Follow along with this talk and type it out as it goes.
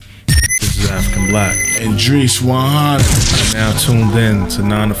African Black. And Drees 100. Now tuned in to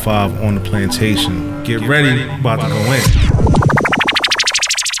 9 to 5 on the plantation. Get ready, about to go in.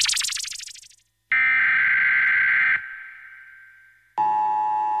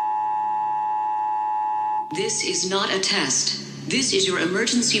 This is not a test. This is your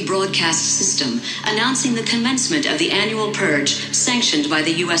emergency broadcast system announcing the commencement of the annual purge sanctioned by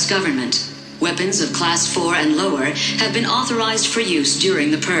the U.S. government. Weapons of Class 4 and lower have been authorized for use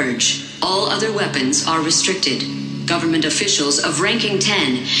during the purge. All other weapons are restricted. Government officials of ranking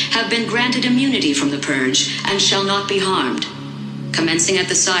 10 have been granted immunity from the purge and shall not be harmed. Commencing at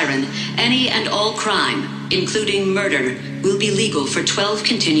the siren, any and all crime, including murder, will be legal for 12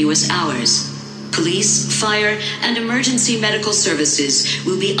 continuous hours. Police, fire, and emergency medical services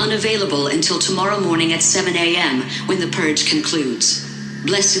will be unavailable until tomorrow morning at 7 a.m. when the purge concludes.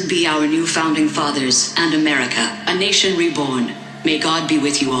 Blessed be our new founding fathers and America, a nation reborn. May God be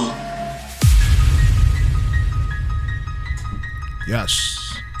with you all.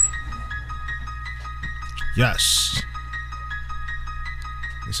 Yes. Yes.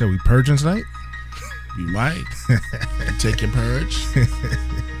 They said we purging tonight? We might. Take your purge.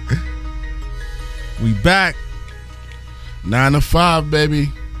 We back. 9 to 5,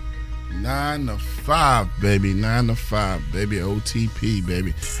 baby. 9 to 5, baby. 9 to 5, baby. OTP,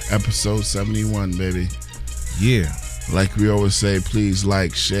 baby. Episode 71, baby. Yeah. Like we always say, please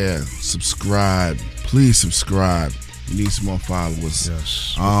like, share, subscribe. Please subscribe. We need some more followers.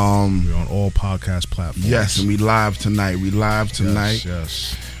 Yes. We're on all podcast platforms. Yes, and we live tonight.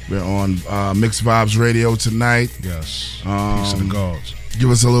 Yes. We're on Mixed Vibes Radio tonight. Yes. Peace of the gods. Give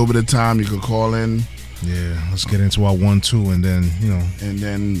us a little bit of time. You can call in. Yeah, let's get into our 1-2 and then, And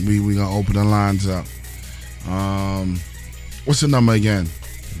then we gonna open the lines up. What's the number again?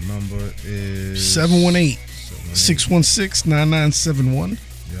 The number is 718-616-9971.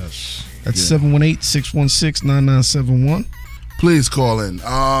 Yes. That's 718-616-9971. Please call in.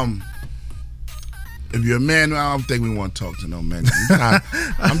 If you're a man, I don't think we want to talk to no men.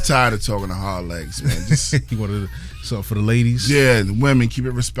 I'm tired of talking to hard legs, man. Just, you wanted so for the ladies? Yeah, the women, keep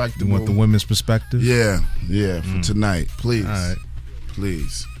it respectable. You want the women's perspective? Yeah, for tonight. Please. All right.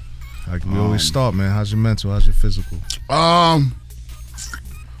 Please. Like we always start, man. How's your mental? How's your physical? My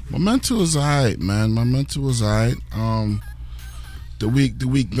mental is alright, man. My mental is alright. The week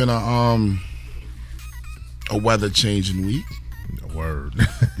been a weather changing week. Word.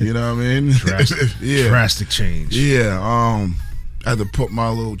 You know what I mean? Drastic change. Yeah. I had to put my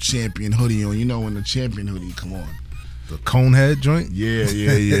little champion hoodie on. You know when the champion hoodie come on. The Conehead joint? Yeah.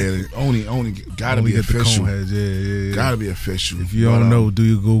 only gotta only be official. The Conehead. Yeah. Gotta be official. If you don't know, do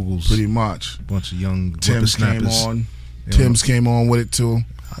your Googles. Pretty much. Bunch of young Tim's came whippersnappers. on. Tim's came on with it too.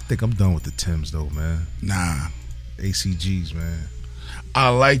 I think I'm done with the Tims though, man. Nah. ACGs, man. I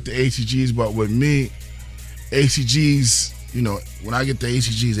like the ACGs, but with me, ACGs, when I get the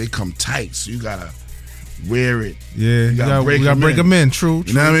ACGs, they come tight, so you gotta wear it. Yeah, you gotta break them in. True.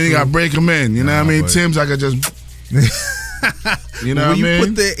 You know what I mean? You gotta break them in. You know what I mean? Tim's, I could just. You know what I mean? When you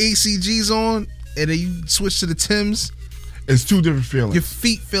put the ACGs on and then you switch to the Tims, it's two different feelings. Your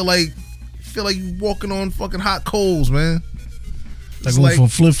feet feel like you walking on fucking hot coals, man. Like going from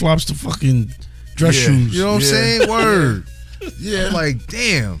flip flops to fucking dress shoes. You know what I'm saying? Word. Yeah. I'm like,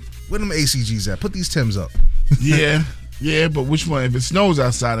 damn, where them ACGs at? Put these Tims up. Yeah. Yeah, but which one? If it snows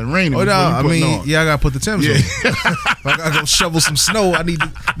outside and raining, I gotta put the Timbs on. I gotta go shovel some snow. I need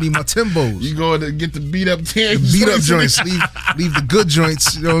my Timbos. You go to get the beat up Timbs. Beat up joints. Leave the good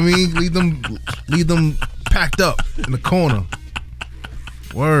joints. You know what I mean? Leave them packed up in the corner.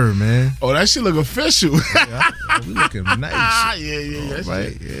 Word, man. Oh, that shit look official. We looking nice. Yeah.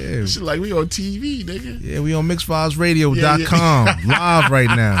 Right. Yeah. Shit like we on TV, nigga. Yeah, we on mixedvibesradio.com live right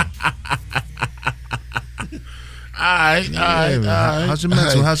now. All right. How's your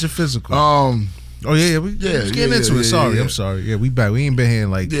mental? How's your physical? We just getting into it. Sorry, I'm sorry. Yeah, we back. We ain't been here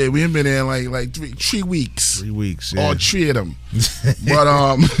in like. Yeah, we ain't been here in like 3 weeks. 3 weeks. Yeah. All 3 of them.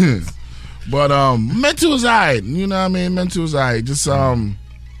 But mental is alright. You know what I mean? Mental is alright. Just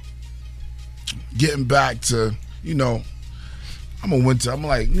getting back to I'm a winter. I'm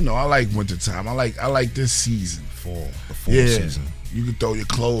like I like winter time. I like this season. The fall season. You can throw your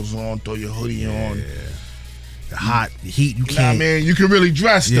clothes on, throw your hoodie on. Yeah. The hot, the heat, you know can't. what I mean? You can really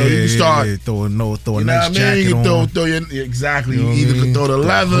dress though. You can start throw a nice jacket on. Throw your exactly. You either can throw the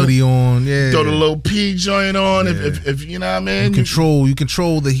leather hoodie on, throw the little P joint on. If you know what I mean. You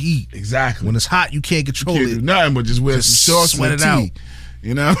control the heat. Exactly. When it's hot, you can't control you can't it. do nothing but just wear some shorts sweat and it a out. tee.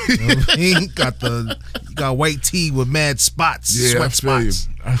 You know? You know what I mean? You got white tee with mad spots, sweat spots.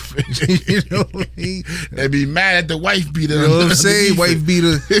 I feel you. You know what I mean? They be mad at the wife beater. You know what I'm saying? Wife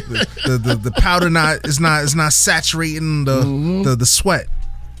beater, the powder is not saturating the sweat.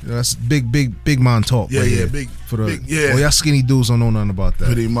 You know, that's big man talk. Yeah, right yeah, here. big. Well, y'all skinny dudes don't know nothing about that.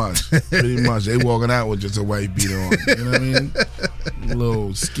 Pretty much. They walking out with just a white beater on. You know what I mean?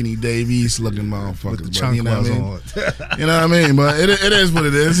 Little skinny Dave East looking motherfuckers. With the chunk on. You know what I mean? But it is what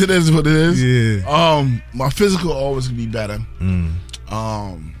it is. It is what it is. Yeah. My physical always can be better.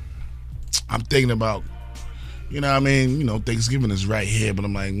 I'm thinking about, you know what I mean? You know, Thanksgiving is right here, but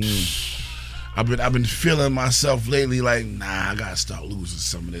I'm like, I've been feeling myself lately like, nah, I gotta start losing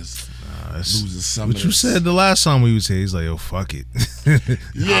some of this. What you said the last time we was here, he's like, oh, fuck it.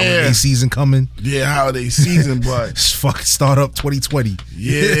 Yeah. Holiday season coming. Yeah, holiday season, but just fucking start up 2020.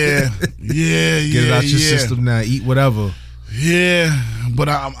 Yeah. Get it out your system now. Eat whatever. Yeah, but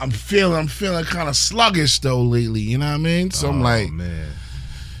I'm feeling kind of sluggish though lately. You know what I mean? So I'm like, man,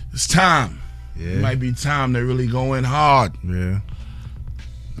 it's time. Yeah. It might be time to really go in hard. Yeah.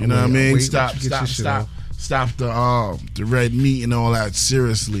 You know what I mean? Stop Stop the red meat and all that.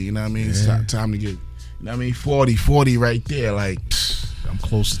 Seriously, you know what I mean? Yeah. Stop. Time to get, you know what I mean? 40 right there. Like, I'm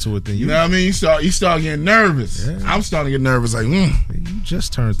closer to it than you. You know what I mean? You start getting nervous. Yeah. I'm starting to get nervous. Like, You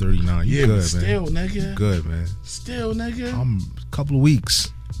just turned 39. You good, still, man. Nigga. You good, man. Still, nigga. I'm a couple of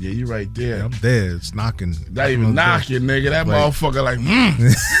weeks. Yeah, you right there. Yeah, I'm there. It's knocking. Not even knocking, nigga. That Like, motherfucker like,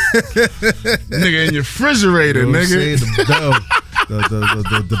 nigga in your refrigerator, You know what I'm nigga. saying? The bell,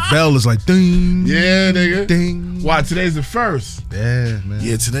 the bell is like ding. Yeah, nigga. Ding. Why, today's the 1st? Yeah, man.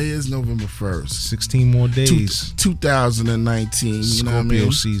 Yeah, today is November 1st. 16 more days. 2019, you know what I Scorpio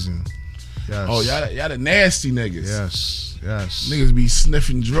mean? season. Yes. Oh, y'all the nasty niggas. Yes. Niggas be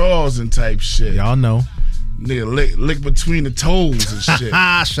sniffing drawers and type shit. Y'all know. Nigga lick between the toes and shit.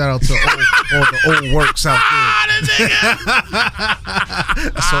 Shout out to all the old works out there.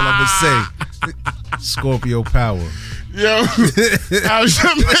 That's all I'm gonna say. Scorpio power. Yo, how's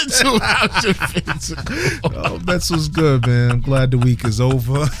your mental? How's your physical? Oh, mental's good, man. I'm glad the week is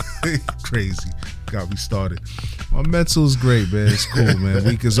over. Crazy. Got me started. My mental's great, man. It's cool, man.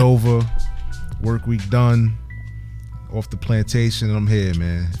 Week is over. Work week done. Off the plantation, and I'm here,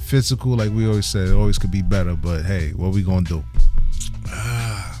 man. Physical, like we always said, it always could be better, but hey, what we gonna do?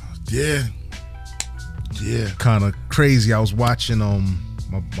 Yeah. Kind of crazy. I was watching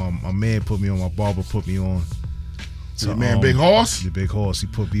my man put me on, my barber put me on. Your man Big Horse? The Big Horse, he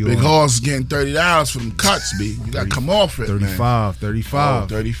put me Big on. Horse getting $30 for them cuts, B. You gotta come off it, 35, man. 35. Oh,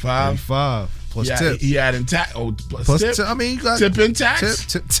 35? Plus Yeah, tip. he adding tax. Oh, Plus tip? I mean, you got Tip and tax?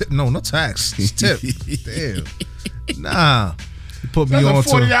 Tip. No, no tax. It's tip. Damn. Nah. He put me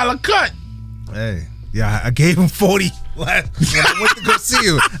That's on a $40 cut. Hey. Yeah, I gave him 40 when I went to go see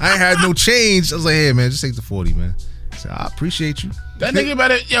him. I ain't had no change. I was like, hey, man, just take the 40, man. I said, I appreciate you. That nigga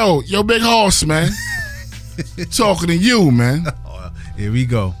better, yo, Big Horse, man. Talking to you, man. Here we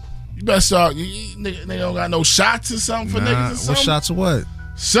go. You better start. Nigga don't got no shots or something for niggas or What something? shots or what?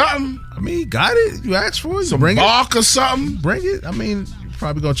 Something. I mean, you got it. You asked for it. Some bring bark it. or something. Bring it. I mean, you're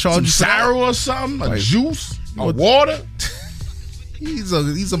probably going to charge Some you for that. syrup or something. A Like, juice. A what- water. He's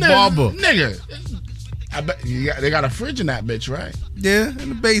a barber. Nigga. I bet they got a fridge in that bitch, right? Yeah, in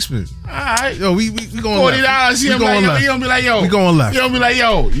the basement. All right. Yo, we going $40. left. He We don't going be left. like, he don't be like, yo. We going left. He don't be like,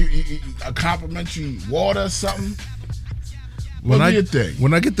 yo, you a complimentary water or something. When What I do you think?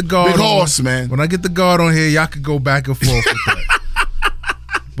 When I get the guard Big on, Horse, man. When I get the guard on here, y'all could go back and forth with that.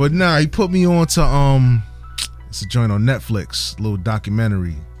 But nah, he put me on to it's a joint on Netflix, a little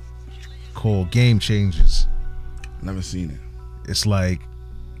documentary called Game Changers. Never seen it. It's like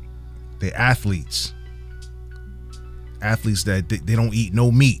they athletes that they don't eat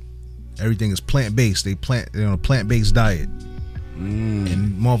no meat. Everything is plant-based. They're on a plant-based diet.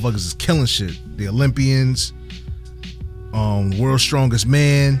 And motherfuckers is killing shit. The Olympians, World's Strongest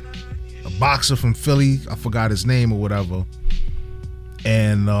Man, a boxer from Philly, I forgot his name or whatever,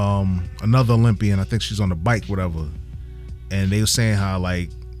 and another Olympian, I think she's on the bike, whatever. And they were saying how, like,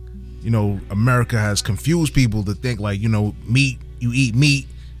 you know, America has confused people to think like, you know, meat, you eat meat,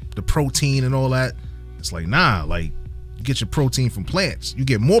 the protein and all that. It's like, nah, like, you get your protein from plants. You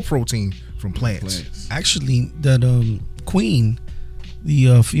get more protein from plants. Actually, that queen,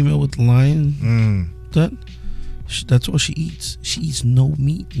 the female with the lion, that's what she eats. She eats no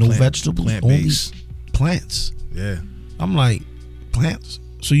meat, no vegetables, plant-based. only plants. Yeah. I'm like, plants?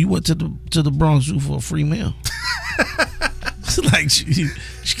 So you went to the Bronx Zoo for a free meal? It's like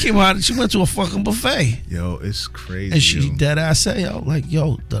she came out. She went to a fucking buffet. Yo, it's crazy. And she yo. dead ass say, yo, like,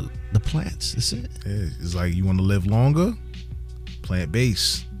 yo, the plants. That's it. Yeah, it's like, you want to live longer?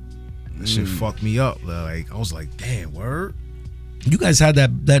 plant-based. That shit fucked me up. Like I was like, damn, word. You guys had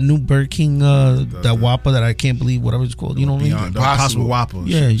that new Burger King, that Whopper that I can't believe, whatever it's called. You know what I mean? The Impossible Whopper.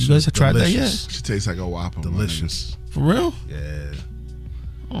 Yeah, you guys have tried that yet? She tastes like a Whopper. Delicious. For real? Yeah.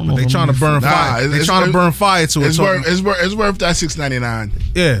 I don't But know they if trying I'm to burn fire. They trying to burn fire to it. It's worth that $6.99.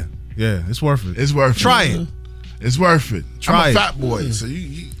 Yeah, it's worth it. It's worth it. Try it. It's worth it. Try I'm it. a fat boy, so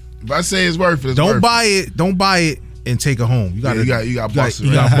you if I say it's worth it, it's Don't worth buy it. Don't buy it and take it home. You got to you got bust it. You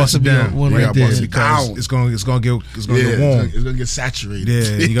right? got to bust it down. One You right gotta there. bust it Because down. it's gonna get Yeah, warm. it's gonna get saturated.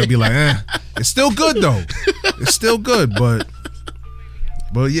 Yeah, you gotta be like, it's still good though. It's still good, but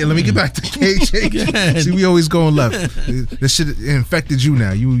yeah, let me get back to KJ. See, we always going left. This shit infected you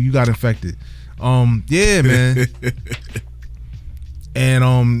now. You got infected. Yeah, man.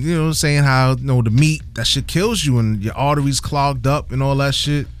 And you know, saying how the meat, that shit kills you and your arteries clogged up and all that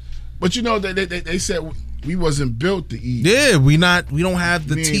shit. But they said we wasn't built to eat. Yeah, we don't have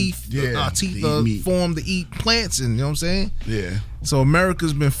the Man, teeth, yeah, teeth to eat meat. formed to eat plants, and you know what I'm saying? Yeah. So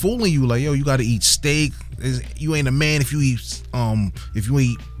America's been fooling you like, yo, you got to eat steak. You ain't a man if you eat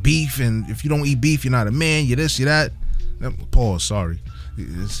beef, and if you don't eat beef, you're not a man. You're this, you're that. Pause. Sorry,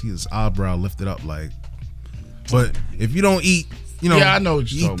 his eyebrow lifted up like. But if you don't eat, Yeah, I know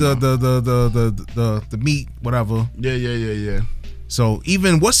what you're eat talking the meat, whatever. Yeah. So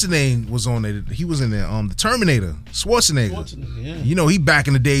even what's the name was on it? He was in there. The Terminator, Schwarzenegger. Yeah. He back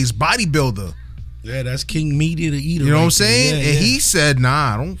in the days bodybuilder. Yeah, that's King Media to eat. You know what I'm saying? And he said,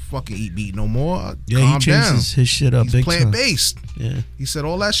 "Nah, I don't fucking eat meat no more. he Calm changed down. his shit up He's big plant time. based." Yeah, He said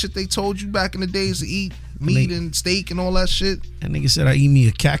all that shit they told you back in the days to eat meat and steak and all that shit. that nigga said I eat me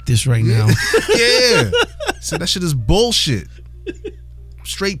a cactus right now. Yeah, said that shit is bullshit.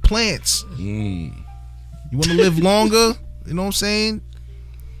 Straight plants. You want to live longer? You know what I'm saying?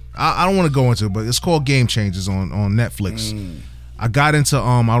 I don't want to go into it, but it's called Game Changers on Netflix. I got into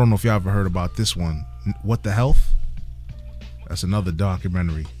I don't know if y'all ever heard about this one. What the Health? That's another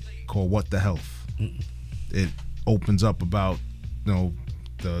documentary called What the Health. It opens up about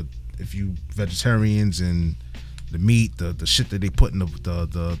if you vegetarians and the meat, the shit that they put in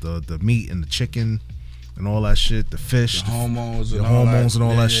the meat and the chicken and all that shit, the fish, The hormones and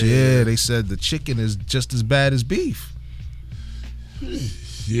all that shit. Yeah. Yeah, they said the chicken is just as bad as beef.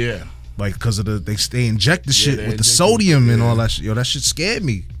 Yeah. Like, because of they inject the shit they with the inject sodium it, and yeah. all that shit. Yo, that shit scared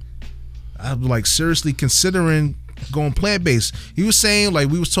me. I was like seriously considering going plant based. He was saying, like,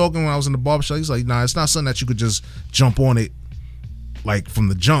 we was talking when I was in the barbershop. He's like, nah, it's not something that you could just jump on it like from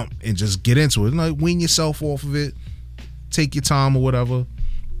the jump and just get into it. Like, wean yourself off of it, take your time or whatever.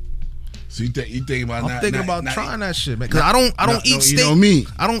 So you think about I'm thinking about trying that shit, man. Because I don't eat steak. You know me.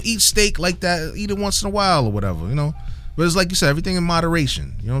 I don't eat steak like that. Eat it once in a while or whatever, you know. But it's like you said, everything in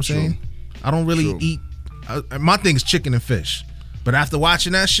moderation. You know what I'm saying? I don't really eat. My thing is chicken and fish. But after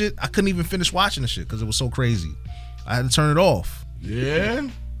watching that shit, I couldn't even finish watching the shit because it was so crazy. I had to turn it off. Yeah.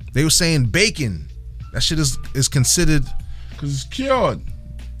 They were saying bacon. That shit is considered. Because it's cured.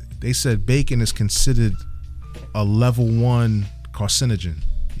 They said bacon is considered a level 1 carcinogen.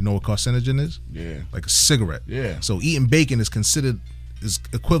 You know what carcinogen is? Yeah. Like a cigarette. Yeah. So eating bacon is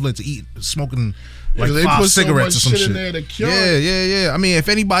equivalent to smoking like they 5 put so cigarettes or much some shit shit. in there to cure it. Yeah. I mean, if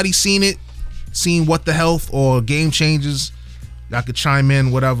anybody's seen What the Health or Game Changers, y'all could chime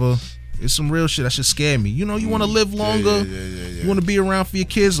in, whatever. It's some real shit that should scare me. You know, you want to live longer. Yeah. You want to be around for your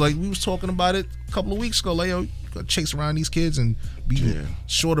kids. Like we was talking about it a couple of weeks ago. Like, yo, you gotta chase around these kids and be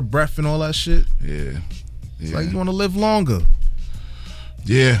short of breath and all that shit. Yeah. It's like you want to live longer.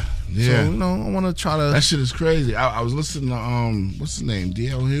 Yeah. So, you know, I want to try to. That shit is crazy. I was listening to what's his name,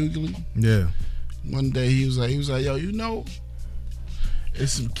 D.L. Hughley. Yeah. One day he was like, yo, you know,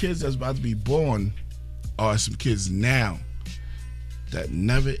 it's some kids that's about to be born, or some kids now that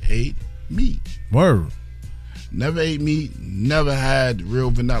never ate meat. Word. Never ate meat. Never had real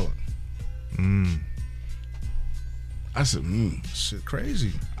vanilla. I said, Shit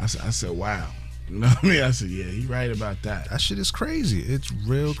crazy. I said, wow. You know what I mean? I said, yeah, he right about that. That shit is crazy. It's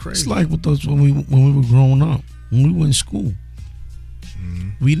real crazy. It's like with us when we were growing up, when we were in school.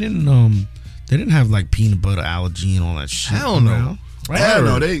 We didn't they didn't have like peanut butter allergy and all that shit. Hell no. around. Right? Hell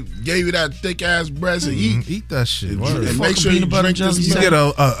no, they gave you that thick ass breast and Eat that shit. Word. and Fuck make a sure you peanut butter drink this jelly You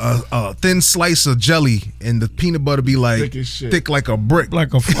milk. get a thin slice of jelly and the peanut butter be like Thick as shit. thick like a brick.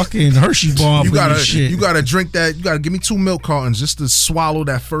 Like a fucking Hershey bar. You gotta shit. you gotta drink that. You gotta give me 2 milk cartons just to swallow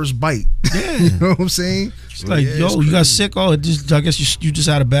that first bite. Yeah. You know what I'm saying? It's like, Yeah, yo, it's you got crazy. sick? Oh, I guess you just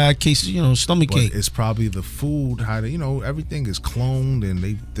had a bad case of, stomach But ache. it's probably the food, how they, everything is cloned and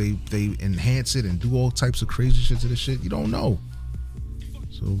they enhance it and do all types of crazy shit to the shit. You don't know.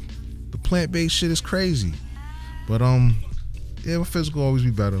 So the plant-based shit is crazy. But Yeah, but physical always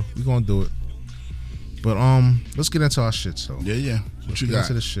be better. We gonna do it. But let's get into our shit. So Yeah. What you get got?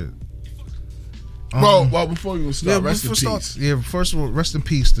 into the shit. Well, before we start, rest in peace. First of all, rest in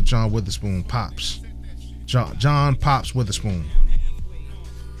peace to John Witherspoon, Pops. John Pops Witherspoon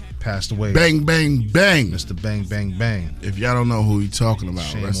passed away. Bang, bang, bang. Mr. Bang Bang Bang. If y'all don't know who he talking about,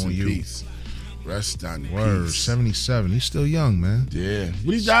 Shame rest on in you. peace. Rest on Word, peace. 77. He's still young, man. Yeah.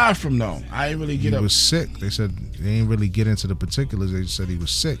 What he died from though? I ain't really get He up. was sick. They said they ain't really get into the particulars. They just said he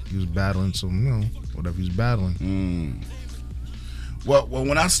was sick. He was battling some, whatever he was battling. Well,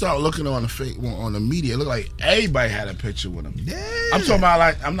 when I start looking on the media, it looked like everybody had a picture with him. Yeah. I'm talking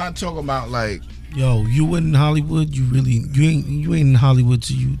about I'm not talking about like. Yo, you in Hollywood? You ain't in Hollywood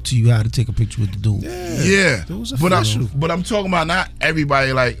till you had to take a picture with the dude. Yeah. It was But official. I'm talking about not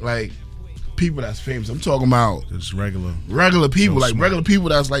everybody like people that's famous. I'm talking about Just regular. regular people, No like smoke. regular people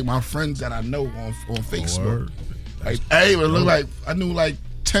that's like my friends that I know on Facebook. Word. Like, hey, it looked like I knew like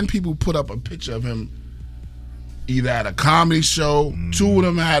 10 people put up a picture of him either at a comedy show. 2 of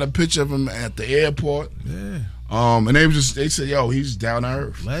them had a picture of him at the airport. Yeah. And they said, yo, he's down to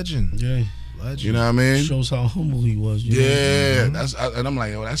earth. Legend. Yeah, Legend. You know what I mean? shows how humble he was. You know? Yeah, and I'm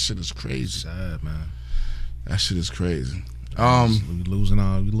like, yo, that shit is crazy. Sad, man. That shit is crazy. We losing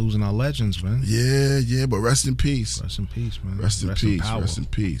our legends, man. Yeah, but rest in peace. Rest in peace, man. Rest in peace. power. Rest in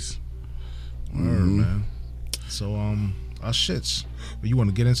peace. Word, man. So our shits. You want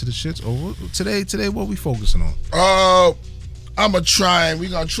to get into the shits? Today, what we focusing on? We're gonna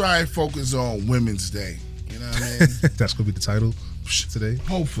try and focus on Women's Day. You know what I mean? That's gonna be the title today.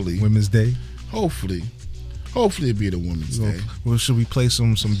 Hopefully. Women's Day. Hopefully it'll be the Women's Day. Well, should we play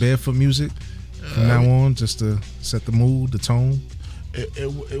some barefoot music from now on, just to set the mood, the tone?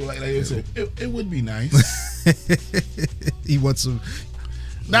 It would be nice. He wants some.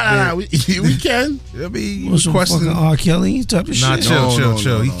 Nah, we can. I mean, Want some requesting. fucking R. Kelly type of Nah, shit? chill.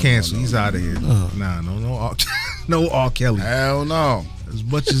 No, He no, canceled. no, He's out of here. No R. Kelly. Hell no. As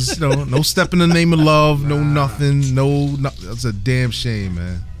much as no step in the name of love, no nothing, no. That's a damn shame,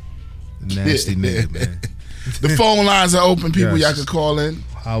 man. Nasty nigga, man. The phone lines are open. People, Yes. y'all can call in.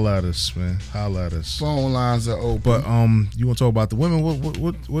 Holla at us, man. Holla at us. Phone lines are open. But you want to talk about the women?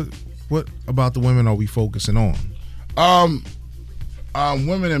 What about the women are we focusing on?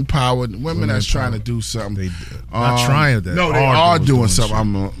 Women empowered. Women that's trying empowered. to do something. They not trying that. No, they are doing shit.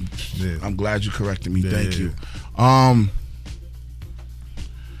 something. Yeah. I'm glad you corrected me. Yeah, Thank yeah. you.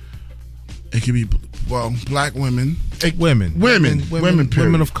 It could be black women. Women, period.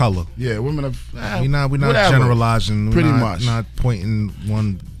 women of color. Yeah, women of. We're not whatever. generalizing. We're Pretty not, much. not pointing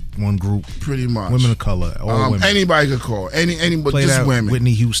one group. Pretty much. Women of color. All women. Anybody could call. Any but Play just that women.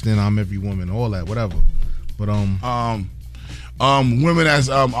 Whitney Houston. I'm every woman. All that. Whatever. But women as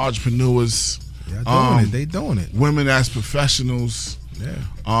entrepreneurs. yeah, doing it. They doing it. Women as professionals.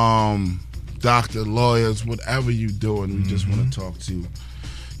 Yeah. Doctor, lawyers, whatever you doing, we just want to talk to you.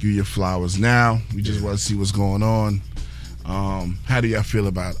 Give your flowers now. We just want to see what's going on. How do y'all feel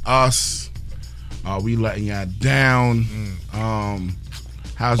about us? Are we letting y'all down?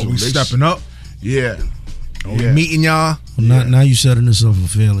 How's Are the we relationship? stepping up? Yeah. Are we meeting y'all? Well, now you setting this up for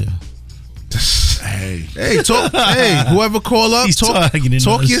failure. Hey, Talk. Hey, whoever call up, He's targeting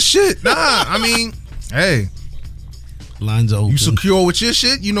talk us. your shit. Nah, I mean, hey, Lines are open. you secure with your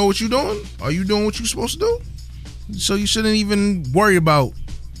shit. You know what you doing. Are you doing what you supposed to do? So you shouldn't even worry about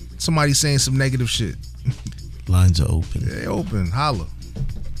somebody saying some negative shit. Lines are open. They open. Holla.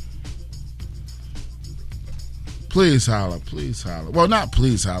 please holler. Well, not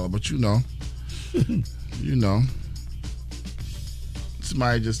please holler, but you know.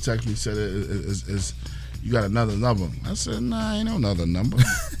 Somebody just texted me, said is you got another number. I said, nah, ain't no another number.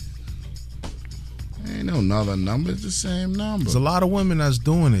 Ain't no another number. It's the same number. There's a lot of women that's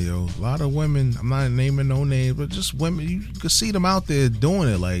doing it, yo. A lot of women. I'm not naming no names, but just women. You can see them out there doing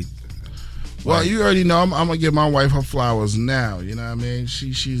it. Like, Well, you already know I'm gonna give my wife her flowers now. You know what I mean?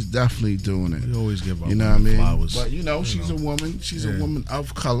 She's definitely doing it. you always give up. You know what I mean? Flowers. But she's a woman. She's a woman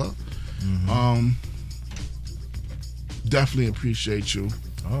of color. Definitely appreciate you.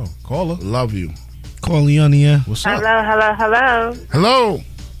 Oh, call her. Love you. Call Leon, yeah. What's up?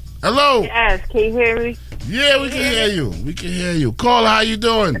 Hello. Yes, can you hear me? Yeah, we can hear you. Call. How you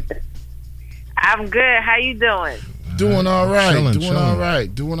doing? I'm good. How you doing? Doing all right. Chilling. Doing all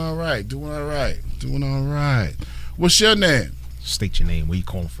right. What's your name? State your name. Where you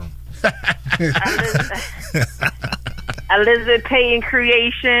calling from? Elizabeth Payton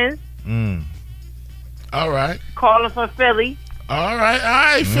Creations, All right. calling from Philly. All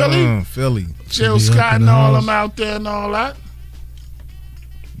right, Philly. Philly. Jill Philly up Scott in and the all house. them out there and all that.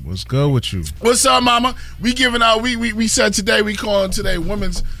 What's good with you? What's up, mama? We giving out. We said today we calling today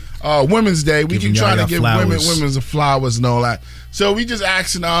Women's Day. We Giving can try y'all to give flowers. women's flowers and all that. So we just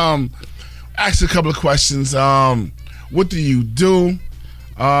asking a couple of questions. What do you do?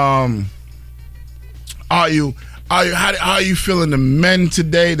 How are you feeling? The men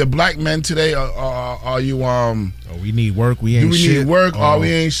today, the black men today. Are you Oh, we need work. We ain't do we shit. need work? Oh, We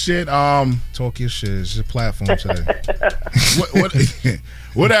ain't shit. talk your shit. It's your platform today. what,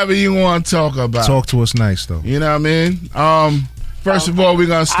 whatever you want to talk about. Talk to us nice though. You know what I mean? First of all, we're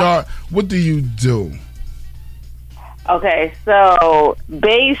gonna start. What do you do? Okay, so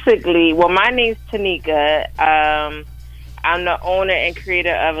basically, well, my name's Tanika. I'm the owner and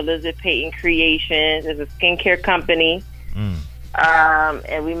creator of Elizabeth Payton Creations. It's a skincare company.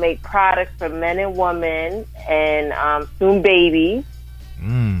 And we make products for men and women and soon babies.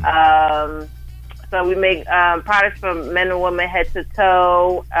 So we make products for men and women head to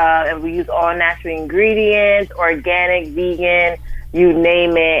toe, and we use all natural ingredients, organic, vegan, you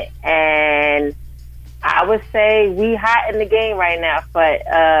name it. And I would say we hot in the game right now for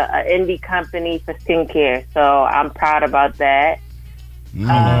an indie company for skincare. So I'm proud about that.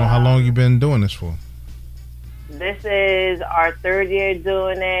 How long you been doing this for? This is our third year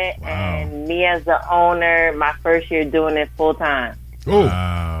doing it, Wow. and me as the owner, my first year doing it full time. Oh,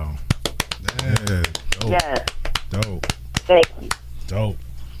 Wow. Yeah. Dope. Yes, Dope. thank you. Dope.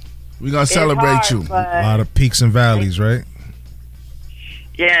 we're gonna It's celebrate hard, you. but- A lot of peaks and valleys, right?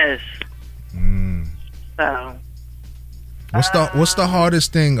 Yes. So What's the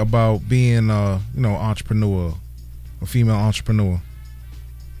hardest thing about being entrepreneur, a female entrepreneur?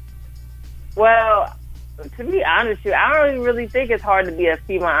 Well, to be honest with you, I don't really think it's hard to be a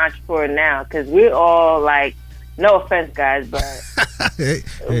female entrepreneur now because we're all like, no offense, guys, but hey,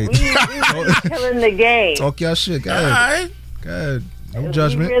 we really killing the game. talk your shit. Go All ahead. right. Go ahead. No We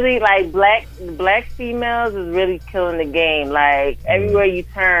judgment. really like black females is really killing the game. Like everywhere you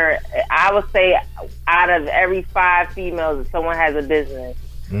turn, I would say out of every 5 females, someone has a business.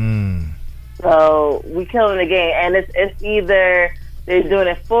 So we killing the game, and it's either they're doing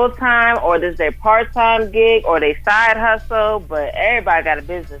it full time or this their part time gig or they side hustle. But everybody got a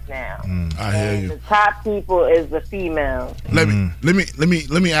business now. I hear And you. the top people is the females. Let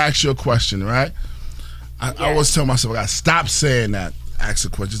me ask you a question, right? I always tell myself I gotta stop saying that. Ask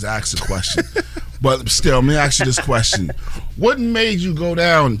a question, just ask a question. But still, let me ask you this question: what made you go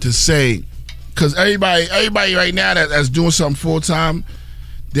down to say? Because everybody right now that's doing something full time,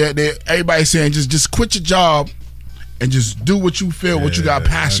 everybody's saying just quit your job and just do what you feel, what you got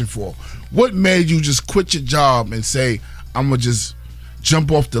passion for. What made you just quit your job and say, I'm gonna just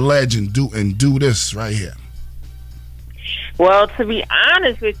jump off the ledge and do this right here? Well, to be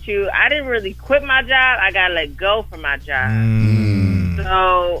honest with you, I didn't really quit my job. I got let go from my job.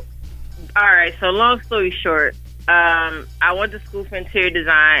 So, all right. So, long story short, I went to school for interior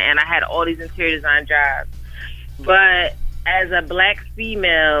design, and I had all these interior design jobs. But as a black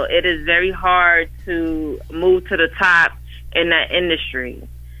female, it is very hard to move to the top in that industry.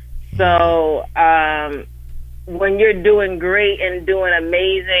 So, when you're doing great and doing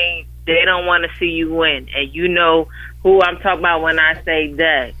amazing, they don't want to see you win. And you know who I'm talking about when I say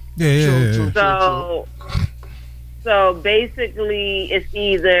that. Yeah. So basically, it's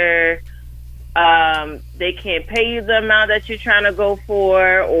either they can't pay you the amount that you're trying to go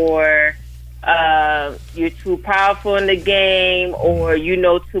for, or you're too powerful in the game, or you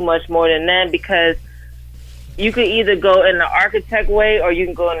know too much more than them, because you could either go in the architect way, or you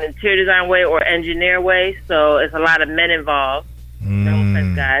can go in the interior design way, or engineer way. So it's a lot of men involved. No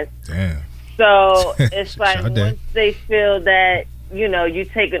offense, guys. Damn. So it's like Sade. once they feel that, you're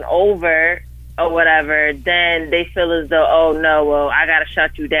taking over or whatever, then they feel as though, oh no, well, I gotta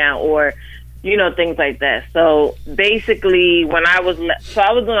shut you down, or things like that. So basically, when I was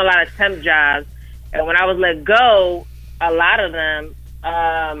I was doing a lot of temp jobs, and when I was let go, a lot of them,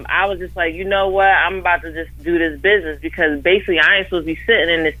 I was just like, you know what, I'm about to just do this business, because basically I ain't supposed to be sitting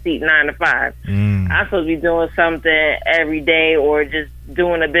in this seat 9 to 5. I'm supposed to be doing something every day, or just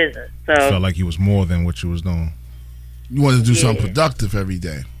doing a business. So Felt like you was more than what you was doing. You want to do something productive every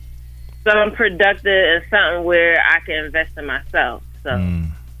day. something productive and something where I can invest in myself. So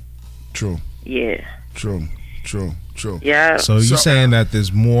True. yeah. True. Yeah. So you saying that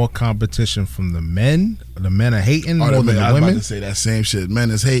there's more competition from the men? The men are hating more than the I was about women? to say that same shit.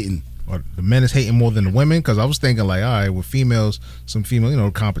 Men is hating. Or the men is hating more than the women? Because I was thinking like, all right, with females, some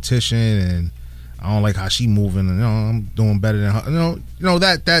female, competition, and I don't like how she moving, and I'm doing better than her.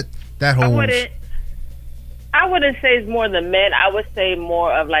 That whole. I wouldn't say it's more the men. I would say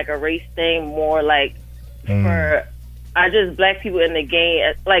more of like a race thing, more like for are just black people in the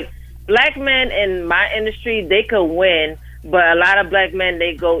game. Like, black men in my industry, they could win, but a lot of black men,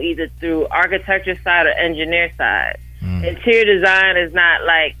 they go either through architecture side or engineer side. Interior design is not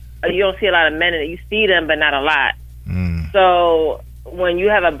like, you don't see a lot of men in it. You see them, but not a lot. So when you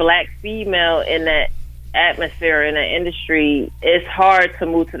have a black female in that atmosphere, in that industry, it's hard to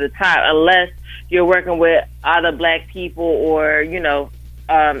move to the top unless you're working with other black people or, you know,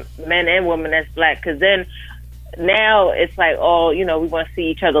 men and women that's black. Because then now it's like, oh, you know, we want to see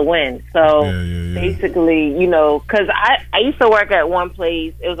each other win. So basically, you know, because I used to work at one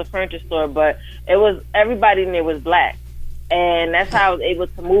place. It was a furniture store, but it was, everybody in there was black. And that's how I was able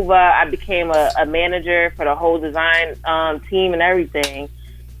to move up. I became a manager for the whole design team and everything.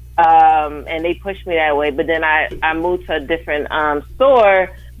 And they pushed me that way. But then I moved to a different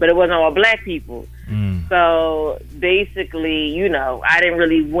store, but it wasn't all black people. So basically, you know, I didn't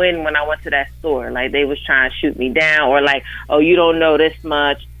really win when I went to that store. Like, they was trying to shoot me down, or like, oh, you don't know this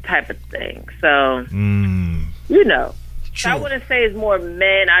much type of thing. So, you know, so I wouldn't say it's more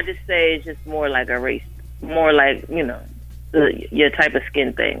men. I just say it's just more like a race, more like, you know, your type of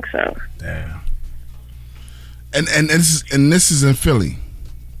skin thing. So, damn. And this is in Philly.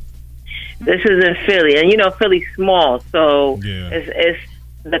 This is in Philly, and you know, Philly's small, so Yeah. it's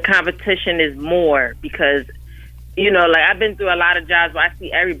the competition is more because, you know, like, I've been through a lot of jobs where I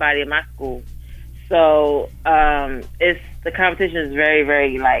see everybody in my school, so it's the competition is very,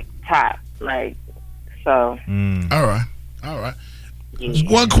 very like top, like, so. All right.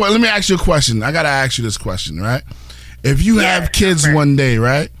 Let me ask you a question. I gotta ask you this question, right? If you have kids one day,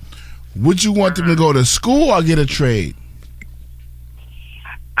 right? Would you want them to go to school or get a trade?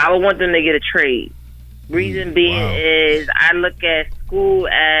 I would want them to get a trade. Reason being is I look at school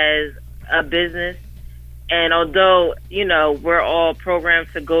as a business, and although, you know, we're all programmed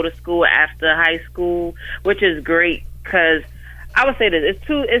to go to school after high school, which is great, because I would say this,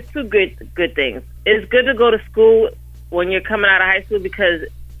 it's two good things. It's good to go to school when you're coming out of high school, because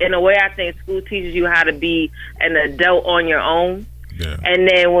in a way I think school teaches you how to be an adult on your own. Yeah. And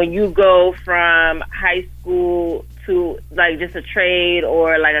then when you go from high school to like just a trade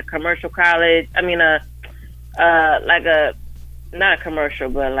or like a commercial college, I mean not a commercial,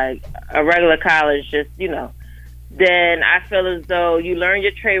 but like a regular college, just, you know, then I feel as though you learn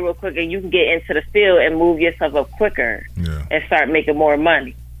your trade real quick and you can get into the field and move yourself up quicker and start making more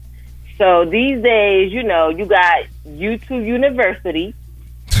money. So these days, you know, you got YouTube University.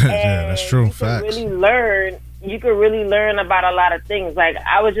 Yeah, that's true. Facts. You could really learn about a lot of things. Like,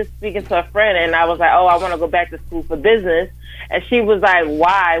 I was just speaking to a friend, and I was like, oh, I want to go back to school for business. And she was like,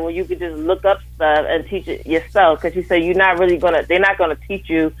 why? Well, you could just look up stuff and teach it yourself. Because she said, they're not going to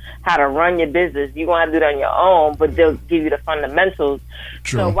teach you how to run your business. You're going to have to do it on your own, but they'll give you the fundamentals.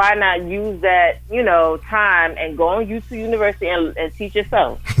 True. So why not use that, you know, time and go on YouTube University and teach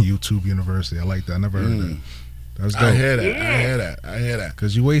yourself? YouTube University. I like that. I never heard of that. That's dope. I hear that.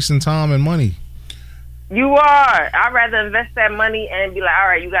 Because you're wasting time and money. You are. I'd rather invest that money and be like, all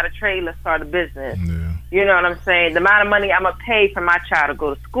right, you got a trade, let's start a business. Yeah. You know what I'm saying? The amount of money I'm going to pay for my child to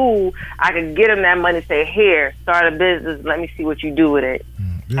go to school, I could get him that money and say, here, start a business, let me see what you do with it.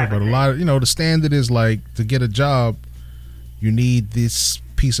 Yeah, but a lot of, you know, the standard is like, to get a job, you need this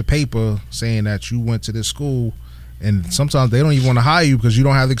piece of paper saying that you went to this school, and sometimes they don't even want to hire you because you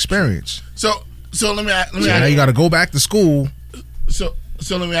don't have the experience. So let me ask now you got to go back to school. So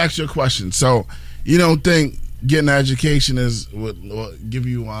let me ask you a question. So you don't think getting an education would give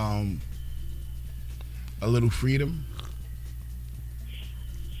you a little freedom?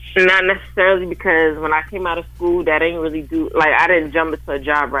 Not necessarily, because when I came out of school, that ain't really I didn't jump into a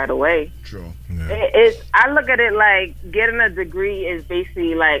job right away. True. Yeah. I look at it like getting a degree is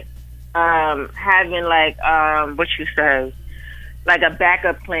basically like having like what you say, like a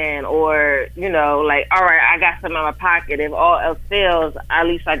backup plan, or, you know, like, all right, I got some in my pocket. If all else fails, at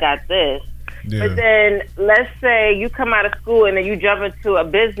least I got this. Yeah. But then let's say you come out of school and then you jump into a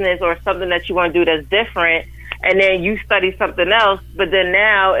business or something that you want to do that's different, and then you study something else, but then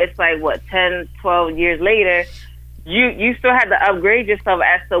now it's like, what, 10, 12 years later, you still have to upgrade yourself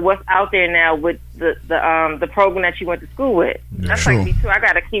as to what's out there now with the program that you went to school with. Yeah. That's True. like me too. I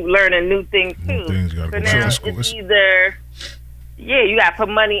got to keep learning new things too. New things, you gotta So go back now to school. it's either... Yeah, you got to put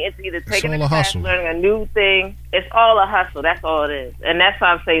money into either taking a all a class, hustle. learning a new thing. It's all a hustle. That's all it is. And that's why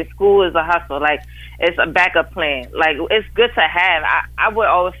I'm saying school is a hustle. Like, it's a backup plan. Like, it's good to have. I would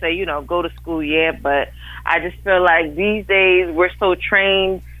always say, you know, go to school, yeah, but I just feel like these days we're so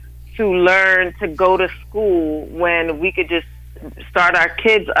trained to learn to go to school when we could just start our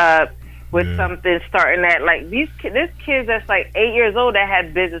kids up with something starting at, like, there's kids that's like 8 years old that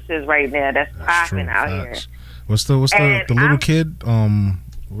have businesses right now that's popping out here. What's the little kid?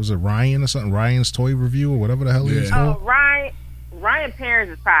 Was it Ryan or something? Ryan's Toy Review or whatever the hell he was called? Oh, Ryan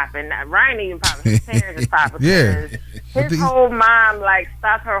parents is popping. Ryan ain't even popping. His parents is popping. Yeah. His whole mom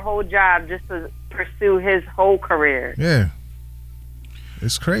stopped her whole job just to pursue his whole career. Yeah.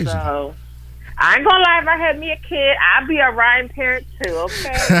 It's crazy. So I ain't gonna lie, if I had me a kid, I'd be a Ryan parent too,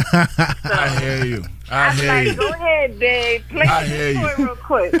 okay? I hear you. I hear you. Go ahead, babe. Play the toy real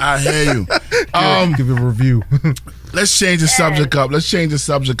quick. I hear you. Give it a review. Let's change the subject up. Let's change the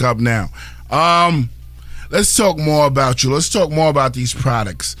subject up now. Let's talk more about you. Let's talk more about these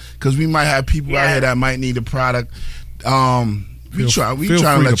products because we might have people out here that might need a product. We trying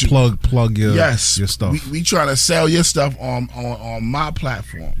to let you plug your stuff. We trying to sell your stuff on my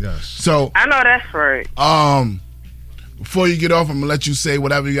platform. Yes. So I know that's right. Before you get off, I'm gonna let you say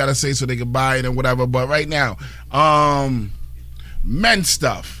whatever you gotta say so they can buy it and whatever. But right now, men's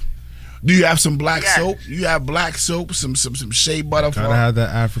stuff. Do you have some black soap? You have black soap, some shea butter. Gotta have that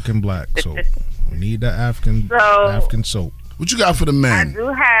African black soap. We need that African soap. What you got for the men? I do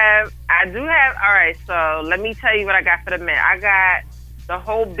have. All right, so let me tell you what I got for the men. I got the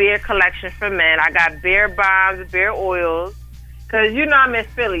whole beard collection for men. I got beard bombs, beard oils, because you know I'm in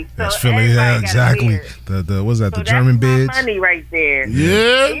Philly. So that's Philly, yeah, exactly. The what's that? So the German beards. Money right there.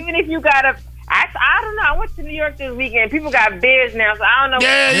 Yeah. Even if you got I don't know. I went to New York this weekend. People got beards now, so I don't know.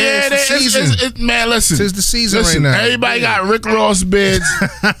 Yeah, it's the season. Man, listen. It's the season right now. Everybody got Rick Ross beards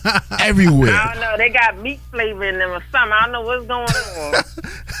everywhere. I don't know. They got meat flavor in them or something. I don't know what's going on.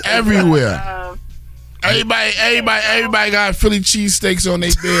 Everywhere. Everybody got Philly cheesesteaks on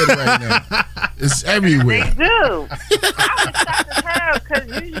their bed right now. It's everywhere. They do. I was shocked as hell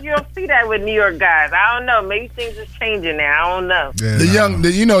because you don't see that with New York guys. I don't know. Maybe things is changing now. I don't know. Yeah, the young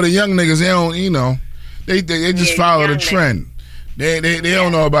niggas, they don't, they just follow the trend. They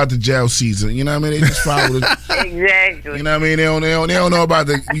don't know about the jail season. You know what I mean? They just follow the exactly. You know what I mean? They don't know about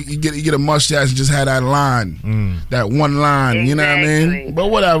you get a mustache and just have that line, that one line. Exactly. You know what I mean?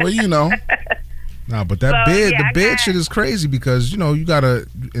 But whatever, you know. Nah, but that beard shit is crazy because you gotta,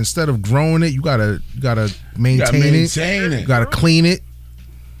 instead of growing it, you gotta maintain it. You gotta clean it.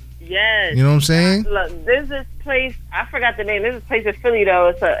 Yes. You know what I'm saying? Look, there's this place, I forgot the name. There's this place in Philly though.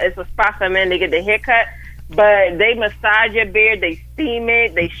 It's a spot for men. They get the haircut, but they massage your beard, they steam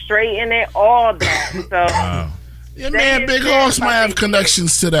it, they straighten it, all that. So wow. Yeah, man, Big Horse might have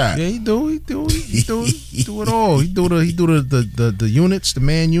connections to that. Yeah, he do it all. He do the units, the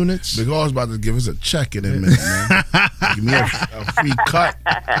man units. Big Horse about to give us a check in a minute, man. Give me a free cut.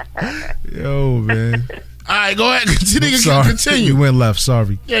 Yo, man. All right, go ahead. Continue. You went left.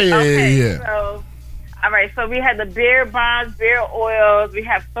 Sorry. Yeah. So, all right. So we had the beard bombs, beard oils. We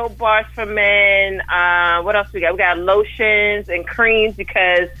have soap bars for men. What else we got? We got lotions and creams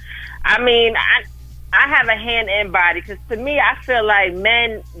because, I have a hand and body because to me, I feel like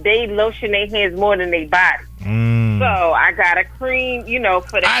men, they lotion their hands more than their body. So I got a cream,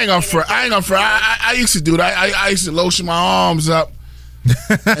 for the. I ain't gonna front. I used to do that. I used to lotion my arms up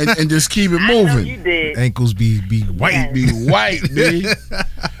and just keep it moving. I know you did. Ankles be white. Yes. Be white, B.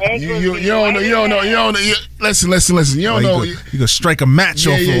 You don't know. Listen. You don't know. You could strike a match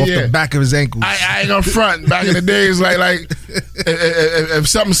off the back of his ankles. I ain't gonna front. Back in the days, like if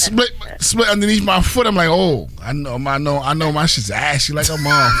something split underneath my foot, I'm like, oh, I know my shit's ashy like a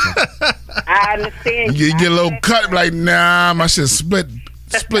motherfucker. I understand. You get a little cut, like, nah, my shit split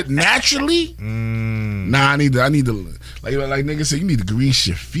naturally. Nah, I need to. Like niggas say, you need to grease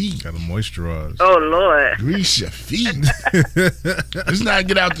your feet. Gotta moisturize. Oh Lord, grease your feet. Just not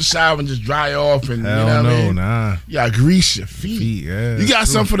get out the shower and just dry off and hell you know what I mean? Nah. You gotta grease your feet. Yeah, you got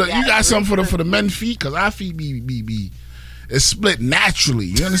some for the men's feet because our feet be it's split naturally.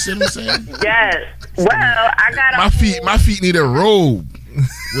 You understand what I'm saying? Yes. Well, I got my feet need a robe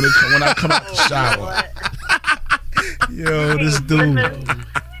when I come out the shower. Yo, this dude.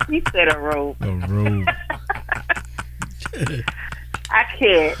 He said a robe. A robe. I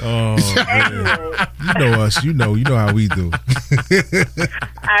can't. Oh, man. You know us. You know how we do.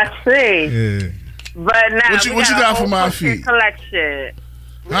 I see. Yeah. But now what you got for my feet? Collection.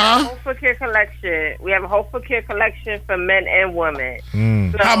 We have a whole foot care collection. We have a whole foot care collection for men and women.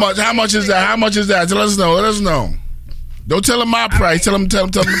 So How much is that? How much is that? Let us know. Don't tell them my price. Tell them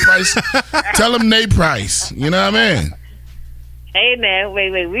the price. Tell them their price. You know what I mean? Hey, now,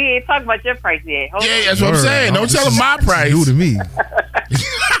 wait. We ain't talking about your price yet. Hold on. That's what I'm saying. Don't tell them my price. New to me.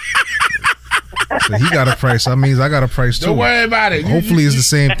 So he got a price. That means I got a price too. Don't worry about it. Hopefully, it's the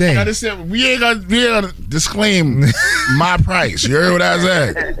same thing. We ain't gonna disclaim my price. You heard what I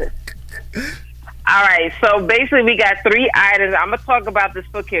said? All right. So basically, we got 3 items. I'm gonna talk about this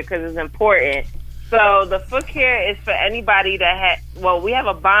foot care because it's important. So the foot care is for anybody that had. Well, we have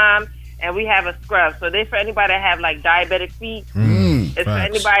a balm and we have a scrub. So they're for anybody that have like diabetic feet. It's for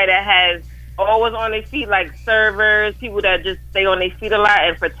anybody that has always on their feet, like servers, people that just stay on their feet a lot,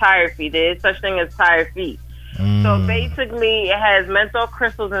 and for tired feet. There is such thing as tired feet. So basically, it has menthol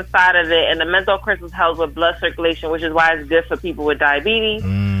crystals inside of it, and the menthol crystals help with blood circulation, which is why it's good for people with diabetes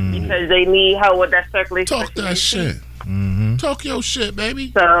because they need help with that circulation. Talk that shit. Talk your shit,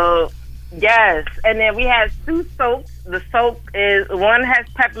 baby. So, yes. And then we have 2 soaps. The soap is, one has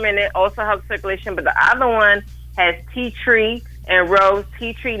peppermint, it also helps circulation, but the other one has tea tree and rose.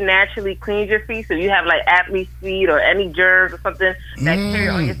 Tea tree naturally cleans your feet, so if you have like athlete's feet or any germs or something that carry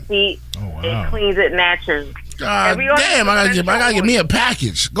on your feet, it cleans it naturally. God damn, I gotta get me a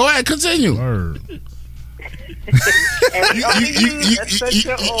package. Go ahead, continue. You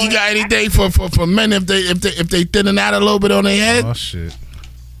got anything for men if they thinning out a little bit on their head? Oh shit!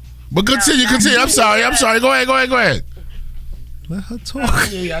 But continue. I'm sorry. Go ahead. Let her talk.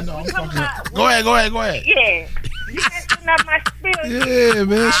 Yeah, I know. I'm fucking. Go ahead. Yeah. You messing up my spirit. Yeah,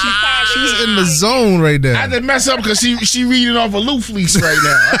 man. She's in the zone right there. I had to mess up because she reading off a loop fleece right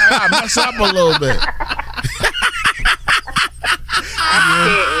now. I mess up a little bit.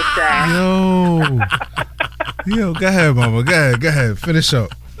 Yo, go ahead, mama. Go ahead. Finish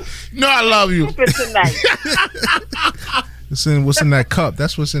up. No, I love you. What's in that cup?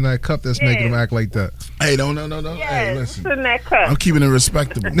 That's what's in that cup that's making them act like that. Hey, no. Yes, Hey, listen. what's in that cup? I'm keeping it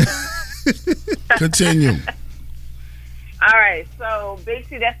respectable. Continue. All right, so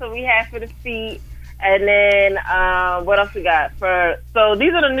basically that's what we have for the feet. And then what else we got? So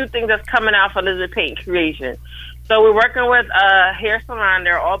these are the new things that's coming out for Elizabeth Payton Creation. So we're working with a hair salon.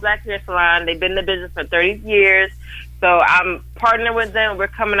 They're all black hair salon. They've been in the business for 30 years. So I'm partnering with them. We're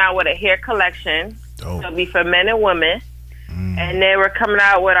coming out with a hair collection. It'll be for men and women. And then we're coming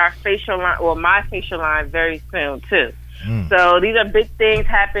out with our facial line, my facial line very soon too. So these are big things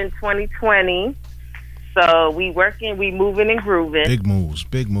happen 2020. So we working, we moving and grooving. Big moves.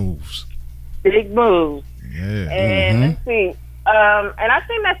 Yeah. And let's see. And I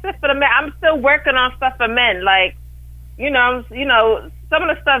think that's it for the men. I'm still working on stuff for men. Like, some of the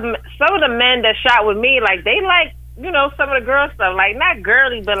men that shot with me, like they like, some of the girl stuff, like not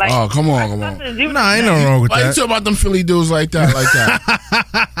girly, but like. Oh, come on. Nah, ain't nothing wrong with that. You talking about them Philly dudes like that?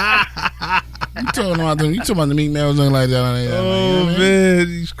 You talking about the meat males and like that? Oh man,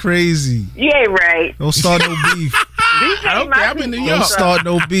 he's crazy. You ain't right. Don't start no beef. I'm in New York. Don't start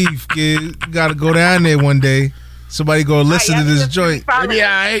no beef, kid. You gotta go down there one day. Somebody go listen to this joint. Maybe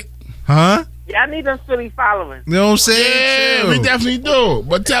alright. Huh? Y'all need them Philly followers. You know what I'm saying? Yeah, we definitely do.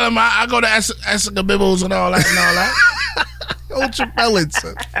 But tell them I go to Essica Bibbles and all that. Hold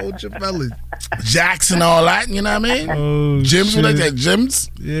your fellas. Jacks and all that, you know what I mean? Oh, Gyms, shit. we like that, gyms.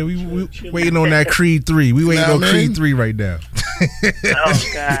 Yeah, we waiting on that Creed 3. We waiting on Creed 3 right now. Oh,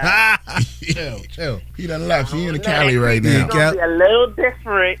 God. Chill. He done left. He in the Cali right now. It's going to be a little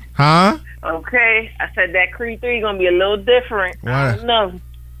different. Huh? Okay. I said that Creed 3 is going to be a little different. Why? I don't know.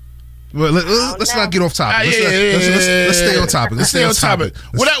 Well, let's not get off topic. Let's stay on topic. Let's stay on topic.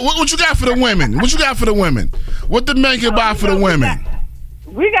 What you got for the women? What the men can buy for the women?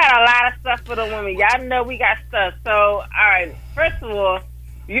 We got a lot of stuff for the women. Y'all know we got stuff. So, all right. First of all,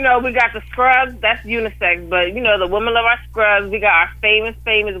 we got the scrubs. That's unisex. But, the women love our scrubs. We got our famous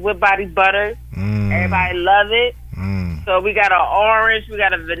whip body butters. Everybody love it. So we got an orange, we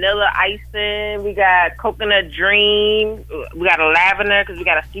got a vanilla icing, we got coconut dream, we got a lavender because we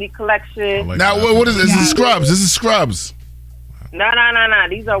got a sleep collection. Like now, what is this? This is scrubs. This is scrubs. No.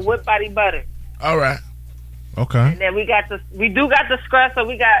 These are whip body butter. All right. Okay. And then we got the scrubs. So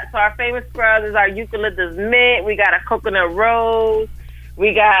our famous scrubs is our eucalyptus mint. We got a coconut rose.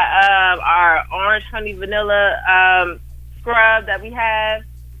 We got our orange honey vanilla scrub that we have.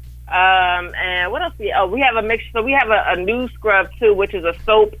 And what else? We have a mixture. So we have a new scrub too, which is a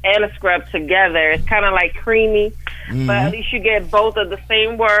soap and a scrub together. It's kind of like creamy, but at least you get both of the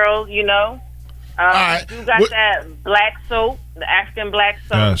same world, All right. You got that black soap, the African black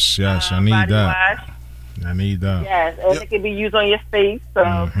soap. Yes, I need that. Wash. I need that. Yes, and it can be used on your face. So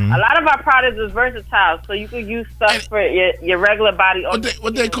a lot of our products is versatile. So you can use stuff for your regular body.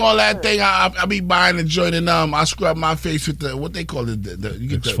 What they call that thing? I be buying the joint and I scrub my face with the what they call it. You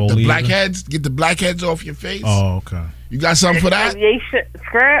get the blackheads. Get the blackheads off your face. Oh, okay. You got something for that?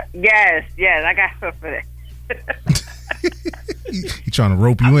 Scrub? Yes, I got something for that. He trying to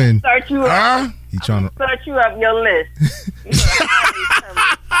rope you in. Start you up. He trying to start you up your list.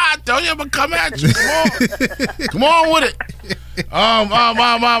 Don't ever come at you. Come on with it.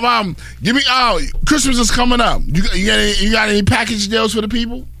 Give me. Christmas is coming up. You got any package deals for the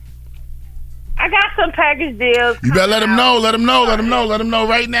people? I got some package deals. You better let them know. coming Let out. them know. Let them know. Let them know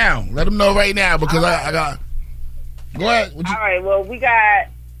right now. Let them know right now because I got. Go ahead. What you, All right. Well, we're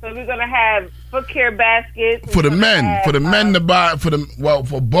gonna have foot care baskets for the We're gonna men, have, for the men to buy for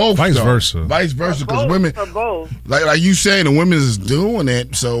both. Vice though. versa. Vice versa, because both, women, for both. like you saying, the women is doing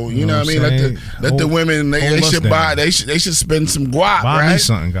it. So you know what I mean. Let the women they Hold us should down. buy. They should spend some guap, Buy me right?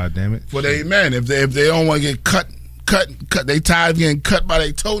 something, goddammit. For they men, if they don't want to get cut. They tired of getting cut by their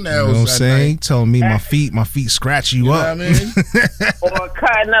You toenails. know what I'm at saying? night. Telling me my feet scratch you You know up. what I mean? Or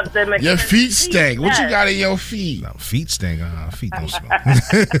cutting up them. Your expensive feet stink. What you Yes. got in your feet? No, feet stink. Feet don't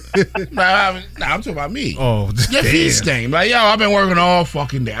smell. I'm talking about me. Oh, Your feet damn. stink. Like, yo, I've been working all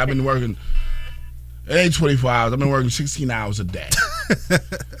fucking day. I've been working. It ain't 24 hours. I've been working 16 hours a day.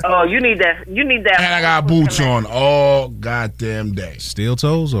 Oh, you need that. You need that. And I got boots on all goddamn day. Steel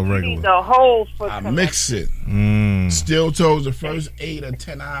toes or You need regular? the whole foot. I collection. mix it. Steel toes the first 8 or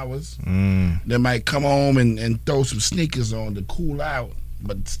 10 hours. Then might come home and throw some sneakers on to cool out.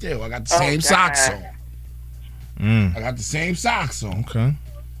 But still, I got the same God. socks on. I got the same socks on. Okay.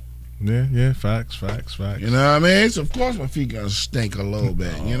 Yeah. Facts. You know what I mean? So of course my feet gonna stink a little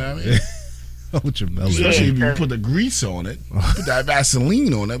bit. You know what I mean? With your belly. Especially if you Yeah. put the grease on it, put that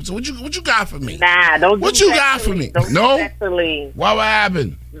Vaseline on it. So what you got for me? Nah, don't. What do you got for Vaseline. me? Don't do No? Vaseline. What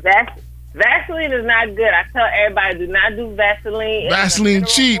happened? Vaseline is not good. I tell everybody, do not do Vaseline. It's a Vaseline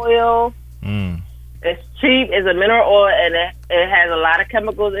mineral cheap. Oil. Mm. It's cheap. It's a mineral oil, and it has a lot of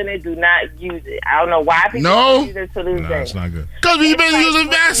chemicals in it. Do not use it. I don't know why people No? use it to this Nah, day. it's not good. Because we've been like using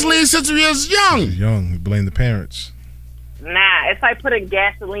putting- Vaseline since we was young. You're young. You blame the parents. Nah, it's like putting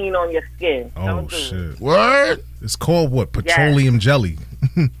gasoline on your skin. Oh Don't do it. shit. Word? It's called what? Petroleum jelly,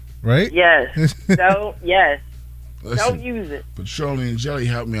 right? Yes. Don't Listen, use it. petroleum jelly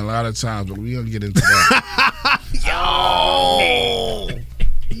helped me a lot of times, but we're going to get into that. Okay.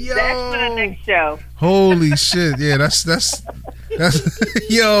 That's for the next show. Holy shit! Yeah, that's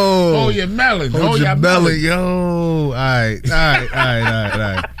yo. Oh, your melon. Hold your belly, yo. All right.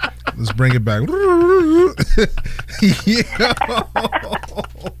 Let's bring it back. Oh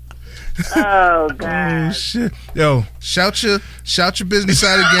Oh God. shit, yo! Shout your business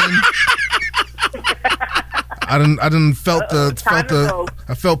out again. I didn't felt time to go.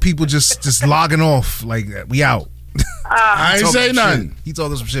 I felt people just logging off like we out. I ain't Talking say some nothing. shit. He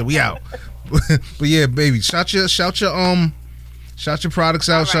talking some shit. We out. But yeah, baby, shout your products out.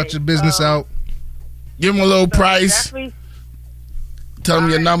 All Shout right, your business out. Give them a little price. Definitely. Tell them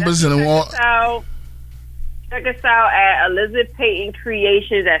your numbers and all. Check us out at Elizabeth Payton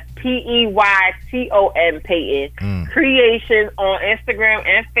Creations. That's Peyton Payton Creations on Instagram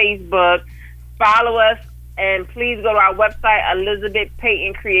and Facebook. Follow us and please go to our website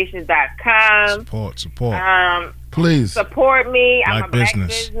ElizabethPaytonCreations.com. Support. Please. Support me. I'm a Black black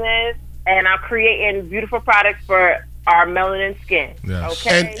business. business, and I'm creating beautiful products for our melanin skin. Yes.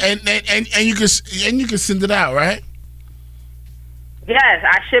 Okay. And you can send it out, right? Yes,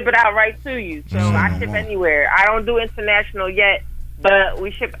 I ship it out right to you. So I ship wow. anywhere. I don't do international yet, but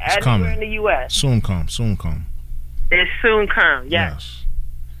we ship anywhere coming. in the U.S. Soon come. It soon come. Yes.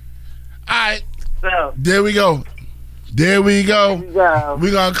 All right. So There we go. there we go.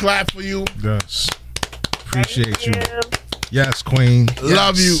 We're going to clap for you. Yes. Appreciate Thank you. Yes, Queen.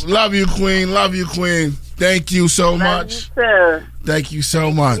 Love you. Yes. Love you, Queen. Love you, Queen. Thank you so much. Love you too. Thank you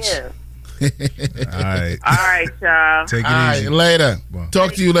so much. Yeah. All right. All right, y'all. Take it All right. easy. Later. Bye.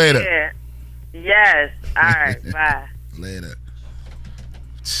 Talk to you later. Yeah. Yes. All right. Bye. Later.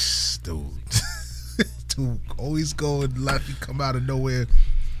 Dude, always go and left. You come out of nowhere.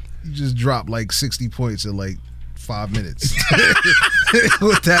 You just drop like 60 points in like 5 minutes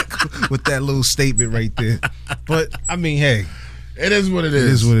with that little statement right there. But I mean, hey, It is what it it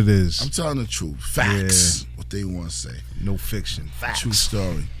is. is what it is. I'm telling the truth. Facts. What they want to say. No fiction. True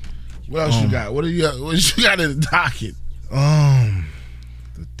story. What else you got? What you got in the docket? The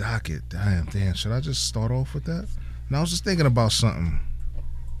docket. Damn. Should I just start off with that? No, I was just thinking about something.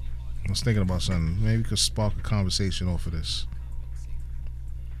 Maybe we could spark a conversation off of this.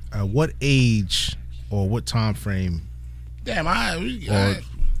 At what age or what time frame Damn, or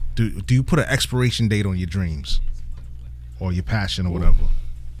do you put an expiration date on your dreams or your passion or whatever?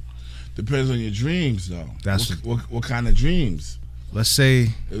 depends on your dreams, though. That's what kind of dreams. Let's say,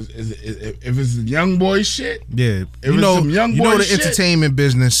 If it's the young boy shit, yeah, If it's some young boy the shit- entertainment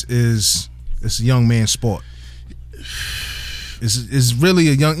business it's a young man sport. It's really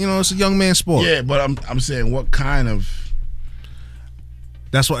it's a young man sport. yeah. But I'm saying what kind of.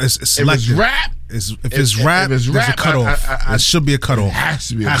 That's why it's If it's selective. rap, If if it's rap, it's there's a rap, cutoff. I- It should be a cutoff. it has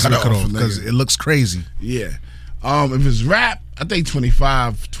to be a cutoff, because nigga. it looks crazy. yeah. If it's rap, I think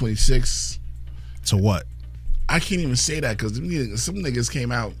 25, 26. To what? I can't even say that because some niggas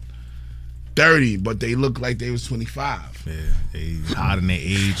came out 30, but they look like they was 25. Yeah, they hiding their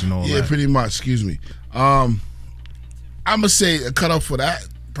age and all that. Yeah, pretty much. Excuse me. I'm gonna say a cutoff for that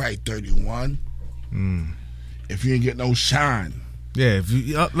probably 31. If you ain't get no shine. Yeah, if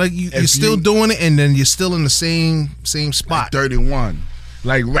you you're still doing it, and then you're still in the same spot. Like 31,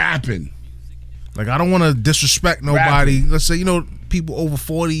 like rapping. Like I don't want to disrespect nobody. Rapping. Let's say people over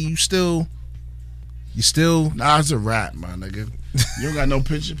 40. You still. Nah, it's a rap, my nigga. You don't got no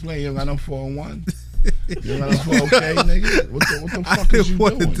picture play. You don't got no 401. You don't got no 4K, nigga. What the fuck is you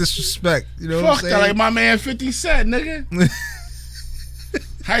want doing? To disrespect. You know Fuck what I'm saying? that, like my man 50 Cent, nigga.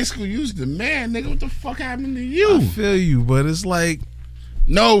 High school, you was the man, nigga. What the fuck happened to you? I feel you, but it's like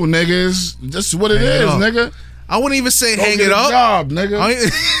no, niggas. That's what it hang is, it up. nigga. I wouldn't even say Go hang get it a up. job, nigga.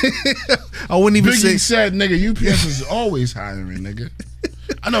 I wouldn't even Biggie say. said, nigga, UPS is always hiring, nigga.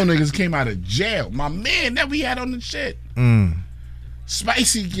 I know niggas came out of jail. My man that we had on the shit.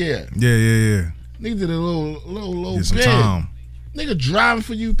 Spicy gear. Yeah. Nigga did a little Get some bit. time. Nigga driving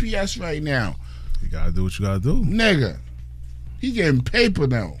for UPS right now. You gotta do what you gotta do. Nigga. He getting paper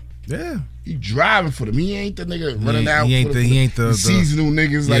now. Yeah. He driving for them. He ain't the nigga running out. He ain't the seasonal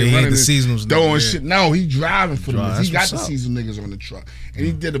niggas yeah, like he running ain't the seasonals throwing nigga, yeah. shit. No, he driving for them. That's He got what's the up. seasonal niggas on the truck, and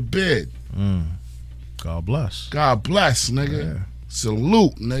he did a bid. God bless. God bless, nigga. Yeah.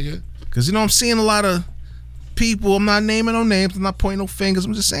 Salute, nigga. Cause I'm seeing a lot of people. I'm not naming no names. I'm not pointing no fingers.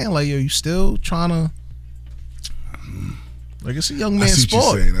 I'm just saying like, yo, you still trying to. Like it's a young man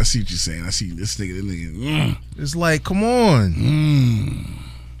sport. I see what you're saying. I see this nigga. It's like, come on.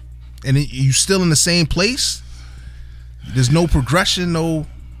 And you still in the same place. There's no progression, no.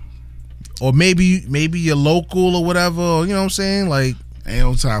 Or maybe you're local or whatever. Or, you know what I'm saying? Like, Ain't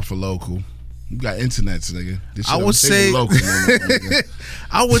no time for local. You got internets, nigga. This shit I would don't take say. local, nigga.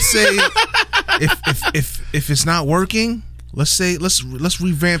 I would say, if it's not working, let's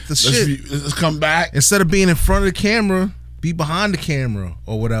revamp the shit. Let's come back. Instead of being in front of the camera, be behind the camera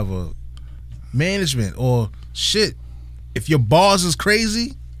or whatever. Management or shit. If your bars is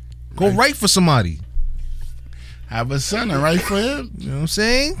crazy, go write for somebody. Have a son and write for him. You know what I'm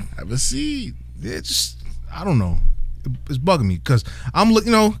saying? Have a seed. Yeah, just I don't know. It's bugging me because I'm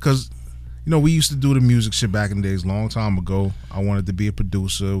looking, because we used to do the music shit back in the days, long time ago. I wanted to be a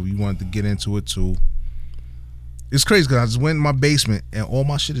producer. We wanted to get into it too. It's crazy because I just went in my basement and all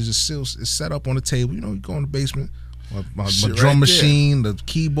my shit is just still it's set up on the table. You go in the basement, my Shit drum right machine, the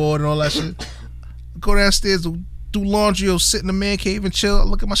keyboard, and all that shit. Go downstairs to do laundry or sit in the man cave and chill. I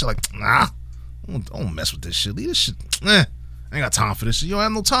look at my shit like, nah, don't mess with this shit. Leave this shit. I ain't got time for this shit. You don't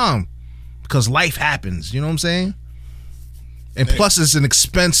have no time because life happens. You know what I'm saying? And plus, this is an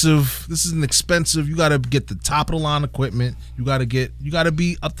expensive. You got to get the top of the line equipment. You got to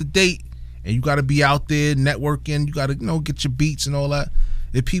be up to date, and you got to be out there networking. You got to get your beats and all that.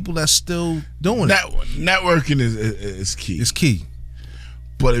 There are people that's still doing it. Networking is key. It's key.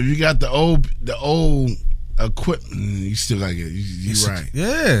 But if you got the old equipment, you still gotta get. You're right.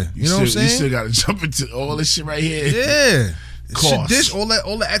 Yeah, you know what I'm saying. You still gotta jump into all this shit right here. Yeah. Cost. All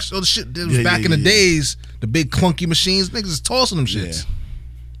the extra shit that was back in the days, the big clunky machines, niggas is tossing them shits. Yeah.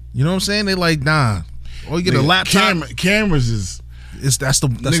 You know what I'm saying? They like, nah. Or you get a laptop. Cameras is That's the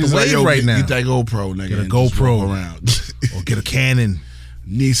niggas wave like, right now. Get that GoPro, nigga. Get a and just GoPro. walk around. Or get a Canon.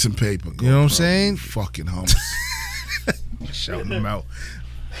 Need some paper. You know what I'm GoPro, saying? Fucking homies. Shouting them out.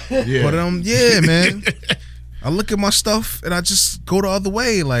 Yeah. But yeah, man. I look at my stuff and I just go the other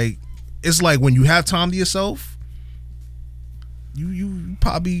way. Like, it's like when you have time to yourself, you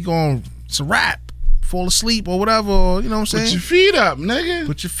probably going to rap, fall asleep or whatever. Or, you know what I'm saying? Put your feet up, nigga.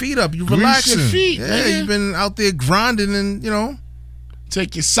 Put your feet up. You Grease relaxing. your feet, yeah, nigga. you've been out there grinding and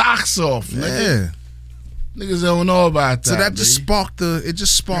Take your socks off, nigga. yeah. Niggas don't know about that. So that just nigga. sparked the. It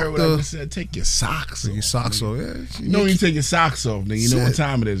just You sparked heard what I the. just said? Take your socks off. Your socks off. Yeah. You know when you take your socks off, nigga. You know what Shit.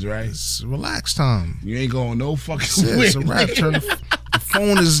 time it is, right? It's relax time. You ain't going no fucking Yeah, way. it's a wrap. nigga. Turn the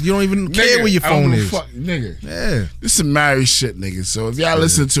phone is. You don't even care Nigga, where your I don't phone give a is. fuck, nigga. Yeah. This some married shit, nigga. So if y'all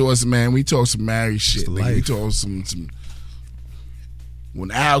listen to us, man, we talk some married shit, the nigga. We life. talk some. When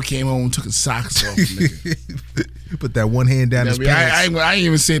Al came home and took his socks off, nigga. You put that one hand down his I pants. ain't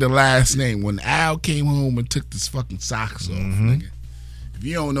even say the last name. When Al came home and took his fucking socks off, nigga. If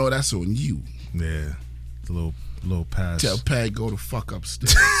you don't know, that's on you. Yeah. The little pass. Tell Pat go the fuck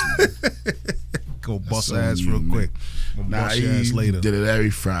upstairs. Go bust on ass you, real man. quick. We'll Nah, bust your ass he later. did it every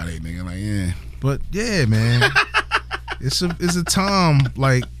Friday, nigga. Like, yeah. But yeah, man. it's a time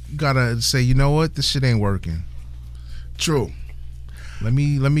like you gotta say, you know what, this shit ain't working. True. Let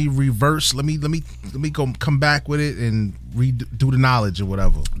me reverse. Let me go come back with it and redo the knowledge or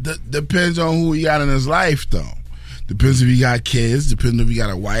whatever. Depends on who he got in his life, though. Depends if he got kids. Depends if he got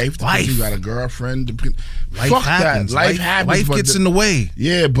a wife. Depends if he got a girlfriend. Life Fuck happens. that. Life happens. Life gets in the way.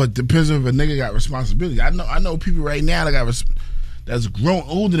 Yeah, but depends if a nigga got responsibility. I know people right now that got that's grown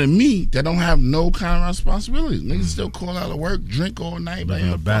older than me that don't have no kind of responsibility. Niggas still call out of work, drink all night.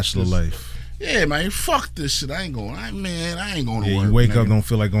 Living a bachelor life. Yeah, man, fuck this shit. I ain't going to work. You wake nigga. up, don't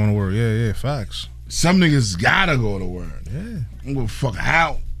feel like going to work. Yeah, facts. Some niggas gotta go to work. Yeah. I'm gonna fuck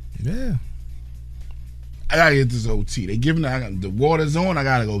out. Yeah. I gotta get this OT. They giving the water's on. I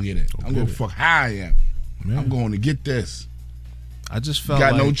gotta go get it. I'm gonna fuck how I am. Yeah. I'm going to get this. I just felt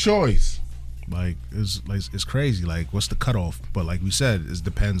got no choice. Like it's crazy. Like what's the cutoff? But like we said, it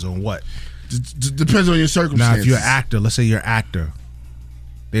depends on what. Depends on your circumstances. Now, if you're an actor, let's say you're an actor,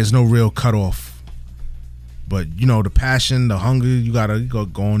 there's no real cutoff. But you know the passion, the hunger. You gotta go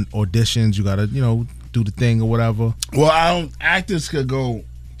on auditions. You gotta do the thing or whatever. Well, actors could go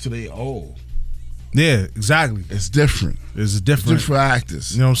to their old. Yeah, exactly. It's different. It's different for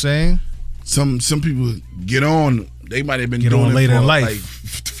actors. You know what I'm saying? Some people get on. They might have been doing on later it for in life. Like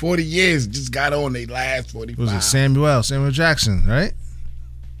 40 years. Just got on their last 45. Was it Samuel Jackson? Right?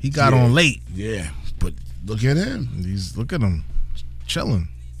 He got on late. Yeah, but look at him. Look at him, chilling.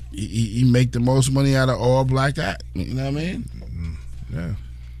 He make the most money out of all black act. You know what I mean? Yeah.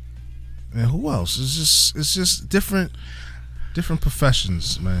 And who else? It's just different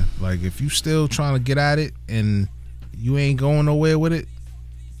professions, man. Like if you still trying to get at it and you ain't going nowhere with it,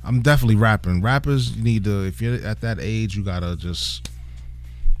 I'm definitely rapping. Rappers, you need to, if you're at that age, you gotta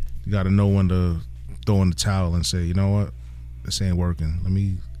know when to throw in the towel and say, you know what, this ain't working. Let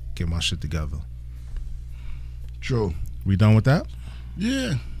me get my shit together. True. We done with that?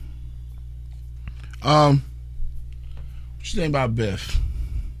 Yeah. What you think about Biff?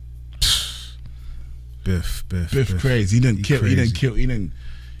 Biff crazy. He didn't kill.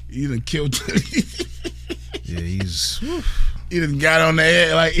 Yeah, he's. He done got on the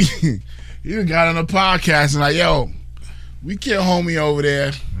air like he done got on the podcast and like, yo, we killed homie over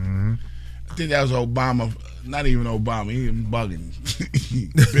there. Mm-hmm. I think that was Obama. Not even Obama. He was bugging.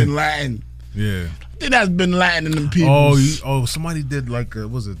 Bin Laden. Yeah. I think that's Bin Laden and them people. Somebody did like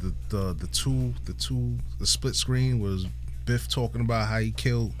was it the split screen was Biff talking about how he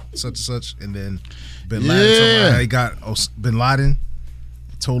killed such and such, and then Bin Laden talking about how he got Bin Laden.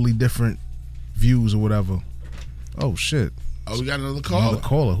 Totally different views or whatever. Oh shit. Oh, we got another caller. Another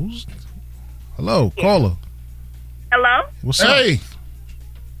caller. Hello, caller. Hello? What's up? Hey.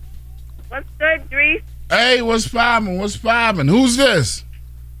 What's good, Dries? Hey, what's poppin'? Who's this?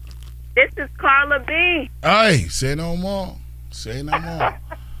 This is Carla B. Hey, say no more.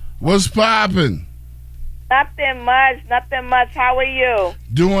 What's poppin'? Nothing much. How are you?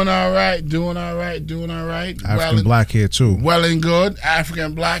 Doing all right. African Black here too. Well and good.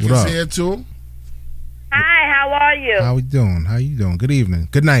 African Black is here too. Hi, how are you? How we doing? How you doing? Good evening.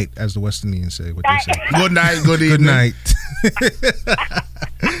 Good night, as the West Indians say. What they say. Good night. Good evening. Good night.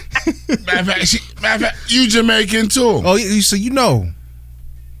 Matter of fact, you Jamaican too. Oh, so you know.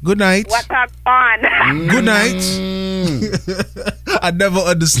 Good night. What's up on? Good night. I never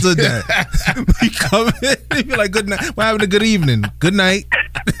understood that. You come in, you be like, good night. What happened to good evening? Good night.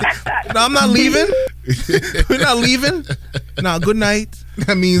 No, I'm not leaving. We're not leaving. No, good night.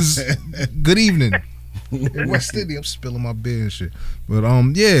 That means good evening. West Indian, I'm spilling my beer and shit. But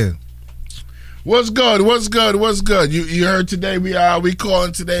yeah. What's good? You heard today we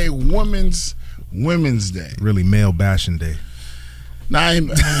calling today Women's Day. Really male bashing day. Nah, I'm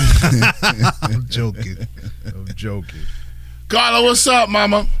joking. Carla, what's up,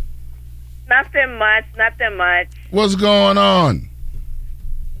 mama? Nothing much. What's going on?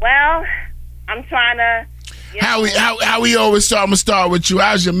 Well, I'm trying to. How we always start? I'm gonna start with you.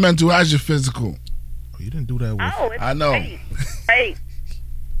 How's your mental? How's your physical? Oh, you didn't do that with. Oh, it's I know. Great.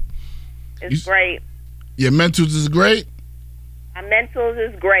 It's great. Your mentals is great. My mentals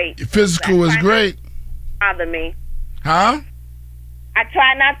is great. Your physical is great. Bother me. Huh? I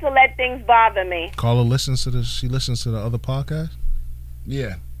try not to let things bother me. Carla listens to this. She listens to the other podcast.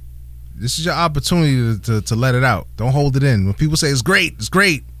 Yeah. This is your opportunity to let it out. Don't hold it in. When people say it's great.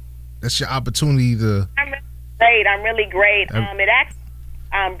 That's your opportunity to. I'm really great. It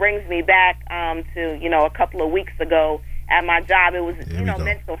actually brings me back to a couple of weeks ago at my job. It was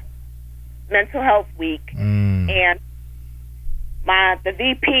mental health week, and the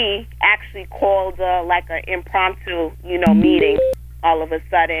VP actually called like an impromptu meeting all of a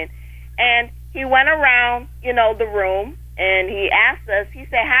sudden, and he went around the room and he asked us. He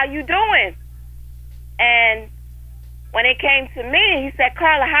said, "How you doing?" And when it came to me, he said,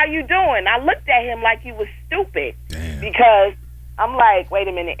 Carla, how you doing? I looked at him like he was stupid. Damn. Because I'm like, wait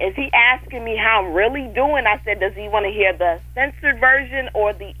a minute, is he asking me how I'm really doing? I said, does he want to hear the censored version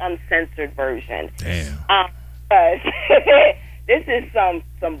or the uncensored version? Damn. Because this is some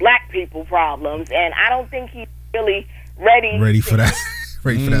black people problems, and I don't think he's really ready for that.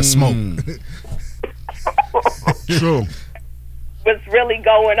 Ready for that smoke. True. What's really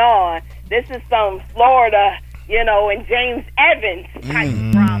going on? This is some Florida, and James Evans type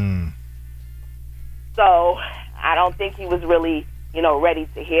problem. So I don't think he was really, ready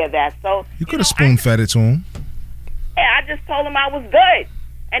to hear that. So You could have spoon-fed it to him. Yeah, I just told him I was good,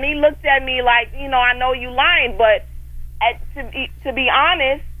 and he looked at me like, I know you lying, but to be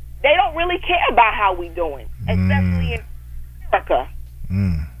honest, they don't really care about how we doing, especially in America.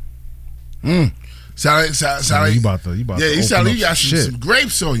 Sound like you about to you sound like you got some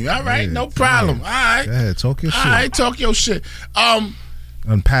grapes on you. All right, no problem. All right. Go ahead, talk your shit. All right, talk your shit.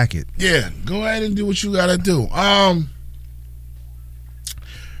 Unpack it. Yeah, go ahead and do what you gotta do.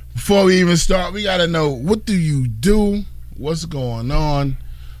 Before we even start, we gotta know, what do you do? What's going on?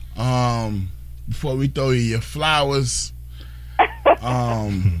 Before we throw you your flowers,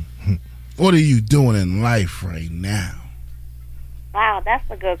 what are you doing in life right now? Wow, that's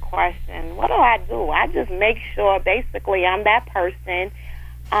a good question. What do? I just make sure, basically, I'm that person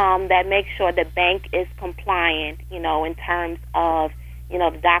that makes sure the bank is compliant, in terms of,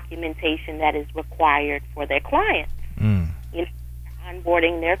 the documentation that is required for their clients.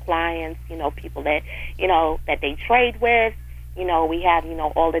 Onboarding their clients, people that, that they trade with. We have,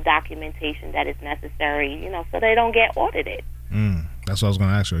 all the documentation that is necessary, so they don't get audited. That's what I was going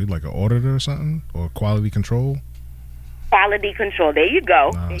to ask you. Are you like an auditor or something? Or quality control? Quality control. There you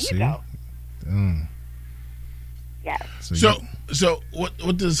go. There you go. Yes. So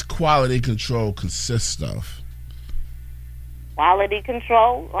what does quality control consist of? Quality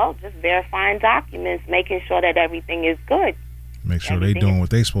control, well, just verifying documents, making sure that everything is good. Make sure they're doing what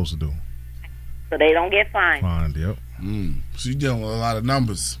they're supposed to do. So they don't get fined. Yep. So you're dealing with a lot of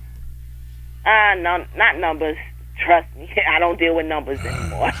numbers. No, not numbers. Trust me, I don't deal with numbers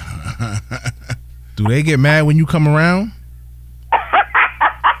anymore. Do they get mad when you come around?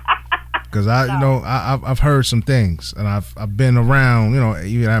 Because I've heard some things, and I've been around,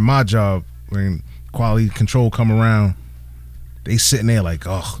 even at my job, when quality control come around, they sitting there like,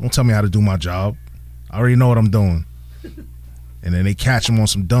 oh, don't tell me how to do my job. I already know what I'm doing. And then they catch them on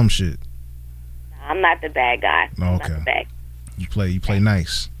some dumb shit. I'm not the bad guy. No, I'm okay. not the bad. You play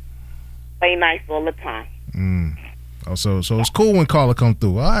nice. Play nice all the time. Oh, so it's cool when Carla come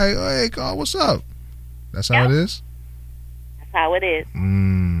through. All right, hey Carla, what's up? That's how it is? That's how it is.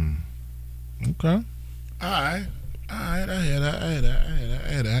 Okay. All right. I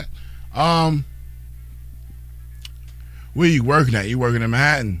hear that. Where you working at? You working in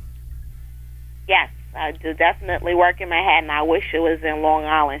Manhattan? Yes, I do definitely work in Manhattan. I wish it was in Long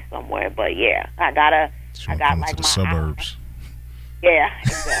Island somewhere, but yeah, I got like the my suburbs. Yeah,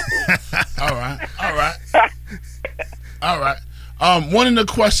 exactly. All right. One of the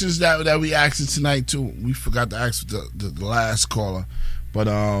questions that we asked tonight too, we forgot to ask the last caller, but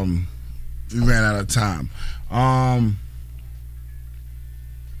we ran out of time.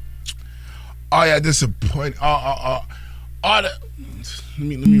 Disappointing.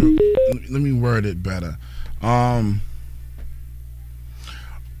 Let me word it better. Are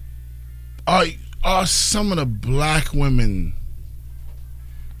some of the black women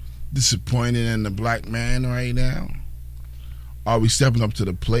disappointed in the black man right now? Are we stepping up to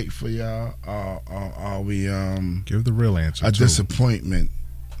the plate for y'all? Are we give the real answer? A disappointment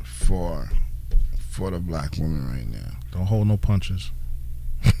for the black woman right now? Don't hold no punches.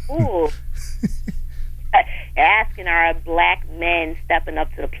 Ooh. Asking, are black men stepping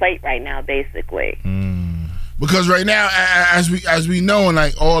up to the plate right now, basically? Because right now, as we know, and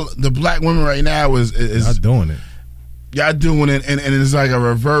like all the black women right now is not doing it. Y'all doing it, and it's like a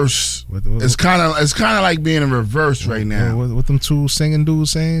reverse. It's kind of like being in reverse right now. What them two singing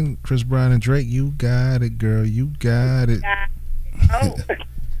dudes saying? Chris Brown and Drake. You got it, girl. You got it. Oh.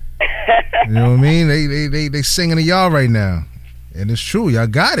 You know what I mean? They singing to y'all right now, and it's true. Y'all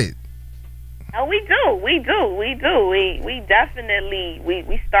got it. Oh, we do. We definitely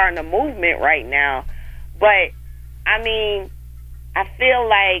we starting a movement right now. But I mean, I feel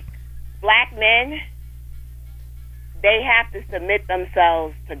like black men, they have to submit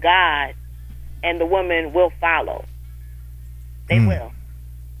themselves to God, and the women will follow. They will.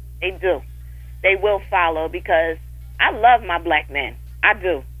 They do. They will follow, because I love my black men. I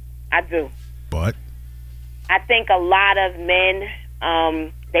do. But I think a lot of men,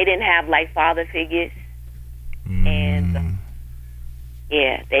 they didn't have like father figures, and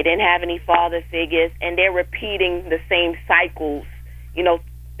Yeah, they didn't have any father figures, and they're repeating the same cycles, you know,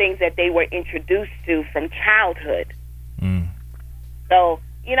 things that they were introduced to from childhood. So,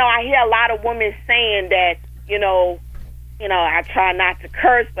 you know, I hear a lot of women saying that, you know, I try not to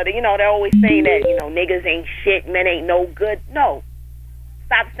curse, but, you know, they're always saying that, you know, niggas ain't shit, men ain't no good. No,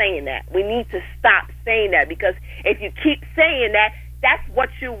 stop saying that. We need to stop saying that, because if you keep saying that, that's what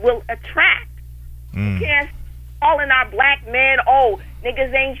you will attract. You can't calling our black men, oh,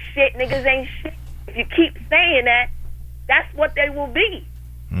 niggas ain't shit, niggas ain't shit. If you keep saying that, that's what they will be.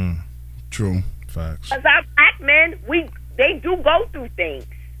 True. Facts. Because our black men, they do go through things.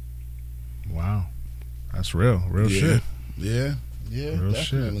 Wow. That's real shit. Yeah, Real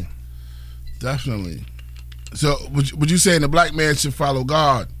definitely. Definitely. So, would you say the black man should follow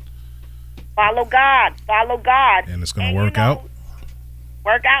God? Follow God. And it's going to work out?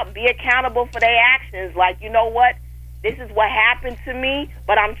 Work out. Be accountable for their actions. Like, you know what? This is what happened to me,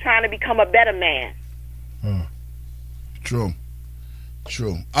 but I'm trying to become a better man. True.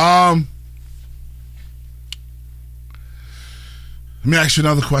 Let me ask you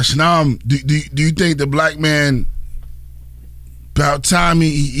another question. Do you think the black man, about time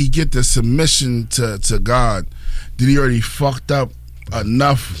he get the submission to God, did he already fucked up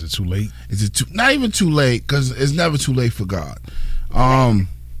enough? Is it too late? Is it not even too late? Because it's never too late for God.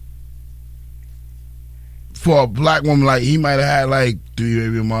 For a black woman, like, he might have had like 3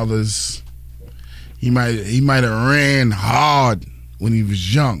 baby mothers. He might have ran hard when he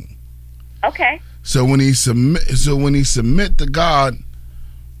was young. Okay. So when he submit to God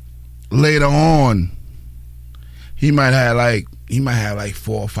later on, he might have like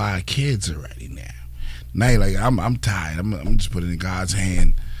 4 or 5 kids already now. Now he like, I'm tired. I'm just putting it in God's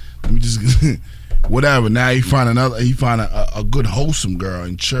hand. Let me just whatever. Now he find a good wholesome girl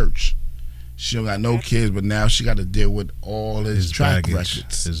in church. She don't got no kids, but now she got to deal with all his track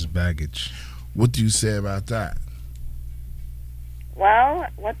records. His baggage. What do you say about that? Well,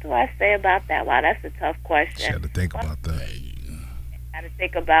 what do I say about that? Wow, that's a tough question. She had to think about that. Got to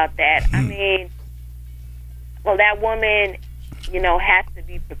think about that. I mean, well, that woman, you know, has to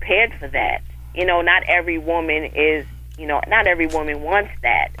be prepared for that. You know, not every woman wants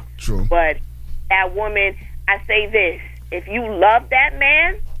that. True. But that woman, I say this, if you love that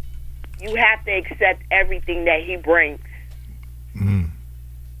man, you have to accept everything that he brings.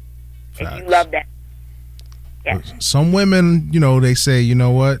 If you love that. Yeah. Some women, you know, they say, you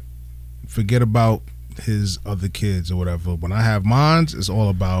know what, forget about his other kids or whatever. When I have mines, it's all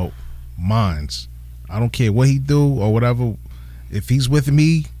about mines. I don't care what he do or whatever. If he's with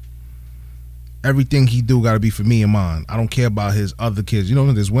me, everything he do got to be for me and mine. I don't care about his other kids. You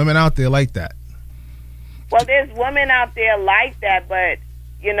know, there's women out there like that. Well, there's women out there like that, but,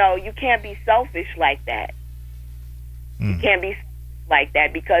 you know, you can't be selfish like that. You can't be like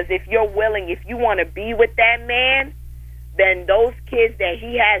that, because if you're willing, if you want to be with that man, then those kids that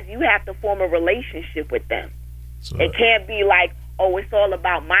he has, you have to form a relationship with them. So, it can't be like, oh, it's all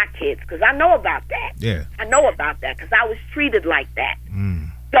about my kids, because I know about that. Yeah. I know about that, because I was treated like that.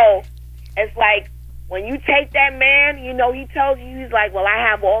 So it's like, when you take that man, you know, he tells you, he's like, well, I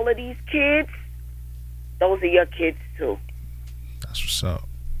have all of these kids. Those are your kids, too. That's what's up.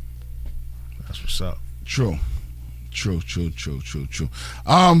 True.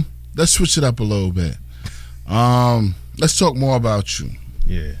 Let's switch it up a little bit. Let's talk more about you.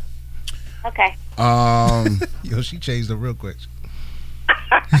 Yeah. Okay. Yo, she changed it real quick.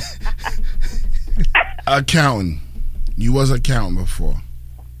 Accounting. You was accountant before.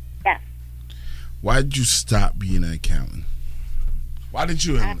 Yeah. Why did you stop being an accountant? Why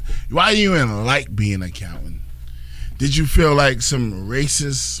you didn't like being an accountant? Did you feel like some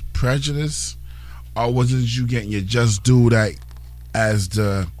racist prejudice? Or wasn't you getting your just due that as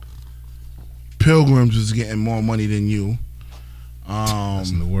the Pilgrims was getting more money than you?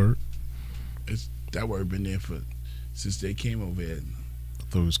 That's the word. That word been there since they came over here. I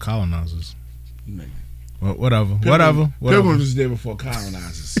thought it was colonizers. Nigga. Well, whatever. Pilgrims was there before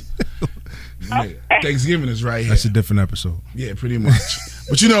colonizers. Nigga, Thanksgiving is right here. That's a different episode. Yeah, pretty much.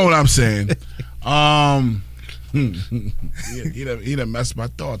 But you know what I'm saying. He done messed my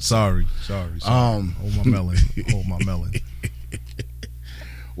thoughts. Sorry. Hold my melon.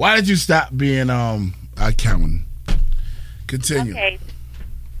 Why did you stop being accounting? Continue. Okay.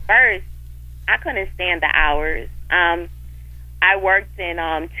 First, I couldn't stand the hours. I worked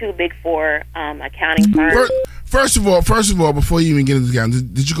in 2 Big Four accounting firms. First of all, before you even get into accounting,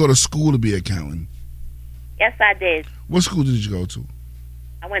 did you go to school to be accounting? Yes, I did. What school did you go to?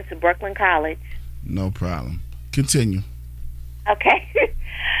 I went to Brooklyn College. No problem. Continue. Okay.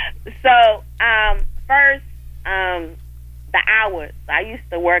 So, first, the hours. I used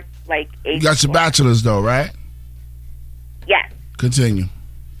to work like 8. You got your bachelor's though, right? Yes. Continue.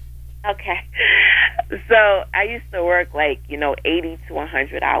 Okay. So I used to work like 80 to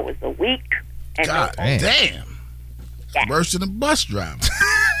 100 hours a week. And God no- damn. Yeah. Worse than a bus driver.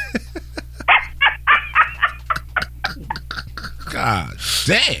 God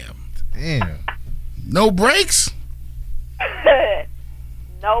damn. Damn. No breaks?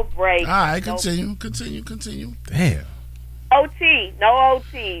 no break. All right, no continue. Damn. OT. No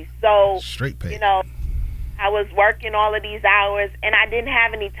OT. So Straight pay. I was working all of these hours, and I didn't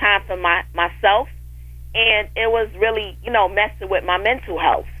have any time for myself, and it was really, messing with my mental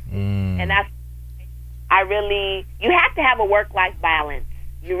health. And that's, you have to have a work-life balance.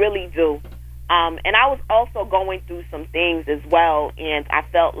 You really do. And I was also going through some things as well, and I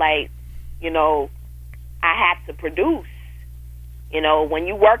felt like, I had to produce. When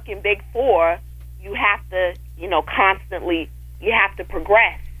you work in Big Four, you have to, constantly, you have to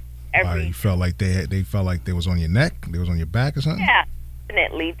progress. You felt like they felt like they was on your neck, they was on your back or something? Yeah,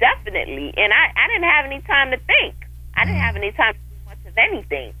 definitely. And I didn't have any time to think. I didn't have any time to do much of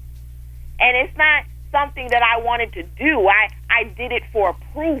anything. And it's not something that I wanted to do. I did it for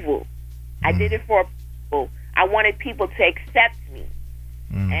approval. I did it for approval. I wanted people to accept me.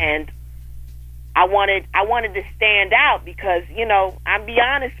 And I wanted to stand out because, I'll be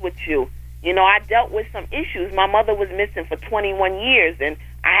honest with you. I dealt with some issues. My mother was missing for 21 years, and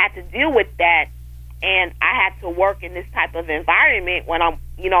I had to deal with that. And I had to work in this type of environment when I'm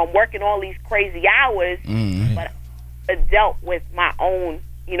working all these crazy hours, but I dealt with my own,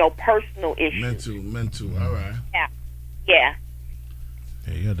 personal issues. Mental. All right. Yeah.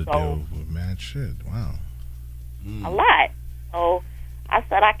 Yeah, you had to deal with mad shit. Wow. A lot. So I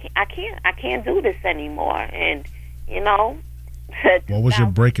said I can't do this anymore. And what was your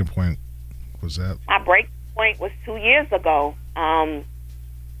breaking point? Was that my breaking point was 2 years ago.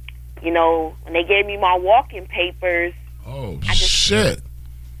 When they gave me my walking papers. Oh shit!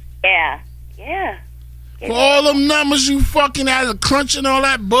 Yeah. For all them numbers you fucking had to crunch and all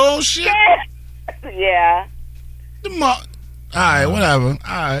that bullshit. Yeah. All right, whatever. All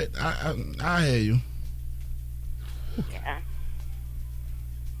right, I hear you. Yeah.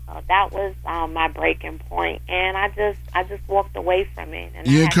 So that was my breaking point, and I just walked away from it. And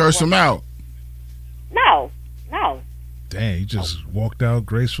You didn't curse him out. No. Damn, you just walked out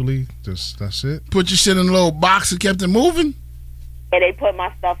gracefully? That's it? Put your shit in a little box and kept it moving. Yeah, they put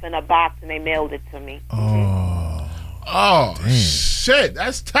my stuff in a box and they mailed it to me. Oh, damn. Shit,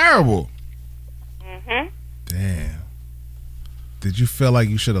 that's terrible. Damn. Did you feel like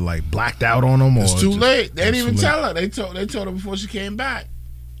you should have blacked out on them? Or It's too just- late. They didn't even too late? tell her. They told her before she came back.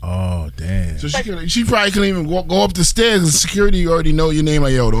 Oh, damn. So she probably couldn't even go up the stairs, and security already know your name.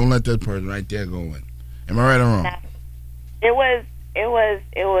 Like, yo, don't let that person right there go in. Am I right or wrong?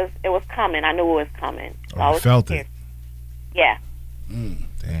 It was coming. I knew it was coming. So I Oh, you was felt scared. it? Yeah.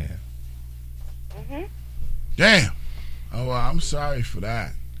 Damn. Damn. Oh, well, I'm sorry for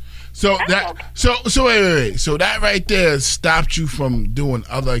that. So That's that okay. so wait. So that right there stopped you from doing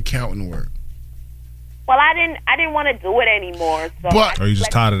other accounting work. Well, I didn't want to do it anymore. So But- Or you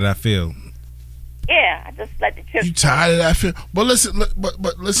just tired of that field? yeah, I just let the chips. You tired of that feel? But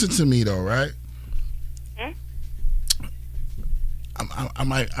listen to me though, right?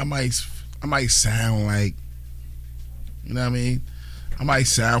 I might sound like, you know what I mean? I might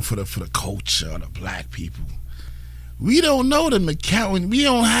sound for the culture of the black people. We don't know them accountant. We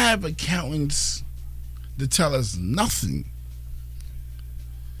don't have accountants to tell us nothing.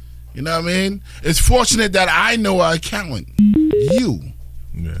 You know what I mean? It's fortunate that I know an accountant. You.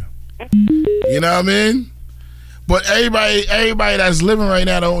 Yeah. You know what I mean? But everybody that's living right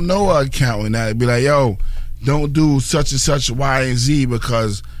now don't know an accountant. That'd be like, yo, don't do such and such Y and Z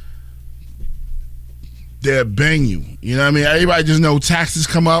because they'll bang you. You know what I mean? Everybody just know taxes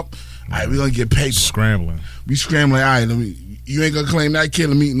come up. All right, we're gonna get paid. Scrambling. We scrambling. All right, you ain't gonna claim that kid.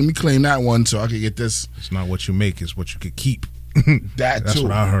 Let me claim that one so I can get this. It's not what you make, it's what you could keep. That's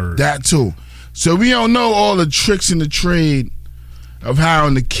what I heard. That too. So we don't know all the tricks in the trade of how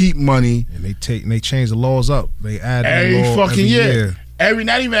to keep money. And they change the laws up. They add Every a law fucking every year.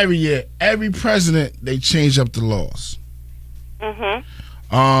 Not even every year. Every president they change up the laws.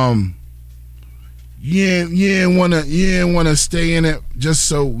 You ain't wanna stay in it just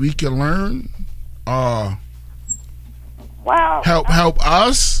so we can learn, Well, help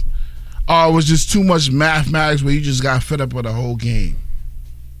us, or it was just too much mathematics where you just got fed up with the whole game.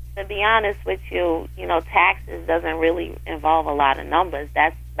 to be honest with you, taxes doesn't really involve a lot of numbers.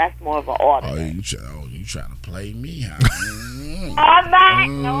 That's more of an audit. You trying to play me? Huh? I'm not.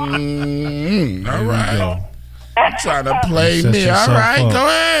 No, All right. You trying to play Set me? All yourself right,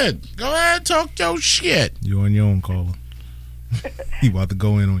 up. go ahead, talk your shit. You on your own, caller. He about to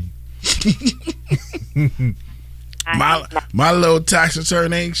go in on you. My little tax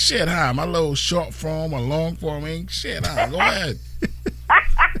return ain't shit, huh? My little short form or long form ain't shit, huh? Go ahead.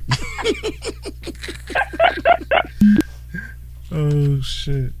 Oh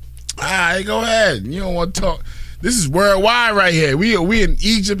shit. All right, go ahead. You don't want to talk. This is worldwide right here. We in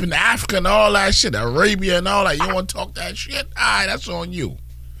Egypt and Africa and all that shit, Arabia and all that. You don't want to talk that shit? All right, that's on you.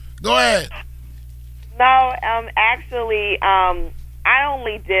 Go ahead. No, actually, I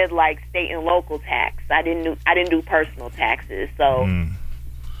only did like state and local tax. I didn't do personal taxes. So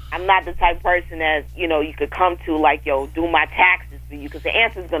I'm not the type of person that you could come to like, yo, do my taxes for you, because the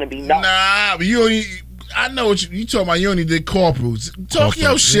answer's gonna be no. Nah, but you only. I know what you talking about. You only did corporals. Talk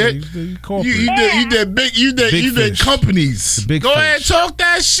your shit. Yeah, you did corporate. You did big. You did fish. companies. The big Go ahead, fish. talk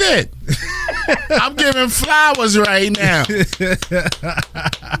that shit. I'm giving flowers right now.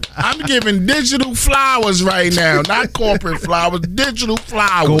 I'm giving digital flowers right now, not corporate flowers. Digital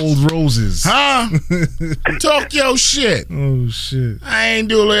flowers. Gold roses. Huh? Talk your shit. Oh shit. I ain't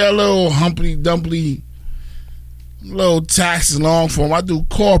do a little humpty dumpty, little taxes long form. I do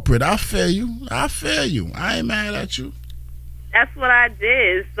corporate. I feel you. I ain't mad at you. That's what I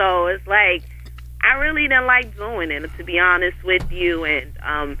did. So it's like, I really didn't like doing it, to be honest with you. And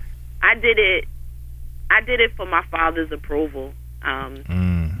I did it for my father's approval. And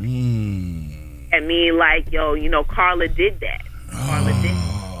me like, yo, Carla did that. Carla did.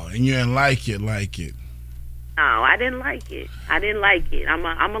 Oh, and you didn't like it. No, I didn't like it. I'm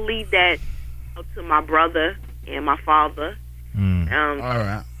gonna leave that up to my brother and my father. All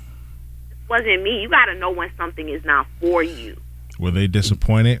right. It wasn't me. You got to know when something is not for you. Were they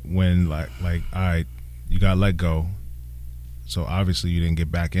disappointed when like all right, you got let go, so obviously you didn't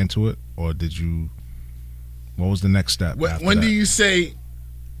get back into it, or did you? What was the next step? When do you say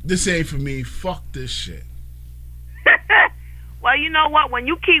this ain't for me? Fuck this shit. Well, you know what? When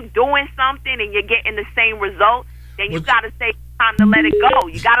you keep doing something and you're getting the same result, then you got to say it's time to let it go.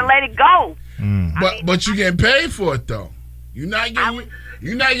 You got to let it go. But you getting paid for it though. You ain't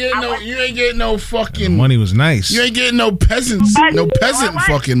getting no fucking. The money was nice. You ain't getting no peasant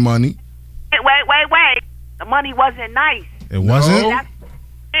fucking money. Wait. The money wasn't nice. It wasn't. No.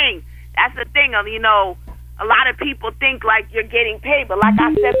 That's the thing. A lot of people think like you're getting paid, but like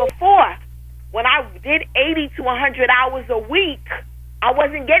I said before, when I did 80 to 100 hours a week, I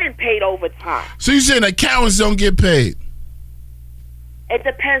wasn't getting paid overtime. So you saying accountants don't get paid? It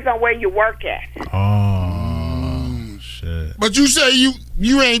depends on where you work at. Oh shit! But you say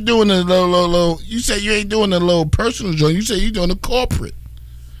you ain't doing the low. You say you ain't doing the little personal joint. You say you doing the corporate,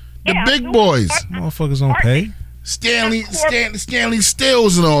 the big boys. Motherfuckers don't pay. Stanley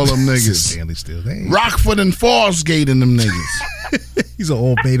Stills and all them niggas. Stanley Stills. Rockford and Fosgate and them niggas. These are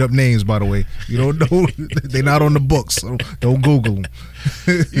all made up names, by the way. You don't know. They're not on the books. So don't Google them.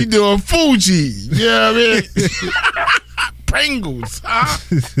 You doing Fuji. You know what I mean? Pringles, huh?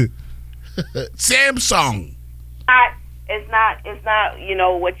 Samsung. It's not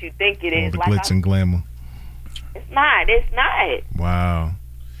what you think it is. All the glitz and glamour. It's not. Wow.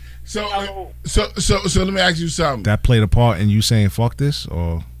 So let me ask you something. That played a part in you saying fuck this,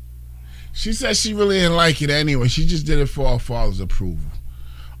 or? She said she really didn't like it anyway. She just did it for her father's approval.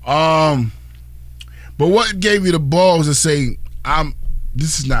 But what gave you the balls to say,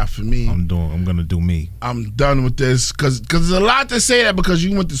 this is not for me. I'm gonna do me. I'm done with this. Cause there's a lot to say that, because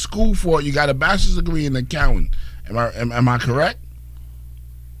you went to school for it. You got a bachelor's degree in accounting. Am I correct?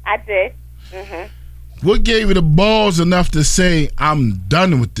 I did. Mm-hmm. What gave you the balls enough to say, I'm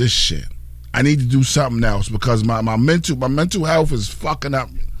done with this shit? I need to do something else, because my mental health is fucking up.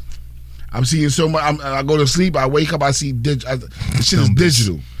 I'm seeing so much. I go to sleep. I wake up. I see this shit is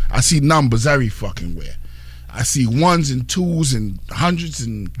digital. I see numbers every fucking where. I see ones and twos and hundreds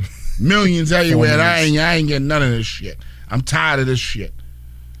and millions everywhere. And I ain't getting none of this shit. I'm tired of this shit.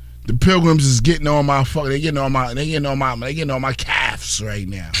 The pilgrims is getting on my fuck. They getting on my calves right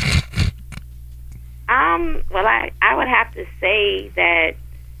now. Well, I would have to say that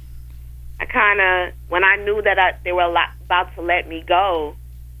I kind of, when I knew that they were about to let me go,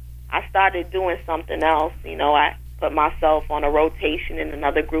 I started doing something else. I put myself on a rotation in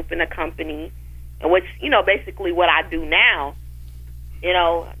another group in the company, in which, basically what I do now,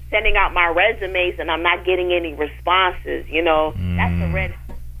 sending out my resumes and I'm not getting any responses, that's a red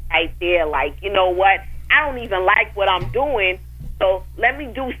right there. Like, you know what? I don't even like what I'm doing, so let me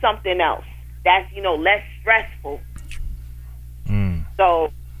do something else that's, less stressful.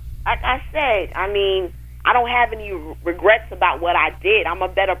 So, like I said, I don't have any regrets about what I did. I'm a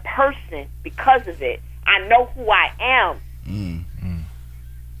better person because of it. I know who I am.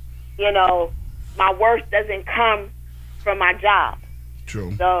 You know, my worth doesn't come from my job.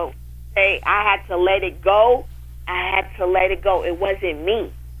 True. So, I had to let it go. I had to let it go. It wasn't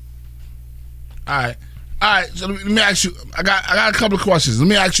me. All right. So let me ask you. I got a couple of questions. Let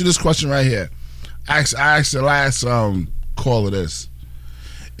me ask you this question right here. I asked the last caller this.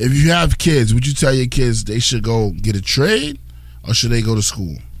 If you have kids, would you tell your kids they should go get a trade, or should they go to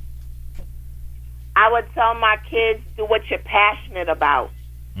school? I would tell my kids, do what you're passionate about.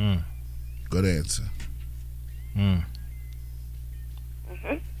 Good answer.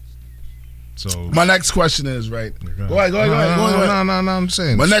 So my next question is right. Go ahead. No. I'm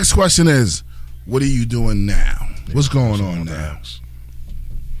saying. My next question is, what are you doing now? What's going on now?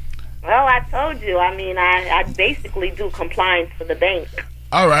 Well, I told you. I mean, I basically do compliance for the bank.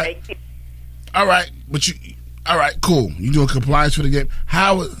 All right. But you. All right. Cool. You doing compliance for the game?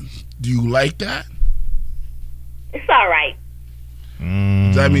 How do you like that? It's all right.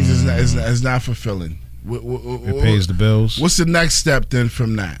 That means it's not fulfilling. It pays the bills. What's the next step then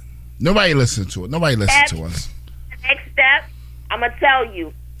from that? Nobody listen to it. Nobody listen to us. Next step, I'm going to tell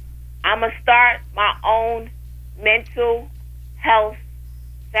you. I'm going to start my own mental health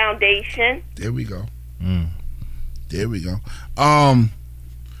foundation. There we go. There we go. And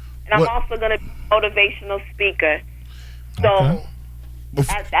I'm also going to be a motivational speaker. So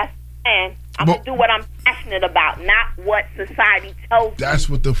that's the plan. I'm going to do what I'm passionate about, not what society tells me. That's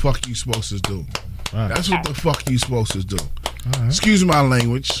what the fuck you supposed to do. Right. That's what the fuck you supposed to do. Right. Excuse my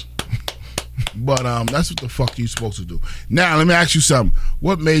language. But that's what the fuck you supposed to do. Now, let me ask you something.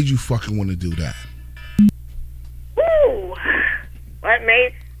 What made you fucking want to do that? Ooh. What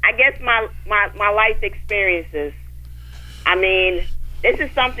made... I guess my life experiences. I mean, this is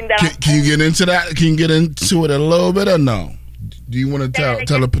something that Can you get into that? Can you get into it a little bit or no? Do you want to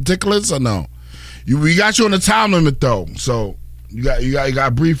tell the particulars or no? We got you on the time limit though, so you got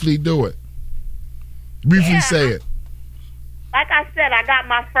to briefly do it. Briefly say it. Like I said, I got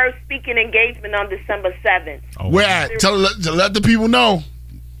my first speaking engagement on December 7th. Where at? Let the people know.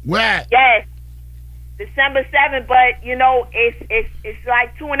 Where at? Yes, December 7th. But you know, it's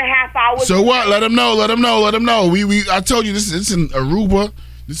like 2.5 hours. So what? Let them know. I told you this is in Aruba.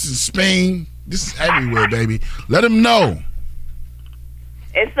 This is Spain. This is everywhere, baby. Let them know.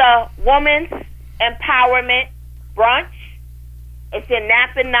 It's a woman's empowerment brunch. It's in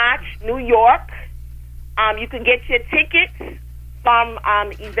Napa Notch, New York. You can get your tickets from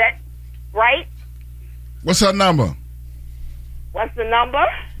Eventbrite. What's her number? What's the number?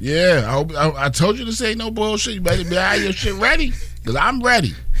 Yeah, I told you this ain't no bullshit. You better have your shit ready, because I'm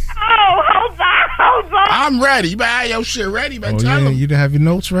ready. Oh, hold on. I'm ready. You better have your shit ready. Tell them. You didn't have your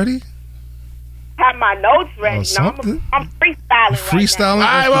notes ready? Have my notes ready. Something. I'm freestyling. Freestyling? All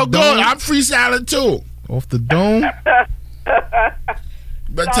right, well, good. I'm freestyling too. Off the dome?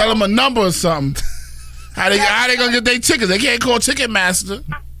 But tell them a number or something. How they gonna get their tickets? They can't call Ticketmaster.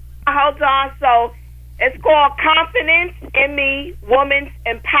 Hold on. So it's called Confidence in Me Women's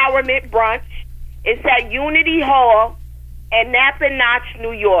Empowerment Brunch. It's at Unity Hall in Napa Notch,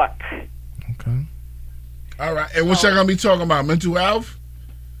 New York. Okay. All right. And what y'all gonna be talking about? Mental health?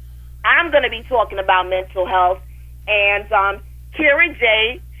 I'm gonna be talking about mental health. And Kira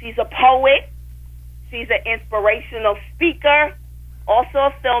J, she's a poet. She's an inspirational speaker. Also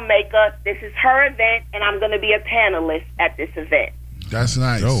a filmmaker. This is her event, and I'm going to be a panelist at this event. That's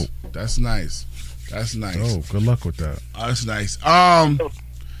nice. Dope. That's nice. Oh, good luck with that. That's nice.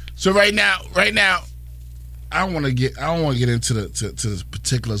 So right now, I don't want to get into the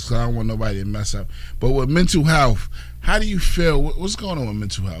particulars because I don't want nobody to mess up. But with mental health, how do you feel? What's going on with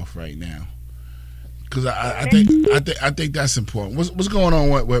mental health right now? Because I think that's important. What's going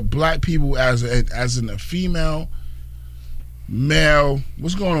on with black people as in a female? Male,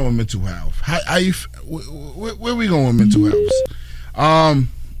 what's going on with mental health? How you? Where we going with mental health? I'm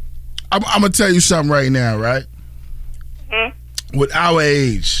gonna tell you something right now, right? Mm-hmm. With our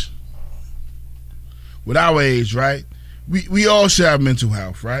age, right? We all should have mental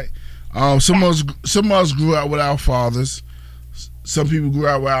health, right? Some of us grew up with our fathers. Some people grew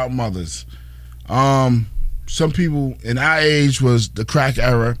up with our mothers. Some people in our age was the crack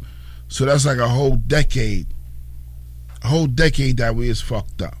era, so that's like a whole decade that we is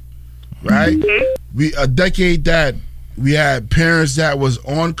fucked up, right? A decade that we had parents that was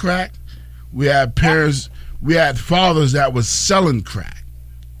on crack. We had fathers that was selling crack.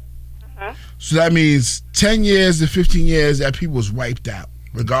 So that means 10 years to 15 years that people was wiped out,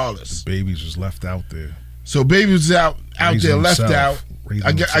 regardless. Babies was left out there. So babies was out there left out.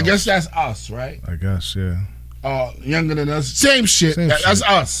 I guess that's us, right? I guess, yeah. Younger than us. Same shit. That's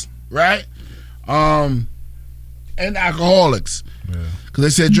us, right? And alcoholics. Yeah. Because they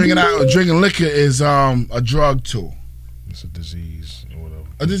said drinking liquor is a drug too. It's a disease or whatever.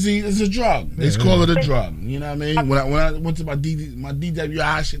 A disease is a drug. They call it a drug. You know what I mean? When I went to my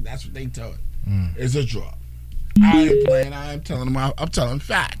DWI shit, that's what they told it. It's a drug. I ain't playing. I am telling them. I'm telling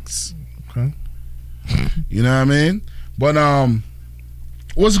facts. Okay. You know what I mean? But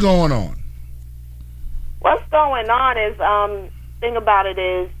what's going on? What's going on is thing about it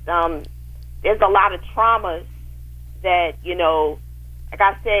is there's a lot of traumas that, you know, like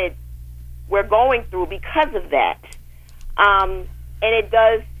I said, we're going through because of that. And it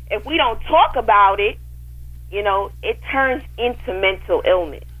does, if we don't talk about it, you know, it turns into mental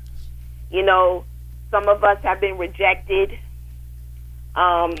illness. You know, some of us have been rejected.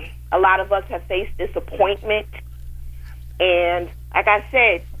 A lot of us have faced disappointment. And like I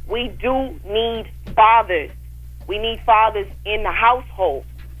said, we do need fathers. We need fathers in the household.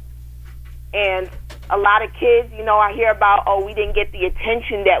 And a lot of kids, you know, I hear about, oh, we didn't get the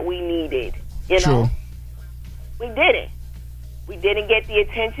attention that we needed. You know, we didn't. We didn't get the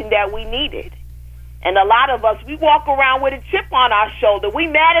attention that we needed. And a lot of us, we walk around with a chip on our shoulder. We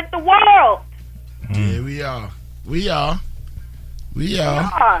mad at the world. Yeah, we are. We are.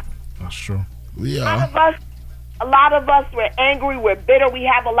 That's true. We A are. lot of us, we're angry, we're bitter, we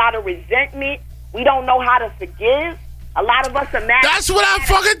have a lot of resentment. We don't know how to forgive. A lot of us are mad. That's what I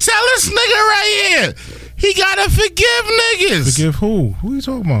fucking tell this nigga right here. He gotta forgive niggas. Forgive who? Who you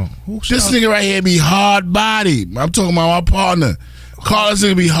talking about? This nigga right here be hard bodied. I'm talking about my partner. Call this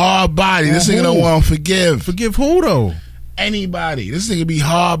nigga be hard bodied. This nigga don't want to forgive. Forgive who though? Anybody. This nigga be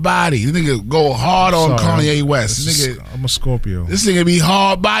hard body. This nigga go hard on Kanye West. I'm a Scorpio. This nigga be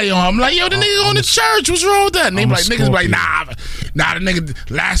hard body on. I'm like, yo, the nigga going to church. What's wrong with that? And they be like, niggas be like, nah, the nigga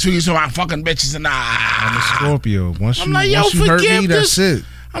last week he saw my fucking bitches and nah. I'm a Scorpio. Once I'm like, yo, once you hurt me, this. that's it.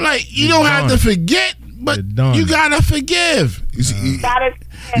 I'm like, you don't have to forget, but you gotta forgive. You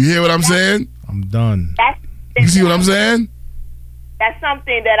hear what I'm saying? I'm done. You see what I'm saying? That's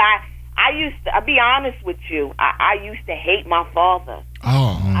something that I used to, I'll be honest with you, I used to hate my father.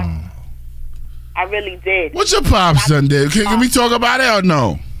 Oh. I really did. What's your pops done did? Can we talk about it or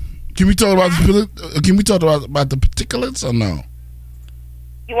no? Can we talk about the particulars or no?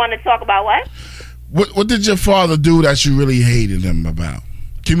 You want to talk about what? What did your father do that you really hated him about?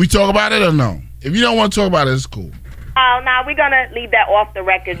 Can we talk about it or no? If you don't want to talk about it, it's cool. Oh, no, we're going to leave that off the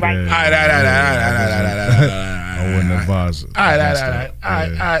record right now. All right. I wouldn't advise it. All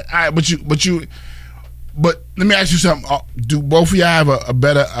right. But let me ask you something. Do both of you have a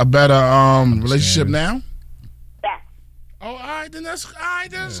better relationship now? Yeah. Oh, all right. Then that's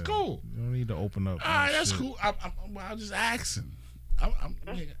cool. You don't need to open up. All right, that's cool. I'm just asking.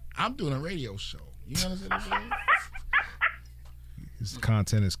 I'm doing a radio show. You understand what I'm saying? His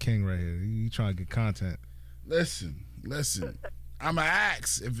content is king right here. He trying to get content. Listen. I'm going to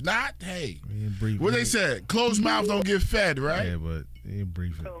ask. If not, hey. What they said, closed mouth don't get fed, right? Yeah, but he ain't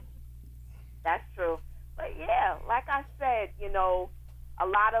briefing. That's true. But yeah, like I said, you know, a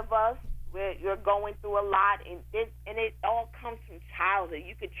lot of us, we're going through a lot, and it all comes from childhood.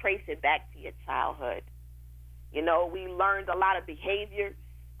 You could trace it back to your childhood. You know, we learned a lot of behaviors,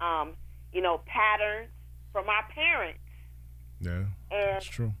 you know, patterns from our parents. Yeah, and that's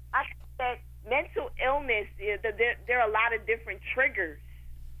true. I think that mental illness, there are a lot of different triggers.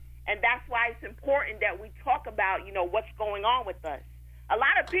 And that's why it's important that we talk about, you know, what's going on with us. A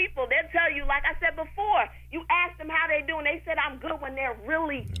lot of people, they'll tell you, like I said before, you ask them how they doing, they said I'm good when they're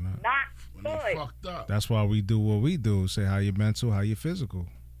really not good. They fucked up. That's why we do what we do. Say how you mental, how you physical.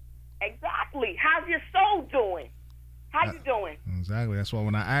 Exactly. How's your soul doing? How you doing? Exactly. That's why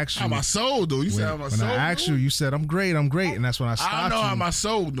when I asked you, how my soul doing? You said how my soul doing? When I asked you, you said I'm great, and that's when I stopped you. I know how my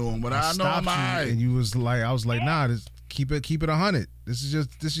soul doing, but I know I'm alright. And you was like, I was like, nah, keep it 100. This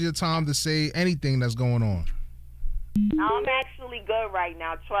is your time to say anything that's going on. I'm actually good right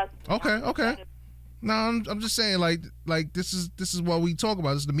now. Trust me. Okay. No, I'm just saying like this is what we talk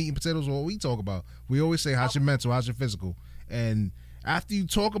about. This is the meat and potatoes of what we talk about. We always say how's your mental, how's your physical, and after you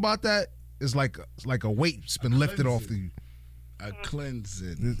talk about that, it's like a weight's been lifted off of you. A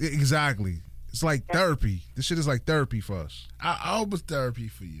cleansing. Exactly. It's like therapy. This shit is like therapy for us. I hope it's therapy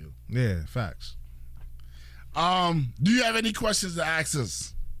for you. Yeah, facts. Do you have any questions to ask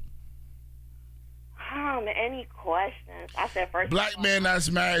us? Any questions? I said first. Black man that's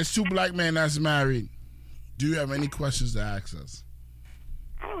married. It's two black men that's married. Do you have any questions to ask us?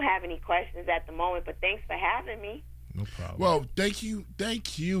 I don't have any questions at the moment, but thanks for having me. No problem. Well, thank you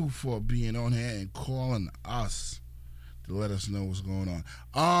for being on here and calling us to let us know what's going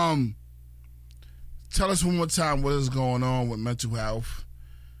on. Tell us one more time what is going on with mental health,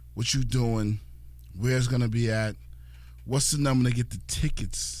 what you doing, where it's gonna be at. What's the number to get the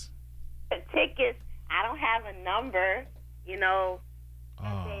tickets? The tickets, I don't have a number. You know.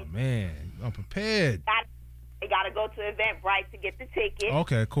 Oh man, I'm prepared. They gotta go to Eventbrite to get the ticket.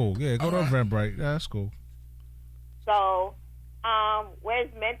 Okay, cool. Yeah, go to All right. Eventbrite. Yeah, that's cool. So, where's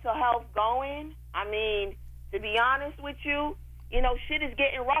mental health going? I mean, to be honest with you, you know, shit is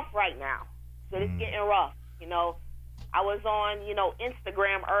getting rough right now. Shit is getting rough. You know, I was on, you know,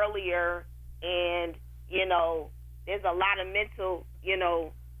 Instagram earlier, and, you know, there's a lot of mental, you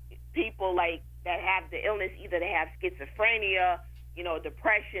know, people like that have the illness. Either they have schizophrenia, you know,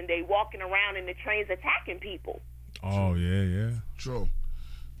 depression. They walking around in the trains attacking people. Oh yeah. True.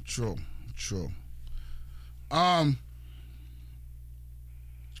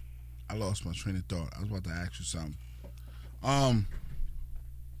 I lost my train of thought. I was about to ask you something.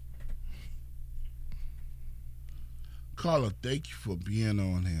 Carla, thank you for being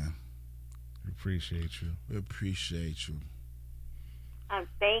on here. We appreciate you. We appreciate you.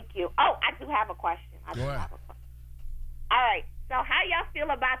 Thank you. Oh, I do have a question. Go ahead. All right. So how y'all feel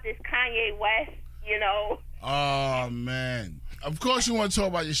about this Kanye West, you know? Oh, man. Of course you want to talk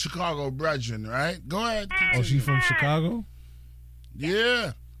about your Chicago brethren, right? Go ahead. Oh, she from Chicago?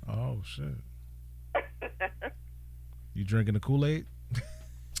 Yeah. Oh shit. You drinking the Kool-Aid?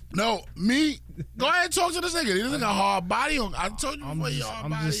 No, me. Go ahead and talk to this nigga. He doesn't got a hard body on. I told you before, he hard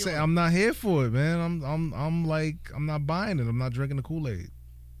I'm body just saying, on. I'm not here for it, man. I'm like, I'm not buying it. I'm not drinking the Kool-Aid.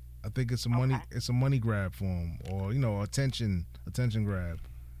 I think it's a money grab for him, or, you know, attention grab.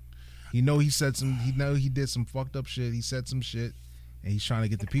 He did some fucked up shit. He said some shit, and he's trying to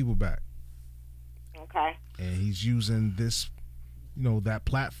get the people back. Okay. And he's using this, you know, that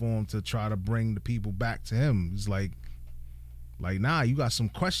platform to try to bring the people back to him. He's like, nah, you got some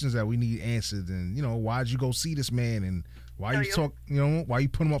questions that we need answered, and, you know, why'd you go see this man, and why you why you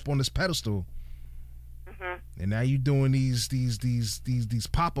put him up on this pedestal? And now you doing these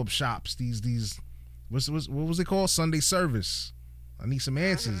pop-up shops, these what was it called? Sunday service. I need some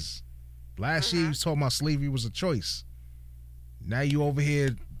answers. Last year you was talking about slavery was a choice. Now you over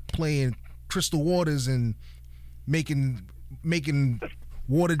here playing Crystal Waters and making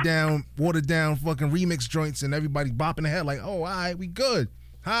watered down fucking remix joints, and everybody bopping the head like, oh, all right, we good.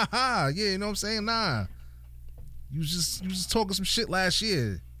 Ha ha. Yeah, you know what I'm saying? Nah. You was just talking some shit last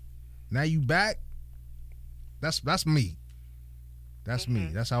year. Now you back? That's me. That's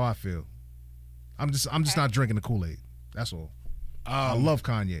me. That's how I feel. I'm just not drinking the Kool-Aid. That's all. I love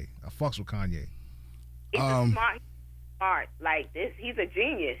Kanye. I fucks with Kanye. He's smart. Like this, he's a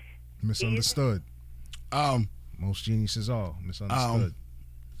genius. Misunderstood. Most geniuses are misunderstood.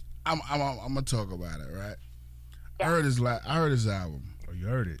 I'm gonna talk about it, right? I heard his album. Oh, you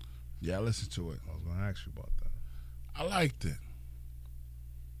heard it? Yeah, I listened to it. I was gonna ask you about that. I liked it.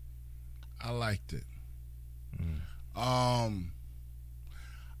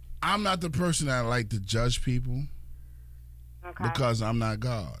 I'm not the person that like to judge people because I'm not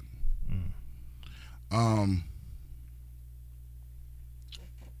God.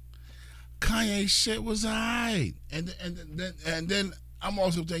 Kanye shit was alright, and then I'm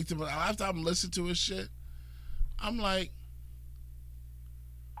also thinking, after I'm listening to his shit, I'm like,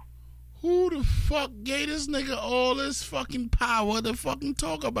 who the fuck gave this nigga all this fucking power to fucking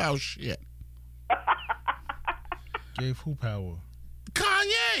talk about shit? Gave who power?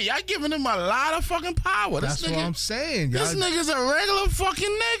 Kanye. I giving him a lot of fucking power. That's what I'm saying. This nigga's a regular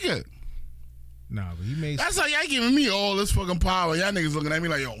fucking nigga. Nah, but he made. That's how y'all giving me all this fucking power. Y'all niggas looking at me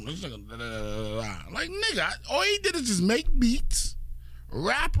like, yo, this nigga. Da, da, da, da. Like, nigga, all he did is just make beats,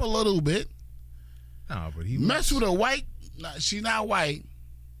 rap a little bit. Nah, but he mess with a white. Nah, she's not white.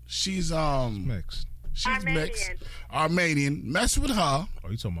 She's mixed. She's Armenian. mixed. Armenian. Mess with her. Oh,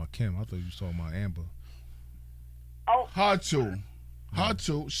 you talking about Kim? I thought you was talking about Amber. Oh, Her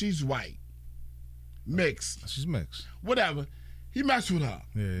too. She's white. Mixed. She's mixed. Whatever. He messed with her.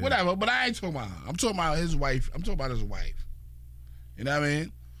 Yeah. Whatever. But I ain't talking about her. I'm talking about his wife. You know what I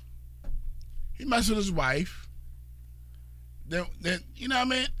mean? He messed with his wife. Then you know what I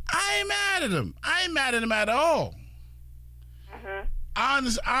mean? I ain't mad at him. I ain't mad at him at all. I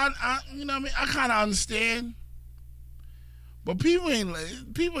you know what I mean? I kind of understand. But people ain't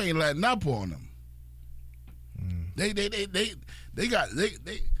letting up on him. They got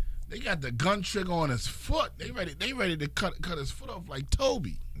the gun trigger on his foot. They ready to cut his foot off like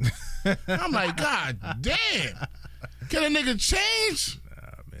Toby. I'm like, God damn. Can a nigga change?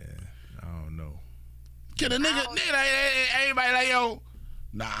 Nah, man. I don't know. Can a nigga everybody like, yo?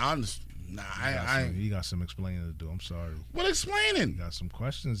 Nah, I understand. Nah, He got some explaining to do. I'm sorry. What explaining? He got some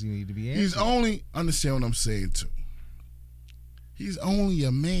questions he need to be answered. He's only, understand what I'm saying too. He's only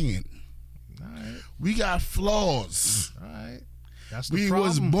a man. Right. We got flaws. All right. That's the We problem.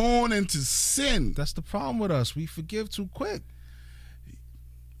 was born into sin. That's the problem with us. We forgive too quick.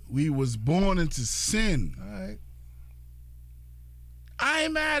 We was born into sin. All right. I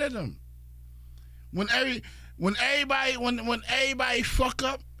ain't mad at them. When everybody fuck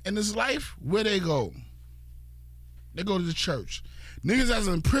up in this life, where they go? They go to the church. Niggas that's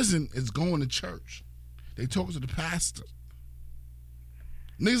in prison is going to church. They talking to the pastor.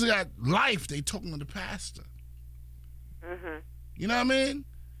 Niggas that got life, they talking to the pastor. Mm-hmm. You know what I mean?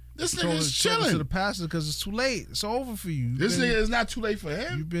 This nigga is To the chilling. pastor because it's too late. It's over for you. This nigga is not too late for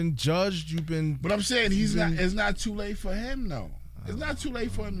him. You've been judged. You've been. But I'm saying you've been- it's not too late for him though. It's not too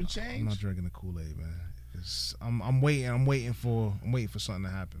late for him to I'm change. not drinking the Kool-Aid, man. I'm waiting for something to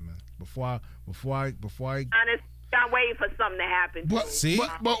happen, man. Before I Honest, I'm waiting for something to happen. But, See?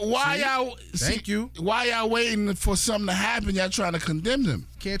 but why See? y'all? Thank you. Why y'all waiting for something to happen? Y'all trying to condemn them?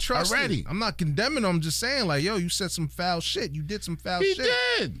 can't trust Already. it. I'm not condemning them. I'm just saying, like, yo, you said some foul shit. You did some foul He shit.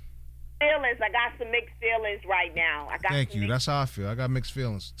 did. Feelings. I got some mixed feelings right now. Thank you. That's how I feel. I got mixed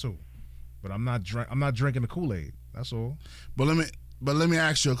feelings too, but I'm not drinking the Kool-Aid. That's all. But let me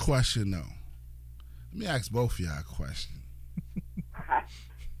ask you a question though. Let me ask both of y'all a question.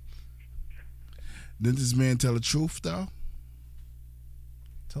 Did this man tell the truth though?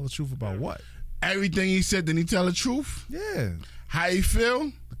 Tell the truth about what? Everything he said, did he tell the truth? Yeah, How he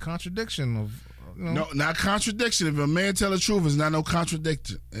feel? the contradiction of No, not contradiction. If a man tell the truth, it's not no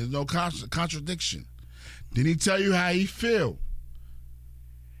contradiction. There's no contradiction. Did he tell you how he feel?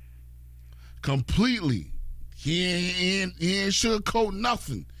 Completely. He ain't sugarcoat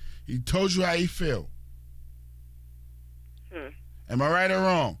nothing. He told you how he feel. Am I right or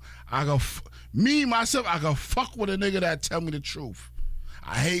wrong? I can fuck with a nigga that tell me the truth.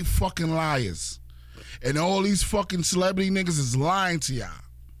 I hate fucking liars. And all these fucking celebrity niggas is lying to y'all.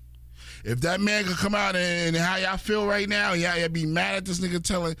 If that man could come out and how y'all feel right now, y'all be mad at this nigga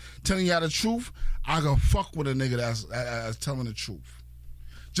telling y'all the truth, I can fuck with a nigga that's telling the truth.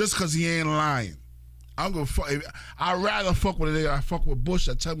 Just cause he ain't lying. I'm gonna fuck. I'd rather fuck with a nigga I fuck with Bush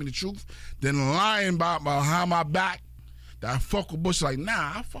that tell me the truth than lying behind my back that I fuck with Bush. Like,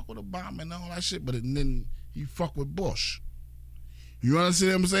 nah, I fuck with Obama and all that shit, but then he fuck with Bush. You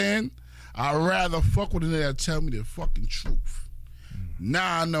understand what I'm saying? I'd rather fuck with a nigga that tell me the fucking truth.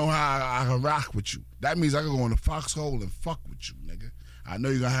 Now I know how I can rock with you. That means I can go in the foxhole and fuck with you, nigga. I know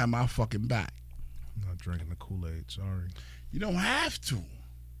you're gonna have my fucking back. I'm not drinking the Kool-Aid. Sorry. You don't have to.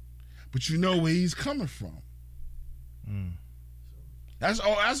 But you know where he's coming from. That's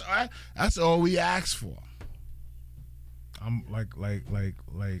all we ask for. I'm like.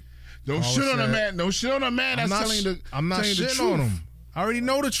 Don't Paula shit on a said- man. Don't shit on a man that's telling you the I'm not telling you the shitting on truth. him. I already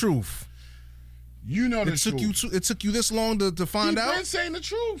know the truth. You know the It took truth. it took you this long to find He's out. been saying the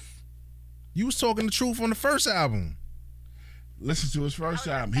truth. You was talking the truth on the first album. Listen to his first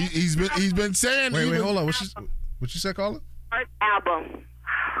album. He's been saying. Wait, even- hold on. What you said, Carla? First album.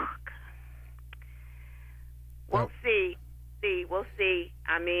 We'll Oh. see. We'll see.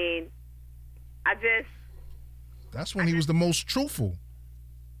 I mean, That's when he was the most truthful.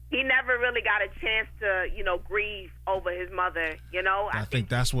 he never really got a chance to, grieve over his mother. I think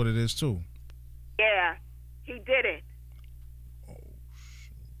that's what it is too. yeah, he didn't.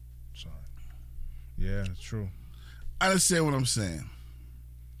 Sorry. Yeah, it's true. Understand what I'm saying.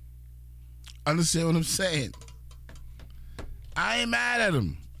 Understand what I'm saying. I ain't mad at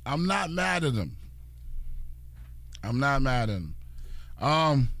him. I'm not mad at him. I'm not mad at him.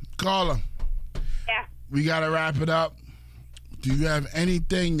 Carla, Yeah. we gotta wrap it up. Do you have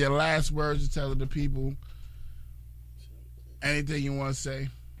anything, your last words to tell to the people? Anything you want to say?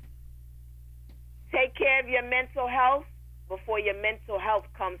 Take care of your mental health before your mental health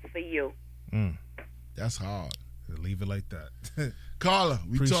comes for you. That's hard. Leave it like that. Carla,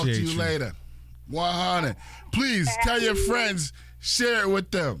 we talk to Appreciate you you. later. 100. Please tell your friends, share it with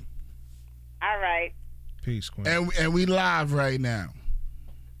them. All right. Peace, Queen. And we live right now.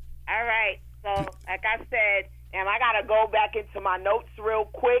 All right. So, like I said, and I got to go back into my notes real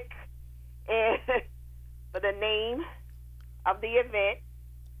quick and for the name of the event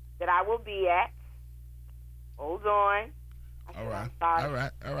that I will be at. Hold on. All right. I'm sorry.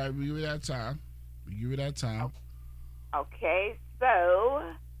 All right. We give you that time. Okay. So,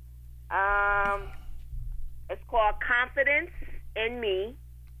 it's called Confidence in Me,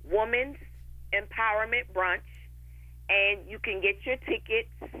 Women's Empowerment Brunch. And you can get your tickets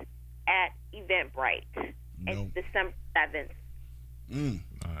at Eventbrite. Nope. It's December 7th.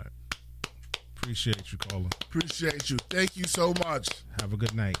 All right. Appreciate you, Carla. Appreciate you. Thank you so much. Have a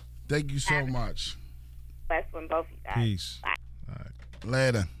good night. Thank you so much. Bless one, both of you guys. Peace. Bye. All right.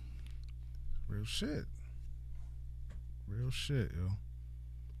 Later. Real shit. Real shit, yo.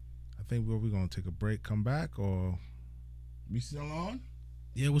 I think we're going to take a break, come back, or... We still on?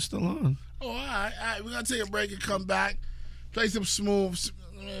 Yeah, we're still on. Oh, all right. We're going to take a break and come back. Play some smooth...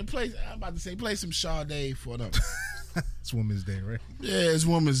 I'm about to say, play some Sade for them. It's Women's Day, right? Yeah, it's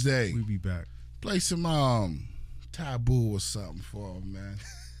Women's Day. We be back. Play some Taboo or something for them, man.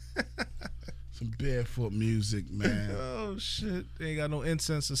 Some barefoot music, man. Oh, shit. They ain't got no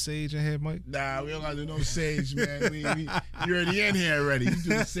incense or sage in here, Mike? Nah, we don't got to do no sage, man. You already in here already. You do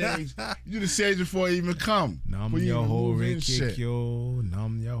the sage. You do the sage before you even come. Nam yo ho reke kyo.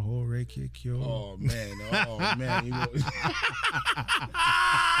 Nam yo ho reke kyo. Oh, man.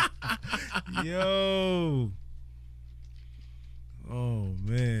 Yo. Oh,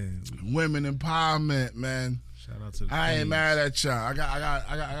 man. Women empowerment, man. Shout out to the I ain't mad at y'all. I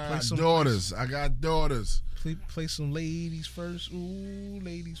got daughters. I got daughters. Play some ladies first. Ooh,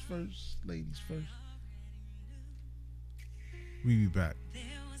 ladies first. Ladies first. We be back. There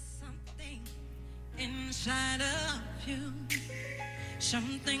was something inside of you.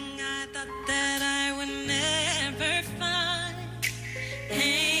 Something I thought that I would never find.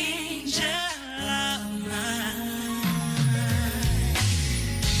 Angel of mine.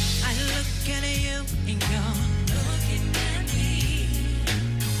 I look at you and you're looking at me.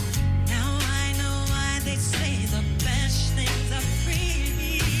 Now I know why they say the best things are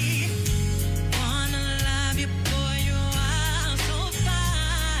free. Wanna love you, boy, you are so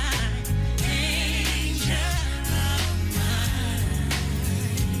fine. Angel of mine.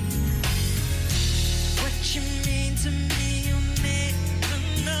 What you mean to me, you never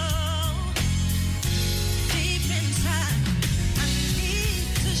know. Deep inside, I need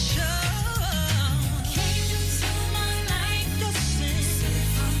to show. Came into my life, listen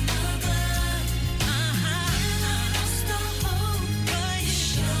from above. And I lost the hope, but you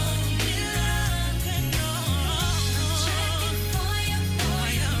showed me love and all. I'm checking for you, boy,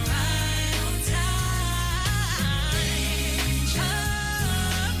 you're right on time.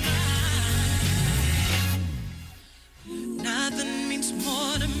 Nothing means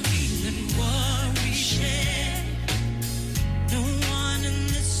more to me than what we share. No one in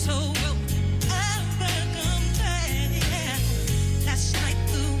this whole world ever compare. Last night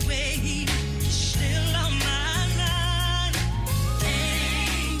the way you're still on my mind.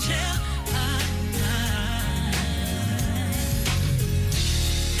 Angel of mine.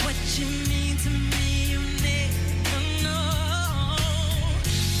 What you mean to me, you never know.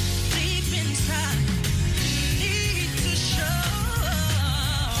 Deep inside, you need to show.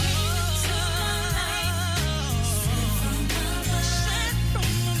 Sent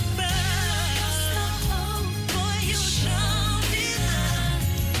from above. Boy, you show me love.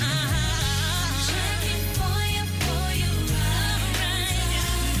 Checking for you, boy, you are right.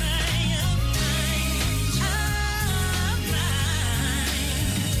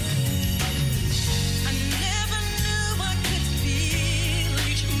 I never knew I could feel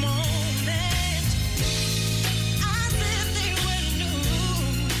each moment. As if they were new.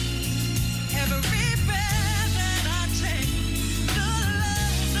 Every breath that I take, the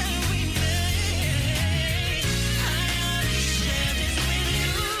love that we made. I only share this with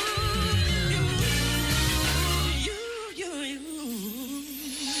you.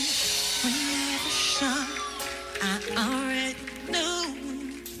 When I was young, I already knew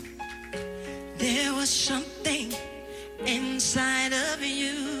there was something inside of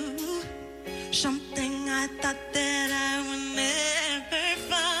you. Something I thought that I would never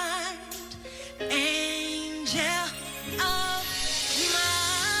find. Angel of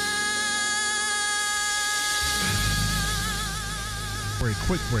mine.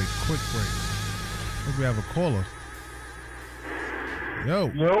 Quick break. I think we have a caller. Yo,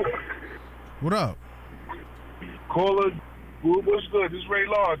 Yo, what up? caller, what's good? This is Ray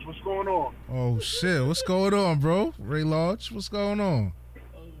Lodge. What's going on? Oh, shit. What's going on, bro? Ray Lodge, what's going on?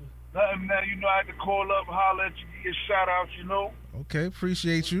 Nothing, man. You know, I had to call up, holler at you, give you a shout out, you know. Okay,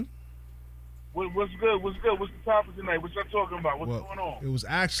 appreciate you. What's good? What's the topic tonight? What y'all talking about? What's going on? It was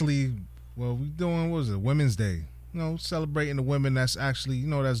actually, we doing, what was it, Women's Day. You know, celebrating the women that's actually, you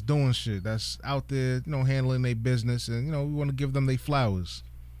know, that's doing shit, that's out there, you know, handling their business, and, you know, we want to give them their flowers.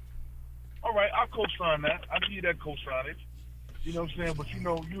 All right, I'll co-sign that. I'll give you that co-signage. You know what I'm saying? But, you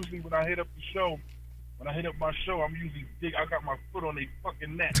know, usually when I hit up my show, I'm usually I got my foot on their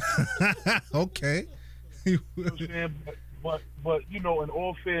fucking neck. Okay. You know what I'm saying? But you know, in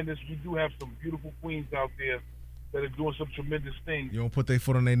all fairness, we do have some beautiful queens out there that are doing some tremendous things. You don't put their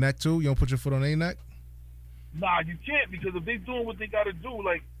foot on their neck, too? You don't put your foot on their neck? Nah, you can't, because if they doing what they got to do,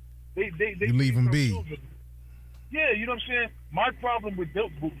 like, they You leave them be. children. Yeah, you know what I'm saying? My problem with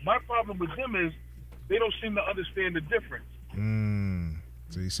them is they don't seem to understand the difference.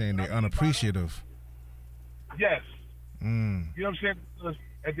 So you're saying they're unappreciative. Yes. You know what I'm saying? Because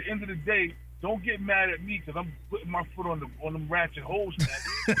at the end of the day, don't get mad at me because I'm putting my foot on them ratchet holes.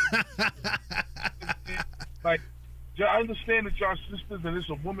 Like, I understand that y'all sisters and it's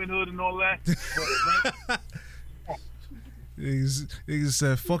a womanhood and all that. But, He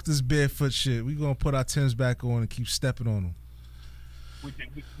said, "Fuck this barefoot shit. We gonna put our Timbs back on and keep stepping on them."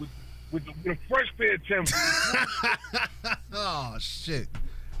 with the fresh pair of Timbs. Oh shit!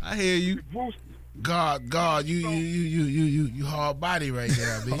 I hear you. Bruce, God, you hard body right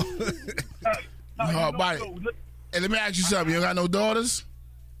now, B. You hard body. Hey, let me ask you something. You got no daughters?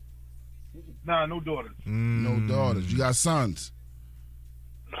 Nah, no daughters. No daughters. You got sons?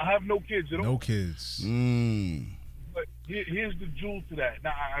 I have no kids at all. No kids. But here's the jewel to that.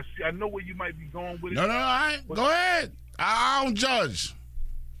 Now I know where you might be going with it. No, all right. Go ahead. I don't judge.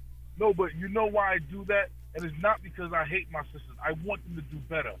 No, but you know why I do that? And it's not because I hate my sisters. I want them to do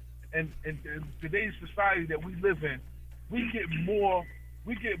better. And in today's society that we live in, we get more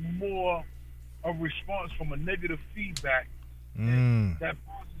of response from a negative feedback than that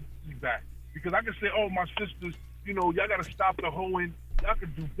positive feedback. Because I can say, oh, my sisters, y'all got to stop the hoeing. Y'all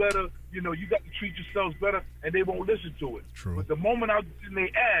can do better. You got to treat yourselves better, and they won't listen to it. True. But the moment I get in their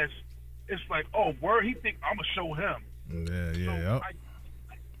ass, it's like, oh, word, he think I'm gonna show him. Yeah.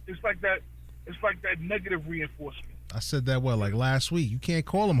 It's like that. It's like that negative reinforcement. I said that like last week. You can't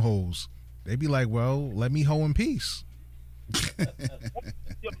call them hoes. They be like, well, let me hoe in peace. Yeah,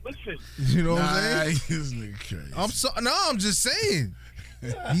 listen. You know what I'm saying? This nigga crazy. I'm just saying.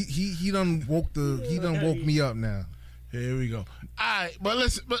 He done woke me up now. Here we go. All right, but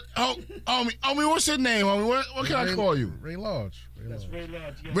listen, homie, what's your name, homie? What can I call you? Ray Lodge. That's Ray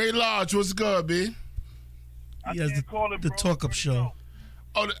Lodge. Yeah. Ray Lodge, what's good, B? I He has can't call it, the bro. talk-up show.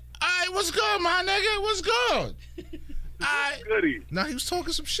 Oh, all right, what's good, my nigga? What's good? All right, Goody. Nah, he was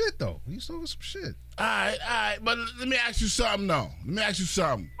talking some shit though. All right, but let me ask you something, though.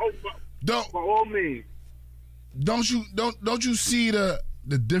 Oh, by all means. Don't you see the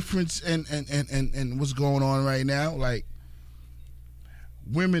difference in what's going on right now? Like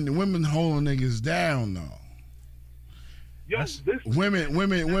women holding niggas down though. Yo,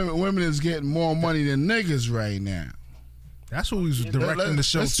 Women is getting more money than niggas right now. That's who he was directing the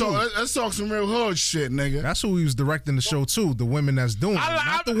show too. Let's talk some real hood shit, nigga. That's who he was directing the show too. The women that's doing it,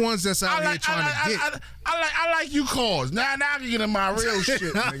 not the ones that's out here trying to get. I like you calls. Now I can get in my real shit,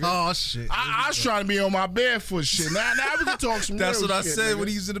 nigga. Oh shit! I was trying to be on my barefoot shit. Now we can talk some That's real what I shit, said nigga. when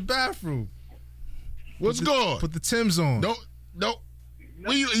he was in the bathroom. What's good? Put the Timbs on. Don't.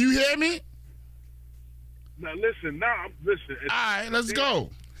 Will you hear me? Now listen. All right, let's go.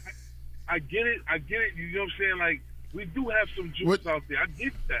 I get it. You know what I'm saying? Like, we do have some jewels out there. I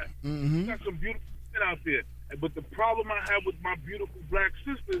get that. We got some beautiful shit out there. But the problem I have with my beautiful black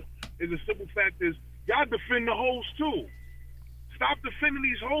sisters is the simple fact is y'all defend the hoes too. Stop defending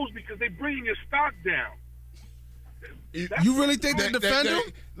these hoes because they bringing your stock down. You really think they defend them?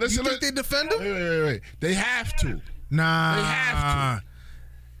 Listen, you think they defend them? Wait. They have to. Nah. They have to.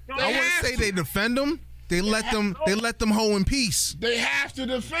 I wouldn't say they defend them. They let them hoe in peace. They have to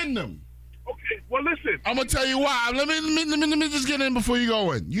defend them. Okay, well listen. I'm gonna tell you why. Let me just get in before you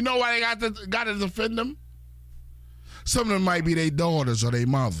go in. You know why they got to defend them? Some of them might be their daughters or their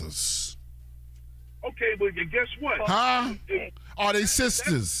mothers. Okay, but guess what? Huh? Or they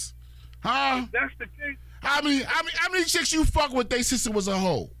sisters? Huh? That's the case. How many chicks you fuck with they sister was a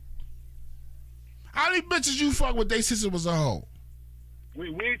hoe? How many bitches you fuck with they sister was a hoe? We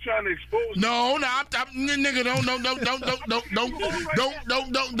ain't trying to expose. No, nigga,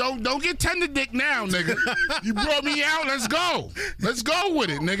 don't get tender dick now, nigga. You brought me out. Let's go with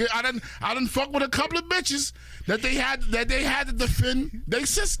it, nigga. I done fuck with a couple of bitches that they had to defend their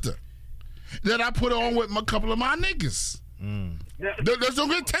sister. That I put on with a couple of my niggas. Let's don't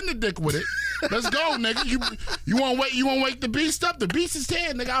get tender dick with it. Let's go, nigga. You want to wake the beast up? The beast is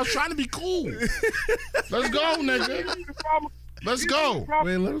here, nigga. I was trying to be cool. Let's go, nigga. Let's go.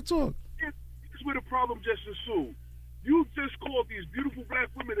 Wait, let him talk. Here's where the problem just ensued. You just called these beautiful black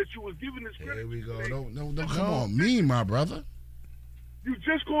women that you was giving this credit. Here we go. to. Don't come on me, my brother. You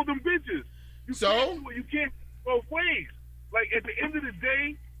just called them bitches. You can't both ways. Like, at the end of the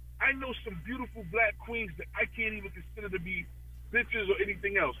day, I know some beautiful black queens that I can't even consider to be bitches or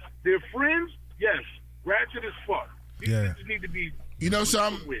anything else. They're friends, yes. Ratchet as fuck. These bitches need to be. You know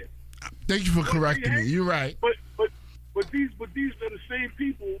something? Thank you for correcting me. You're right. But these are the same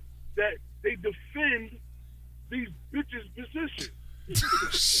people that they defend these bitches' positions.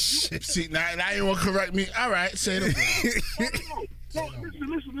 See, now you want to correct me. All right, say it again. No,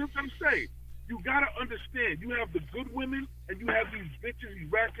 listen to what I'm saying. You gotta understand, you have the good women and you have these bitches,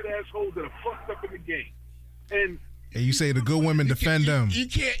 these ratchet assholes that are fucked up in the game. And you say the good women defend them. You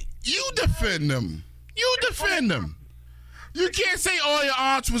can't. You defend them. You defend them. You can't say all your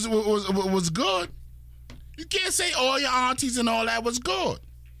aunts was good. You can't say all your aunties and all that was good.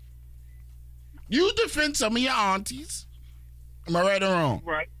 You defend some of your aunties. Am I right or wrong?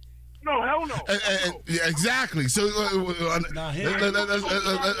 right. No, hell no. Yeah, exactly. So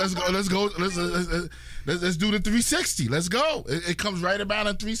let's go. Let's do the 360. Let's go. It comes right about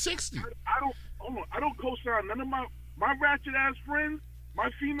a 360. I don't co-sign none of my ratchet ass friends,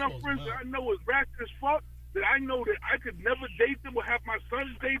 my female friends that I know is ratchet as fuck. That I know that I could never date them or have my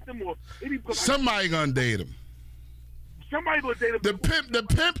sons date them or anybody. Somebody gonna date them. Somebody gonna date them.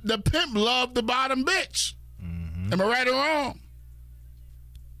 The pimp loved the bottom bitch. Am I right or wrong?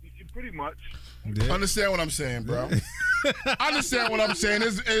 Pretty much. Yeah. Understand what I'm saying, bro? Understand what I'm saying?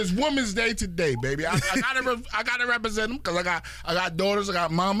 It's Women's Day today, baby. I gotta represent them because I got daughters, I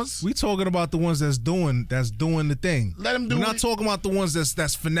got mamas. We talking about the ones that's doing the thing. Let them do. We're not talking about the ones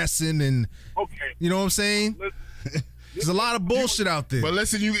that's finessing and you know what I'm saying. There's a lot of bullshit out there. But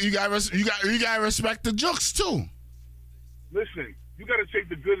listen, you got respect the jokes too. Listen, you got to take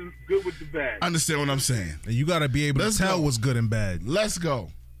the good with the bad. Understand what I'm saying? And you got to be able to tell what's good and bad. Let's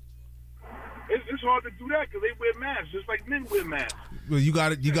go. It's hard to do that because they wear masks, just like men wear masks. Well, you got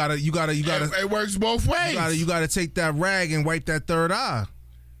to. It works both ways. You got to take that rag and wipe that third eye.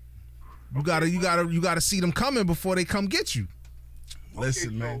 You got to see them coming before they come get you.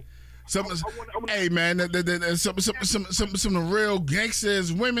 Listen, man. Hey, man. Some of the real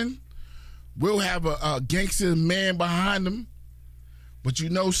gangsters women will have a gangster man behind them. But you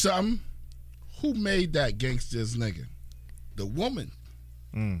know something? Who made that gangster's nigga? The woman.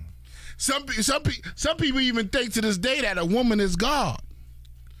 Some people even think to this day that a woman is God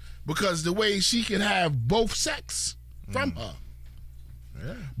because the way she can have both sex from her.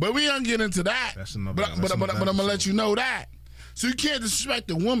 Yeah. But we don't get into that. But I'm gonna let you know that. So you can't disrespect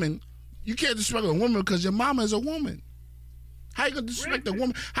a woman. You can't disrespect a woman because your mama is a woman. How you gonna disrespect a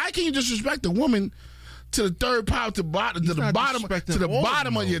woman? How can you disrespect a woman to the third part, to the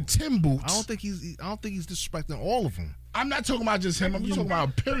bottom of your tin boots? I don't think he's disrespecting all of them. I'm not talking about just him. I'm just talking about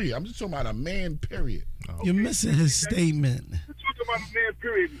a period. I'm just talking about a man, period. You're missing his statement. You're talking about a man,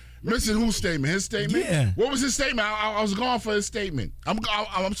 period. Missing whose statement? His statement? Yeah. What was his statement? I was going for his statement. I'm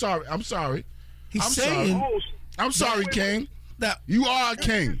sorry. I'm sorry. I'm sorry, King. That you are a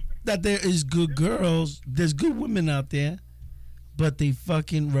king. That there is good girls. There's good women out there, but they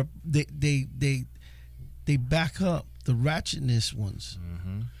fucking they back up the ratchetness ones.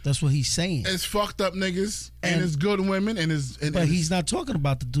 That's what he's saying. It's fucked up niggas and it's good women but he's not talking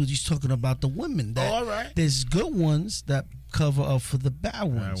about the dudes. He's talking about the women. All right. There's good ones that cover up for the bad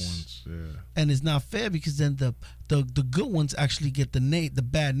ones. Yeah. And it's not fair because then the good ones actually get the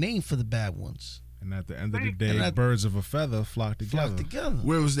bad name for the bad ones. And at the end of the day, birds of a feather flock together.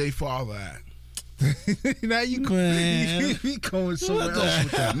 Where was their father at? Now you going somewhere else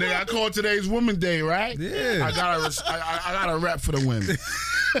with that. Nigga, I called today's Women's Day, right? Yeah. I got a rap for the women.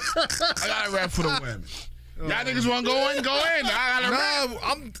 I got a rap for the women. Y'all niggas want to go in? Go in.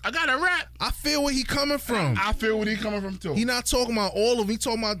 I got a rap. I feel where he coming from. I feel where he coming from too. He not talking about all of them. He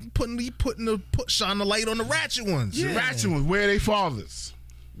talking about shine the light on the ratchet ones. The ratchet ones. Where are they fathers?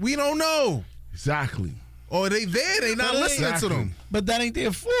 We don't know. Exactly. Or they there, they not listening to them. But that ain't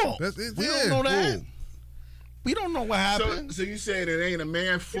their fault. We don't know that. We don't know what happened. So you saying it ain't a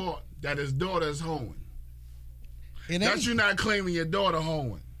man's fault that his daughter is hoeing? That you not claiming your daughter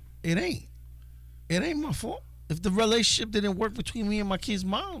hoeing? It ain't. It ain't my fault. If the relationship didn't work between me and my kids'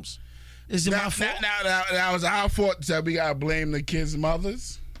 moms, is it my fault? Now was our fault that we gotta blame the kids'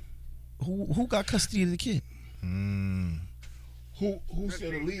 mothers? Who got custody of the kid? Who's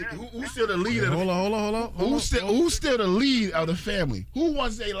still the lead? Who's still the leader? Hold on. Who's still the lead of the family? Who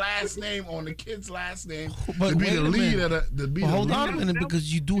wants their last name on the kid's last name to be the lead of the? Hold on a minute,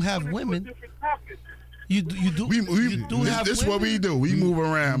 because you do have women. You do have this is women. what we do. We move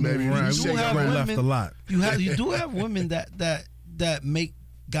around, baby. You do have women, left a lot. You do have women that make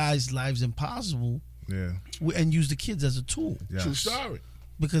guys' lives impossible. Yeah. And use the kids as a tool. Yes. True story.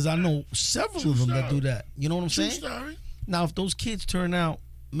 Because I know several of them that do that. You know what I'm saying? True story. Now, if those kids turn out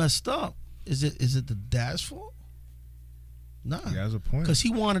messed up, is it the dad's fault? Nah. He has a point. Because he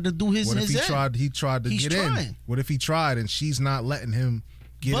wanted to do his. What if he tried to He's get trying. in? What if he tried and she's not letting him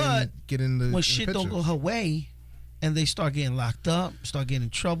get in the when shit picture? don't go her way, and they start getting locked up, start getting in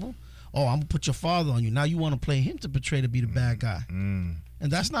trouble, oh, I'm gonna put your father on you. Now you want to play him to portray to be the bad guy, and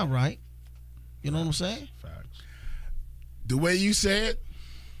that's not right. You know what I'm saying? Facts. The way you say it,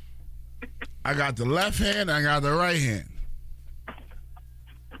 I got the left hand, I got the right hand.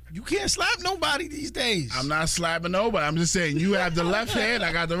 You can't slap nobody these days. I'm not slapping nobody. I'm just saying you have the left hand,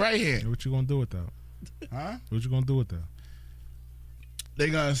 I got the right hand. What you gonna do with that? Huh? What you gonna do with that? They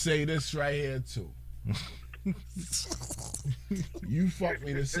gonna say this right here too. You fucked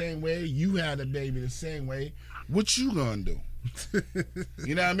me the same way. You had a baby the same way. What you gonna do?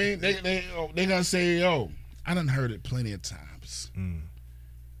 You know what I mean? They gonna say, yo, I done heard it plenty of times.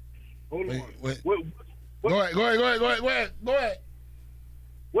 Hold Wait, on. wait. What, Go ahead.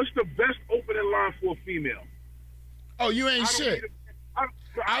 what's the best opening line for a female? Oh, you ain't shit.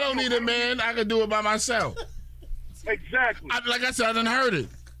 I don't need a man. I can do it by myself. Exactly. Like I said, I done heard it.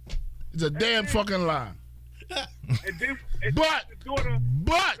 It's a damn fucking lie. And then But- the daughter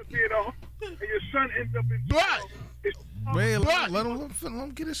but- be at home, and your son ends up in But- jail. It's- Wait, But- let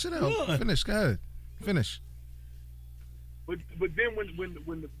him get his shit out. Finish. Go ahead. Finish. But then when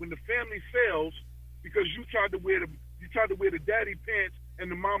the family fails because you tried to wear the daddy pants and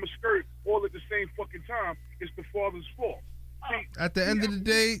the mama skirt all at the same fucking time, it's the father's fault. See, At the end of the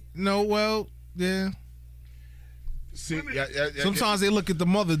day, no. Well, yeah. See, Sometimes they look at the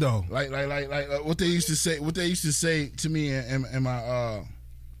mother though. like what they used to say. What they used to say to me in my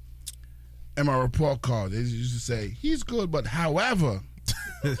report card. They used to say he's good, but however.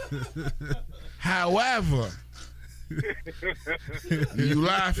 You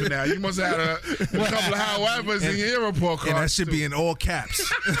laughing now? You must have had a couple of howevers in your report card. And that should be in all caps.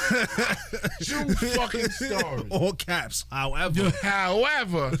 True fucking story. All caps. However.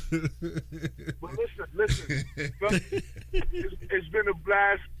 However, but listen. It's been a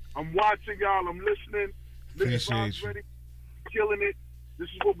blast. I'm watching y'all. I'm listening. Appreciate Vibes you. ready, killing it. This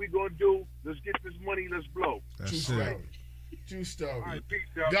is what we gonna do. Let's get this money. Let's blow. That's true it. story. True story. All right, peace,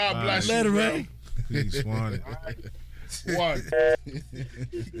 y'all. God bless Later, you, bro. Ray. Peace, wanted. One.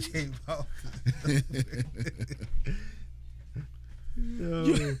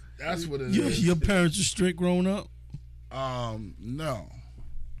 That's what it is. Your parents are strict growing up? No.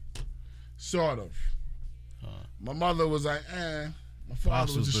 Sort of. My mother was like, My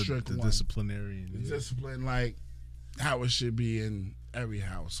father was a strict the one. disciplinarian. The discipline, like how it should be in every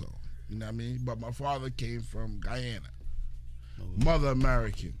household. You know what I mean? But my father came from Guyana. Mother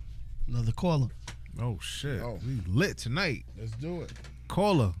American. Another caller. Oh shit. Oh. We lit tonight. Let's do it.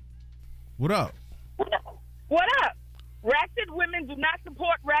 Caller. What up? What up? Ratchet women do not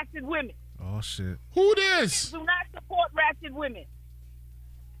support ratchet women. Oh shit. Who this? Do not support ratchet women.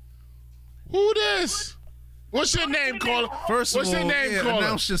 Who this? What's your name, caller? First What's of all, your name, yeah, caller?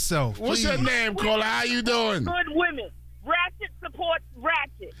 announce yourself. What's your please. name, caller? How you doing? Good women. Ratchet supports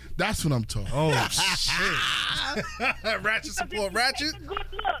ratchet. That's what I'm talking. Oh shit. Ratchet support ratchet? Good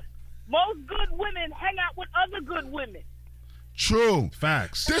look. Most good women hang out with other good women. True.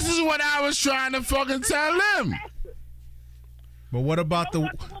 Facts. This is what I was trying to fucking tell them. But what about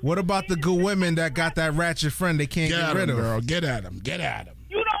the good women that got that ratchet friend they can't Get get at rid him, of? girl. Get at him. Get at him.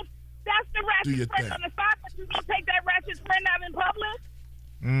 You don't. That's the Do your ratchet friend thing. on the side, but you don't take that ratchet friend out in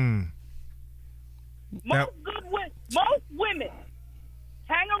public. Most women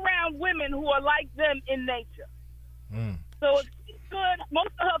hang around women who are like them in nature. So if she's good, most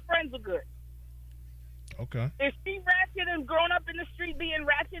of her friends are good. Okay. If she ratchet and grown up in the street being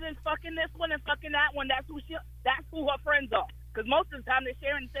ratchet and fucking this one and fucking that one, that's who her friends are. Because most of the time they're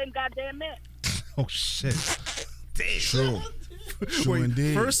sharing the same goddamn man. Oh shit. Damn. True. True Wait,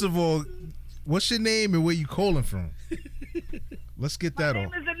 indeed. first of all, what's your name and where you calling from? Let's get My that name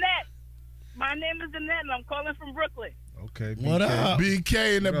off. is Annette. My name is Annette, and I'm calling from Brooklyn. Okay. What BK. up?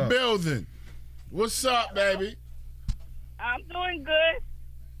 BK in the What up? building. What's up, baby? I'm doing good.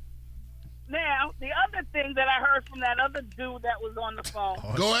 Now, the other thing that I heard from that other dude that was on the phone.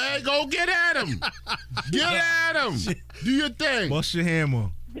 Go ahead, go get at him. Get at him. Do your thing. Bust your hammer.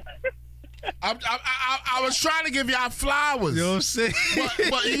 I was trying to give y'all flowers. You know what I'm saying?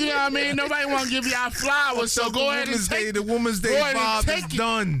 But you know what I mean? Nobody want to give y'all flowers, so go ahead and Women's Day, take the Women's Day go ahead and vibe take is it.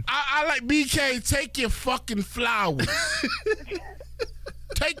 done. I like BK. Take your fucking flowers.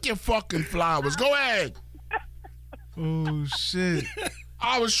 Take your fucking flowers. Go ahead. Oh shit.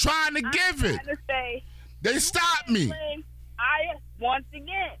 I was trying to give it. I'm trying to say, They stopped me. once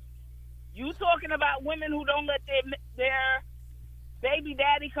again, you talking about women who don't let their baby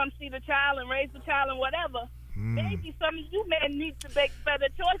daddy come see the child and raise the child and whatever. Maybe some of you men need to make better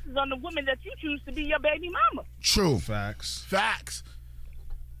choices on the women that you choose to be your baby mama. True. Facts. Facts.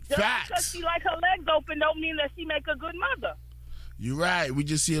 Just because Facts. she like her legs open don't mean that she make a good mother. You're right. We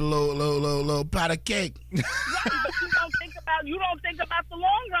just see a little pot of cake. Right, but you don't think about the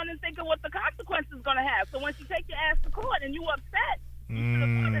long run and think of what the consequences is gonna have. So when she take your ass to court and you upset, you should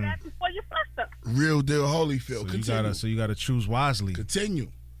have thought of that before you fucked her. Real deal, Holyfield. So you gotta choose wisely.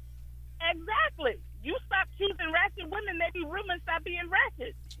 Continue. Exactly. You stop choosing ratchet women, maybe women stop being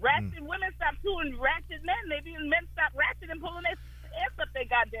ratchet. Ratchet women stop choosing ratchet men, maybe men stop ratchet and pulling their ass up their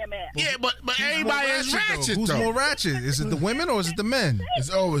goddamn ass. Yeah, but everybody is ratchet, Who's though. more ratchet? Is it the women or is it the men? It's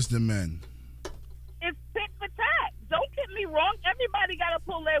always the men. It's tit for tat. Don't get me wrong. Everybody got to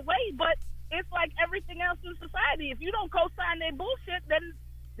pull their weight, but it's like everything else in society. If you don't co-sign their bullshit, then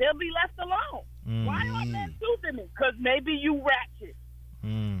they'll be left alone. Why are men choosing me? Because maybe you ratchet.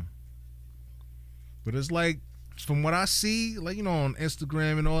 But it's like, from what I see, like, you know, on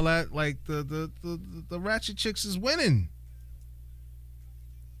Instagram and all that, like the ratchet chicks is winning.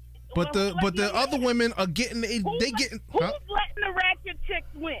 But the other women are getting Who's letting the ratchet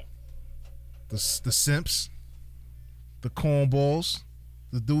chicks win? The simps, the cornballs,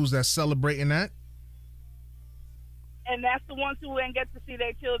 the dudes that's celebrating that. And that's the ones who ain't get to see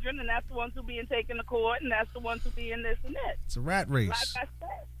their children, and that's the ones who being taken to court, and that's the ones who being this and that. It's a rat race. Like I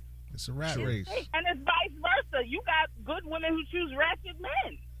said. It's a rat race. And it's vice versa. You got good women who choose ratchet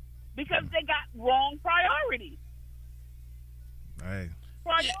men because they got wrong priorities. Hey.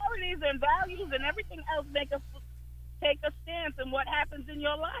 Priorities and values and everything else make us take a stance in what happens in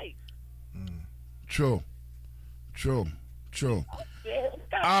your life. True.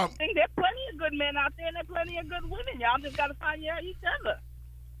 I think there's plenty of good men out there and there's plenty of good women. Y'all just got to find each other.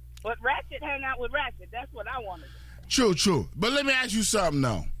 But ratchet hang out with ratchet. That's what I want to do. True. But let me ask you something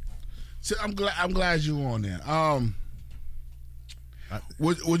though. So I'm glad you on there.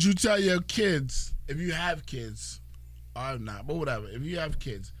 Would you tell your kids, if you have kids, or not, but whatever, if you have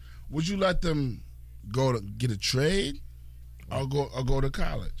kids, would you let them go to get a trade or go to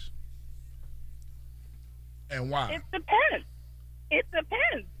college? And why? It depends.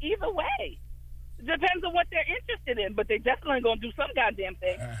 Either way. It depends on what they're interested in, but they're definitely going to do some goddamn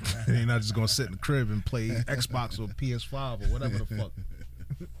thing. They're not just going to sit in the crib and play Xbox or PS5 or whatever the fuck.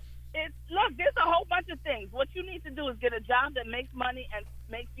 Look, there's a whole bunch of things. What you need to do is get a job that makes money and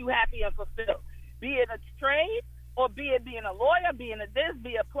makes you happy and fulfilled. Be it a trade or be it being a lawyer, being a this,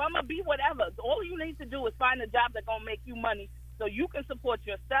 be a plumber, be whatever. All you need to do is find a job that's going to make you money so you can support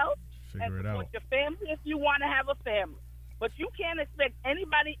yourself and support your family if you want to have a family. But you can't expect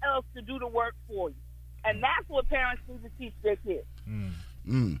anybody else to do the work for you. And that's what parents need to teach their kids.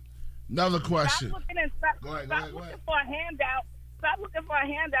 Another question. Stop looking for a handout. Stop looking for a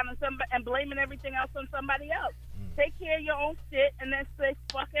handout and blaming everything else on somebody else. Take care of your own shit and then say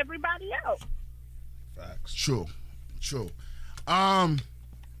fuck everybody else. Facts. True.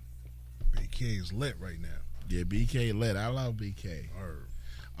 BK is lit right now. Yeah, BK lit. I love BK.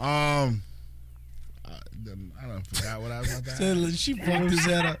 I don't forgot what I was about to ask. She fucked his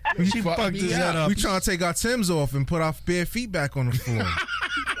head up. She fucked his head up. We trying to take our Timbs off and put our bare feet back on the floor.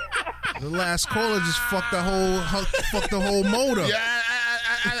 The last caller just fucked the whole motor. Yeah,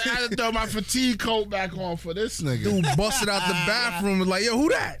 I had to throw my fatigue coat back on for this nigga. Dude busted out the bathroom and was like, yo, who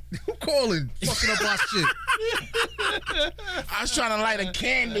that? Who calling? Fucking up our shit. I was trying to light a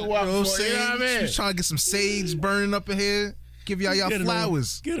candle up. You know what I'm saying? You know what I mean? She was trying to get some sage burning up in here. Give y'all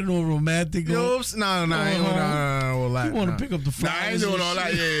flowers. Get it all romantic. No, no. You want to pick up the flowers? Nah, I ain't doing all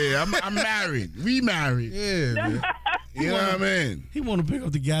that. Yeah. I'm married. Remarried. Yeah, man. You know what I mean? He want to pick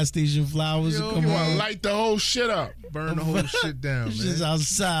up the gas station flowers and come on. Light the whole shit up. Burn the whole shit down, man. Just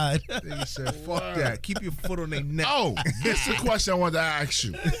outside. They said, fuck that. Keep your foot on their neck. Oh, this is the question I wanted to ask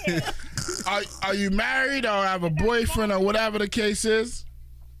you. Are you married or have a boyfriend or whatever the case is?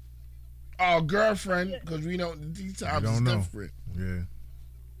 Or girlfriend? Because we know these times is different. Yeah.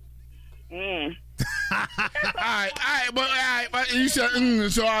 All right, but you said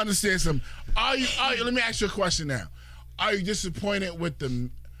so I understand something. Are you? Let me ask you a question now. Are you disappointed with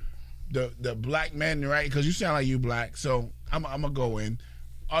the black men, right? Because you sound like you black, so I'm gonna go in.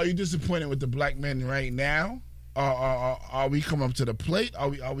 Are you disappointed with the black men right now? Or are we come up to the plate?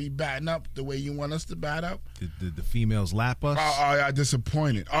 Are we batting up the way you want us to bat up? Did the females lap us? Are y'all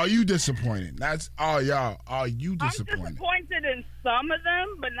disappointed? Are you disappointed? That's all y'all. Are you disappointed? I'm disappointed in some of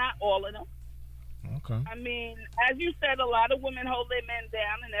them, but not all of them. Okay. I mean, as you said, a lot of women hold their men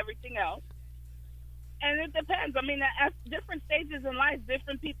down and everything else. And it depends. I mean, at different stages in life,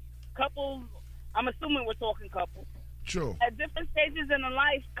 different couples, I'm assuming we're talking couples. True. At different stages in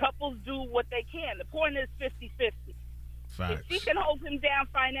life, couples do what they can. The point is 50-50. Facts. If she can hold him down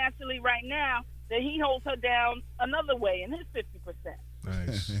financially right now, then he holds her down another way in his 50%.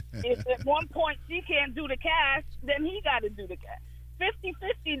 Nice. If at one point she can't do the cash, then he got to do the cash.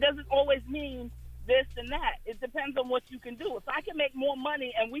 50-50 doesn't always mean this and that. It depends on what you can do. If I can make more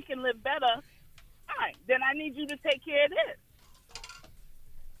money and we can live better, fine. Then I need you to take care of this.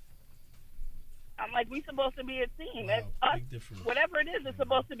 I'm like, we supposed to be a team. Wow, Us, big difference. whatever it is, it's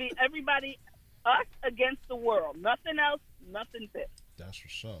supposed to be everybody, us against the world. Nothing else, nothing this. That's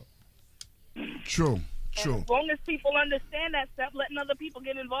what's up. True. And True. as long as people understand that, stop letting other people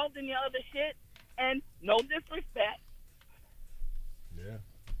get involved in your other shit, and no disrespect. Yeah.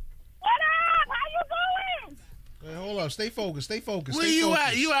 What up? How you doing? Hey, hold up. Stay focused. Stay focused. Where stay you focused.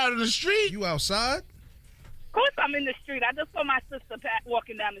 at? You out in the street? You outside? Of course I'm in the street. I just saw my sister Pat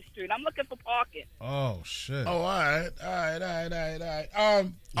walking down the street. I'm looking for parking. Oh shit. Oh, all right.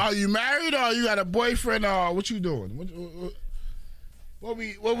 Are you married or you got a boyfriend or what you doing?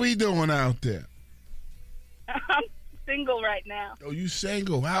 What we doing out there? I'm single right now. Oh, you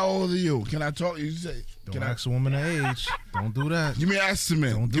single? How old are you? Can I talk? You say? Don't Can I? ask a woman her age. Don't do that. Give me an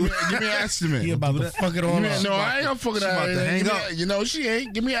estimate. Don't do give me an estimate. He about to fuck it all Give me, up. no, I ain't gonna fuck it she out. about to hang Give me- up. You know she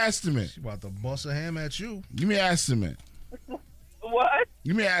ain't. Give me an estimate. She about to bust a ham at you. Give me an estimate. What?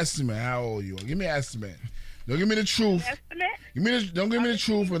 Give me an estimate. How old you are? Give me an estimate. Don't give me the truth. Estimate? Don't give me the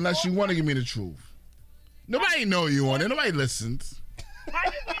truth unless you want to give me the truth. Nobody know you on it. Nobody listens. How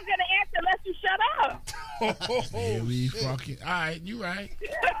you not gonna answer unless you shut up? Here we fucking. All right, you right.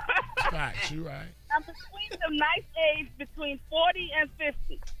 Facts, you right. I'm between some nice age between 40 and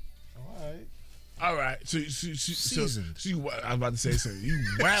 50. All right. So Seasoned. I was about to say something. You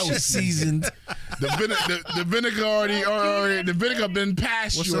well Seasoned. The vinegar already the vinegar been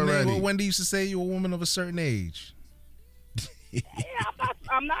past What's you her already. name? What Wendy used to say? You're a woman of a certain age. Yeah,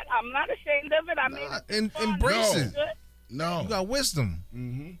 I'm not ashamed of it. I mean, Embrace it. No. You got wisdom.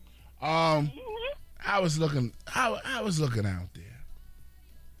 I was looking out there.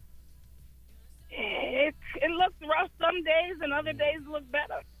 It looks rough some days, and other days look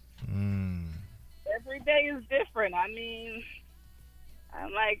better. Every day is different. I mean,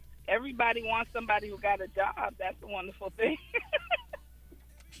 I'm like, everybody wants somebody who got a job. That's a wonderful thing.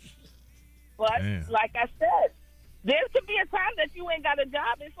 But Damn. like I said, there could be a time that you ain't got a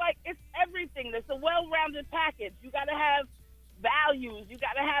job. It's like, it's everything. It's a well-rounded package. You got to have values. You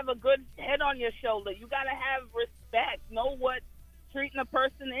got to have a good head on your shoulder. You got to have respect. Know what treating a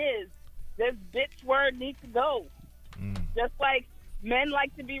person is. This bitch word needs to go. Just like men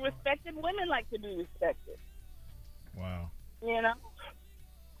like to be respected, women like to be respected. Wow. You know?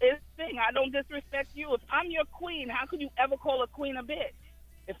 It's the thing. I don't disrespect you. If I'm your queen, how could you ever call a queen a bitch?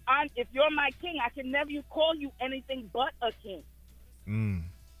 If you're my king, I can never call you anything but a king.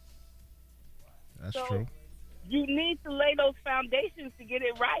 That's So, true. You need to lay those foundations to get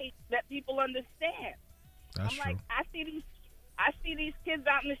it right that people understand. That's I'm true. like, I see these kids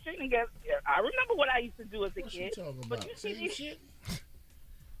out in the street and go, I remember what I used to do as a What's kid. she talking But about? you see Same these shit?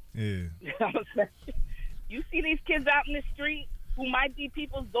 Yeah. you see these kids out in the street who might be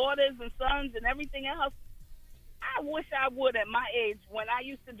people's daughters and sons and everything else. I wish I would at my age when I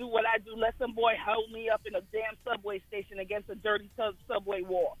used to do what I do, let some boy hold me up in a damn subway station against a dirty subway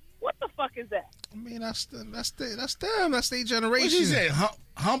wall. What the fuck is that? I mean, that's them. That's their generation. What you say?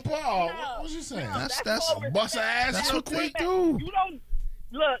 Humper? Or No, what you saying? no, That's called bust her respect. ass That's real what they quick? do. You don't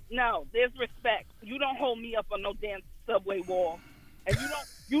look. No, there's respect. You don't hold me up on no damn subway wall, and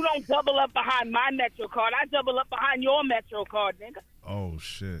you don't double up behind my Metro card. I double up behind your Metro card, nigga. Oh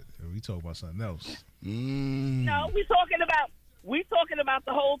shit. We talk about something else. No, we talking about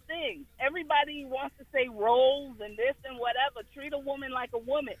the whole thing. Everybody wants to say roles and this and whatever. Treat a woman like a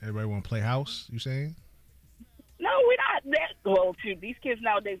woman. Everybody want to play house? You saying? No, we're not that. Well, shoot, these kids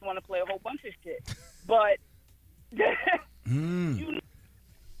nowadays want to play a whole bunch of shit. But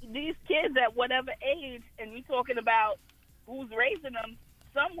these kids at whatever age, and you talking about who's raising them,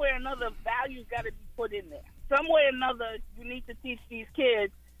 somewhere or another, values got to be put in there. Somewhere or another, you need to teach these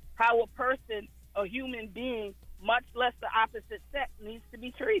kids how a person, a human being, much less the opposite sex, needs to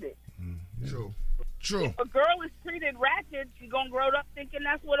be treated. True. If a girl is treated ratchet, she's going to grow up thinking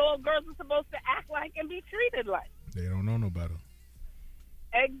that's what all girls are supposed to act like and be treated like. They don't know no better.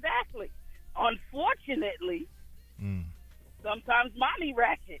 Exactly. Unfortunately, sometimes mommy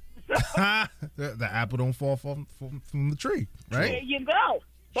ratchet. So the apple don't fall from the tree, there right? you go.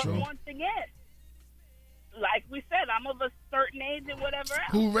 But Sure. once again, like we said, I'm of a certain age and whatever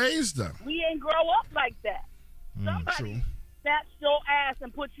else. Who raised them? We ain't grow up like that. Somebody true. snatched your ass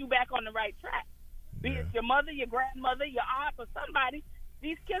and put you back on the right track. Be Yeah. it your mother, your grandmother, your aunt, or somebody.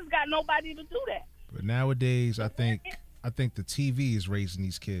 These kids got nobody to do that. But nowadays, I think the TV is raising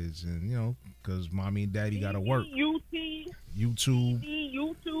these kids, and because mommy and daddy got to work. YouTube, YouTube.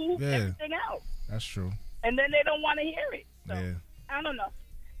 YouTube, Yeah. everything else. That's true. And then they don't want to hear it. So Yeah. I don't know.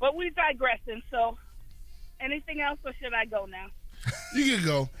 But we digressing. So, anything else, or should I go now? You can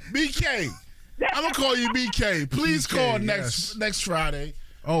go. BK. I'm gonna call you BK. Please BK, call yes. next Friday.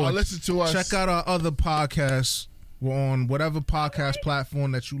 Oh, listen to us. Check out our other podcasts. We're on whatever podcast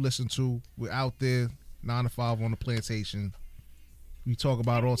platform that you listen to. We're out there, 9 to 5 on the plantation. We talk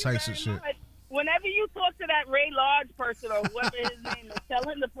about all types of shit. Whenever you talk to that Ray Large person or whoever his name is, tell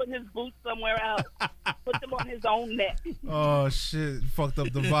him to put his boots somewhere else. Put them on his own neck. Oh shit! Fucked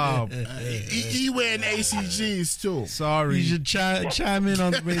up the vibe. He wearing ACGs too. Sorry. You should chime in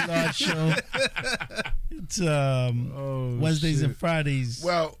on the Ray Large show. It's Wednesdays shit. and Fridays.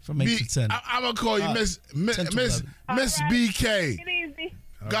 Well, from 8 to 10. I'm gonna call you Miss 10 to 11. BK. Take it easy.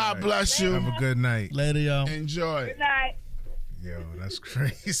 God bless you. Have a good night. Later, y'all. Enjoy. Good night. Yo, that's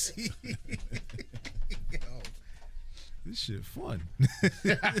crazy. Yo, this shit fun.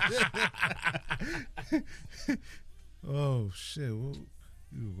 Oh shit! Well,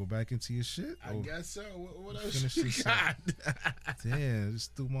 you go back into your shit. I guess so. What Finish else you this got? Damn,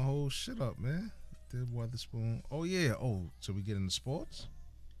 just threw my whole shit up, man. Did Weatherspoon. Oh yeah. Oh, so we get into sports.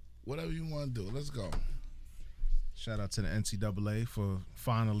 Whatever you want to do. Let's go. Shout out to the NCAA for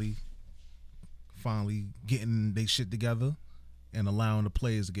finally getting their shit together and allowing the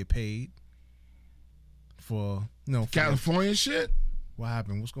players to get paid for for California shit. What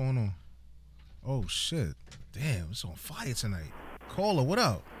happened? What's going on? Oh shit! Damn, it's on fire tonight. Caller, what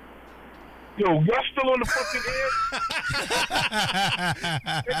up? Yo, y'all still on the fucking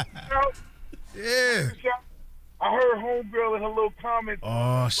air? Yeah. I heard homegirl in her little comments.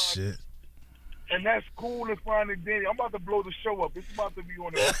 Oh shit! And that's cool and fine and dandy. I'm about to blow the show up. It's about to be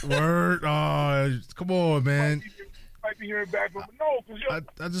on the Word. Oh, come on, man. Might be hearing back from no, because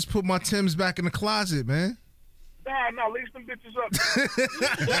I just put my Timbs back in the closet, man. nah, lace them bitches up.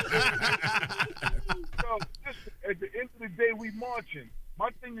 So, listen, at the end of the day, we marching. My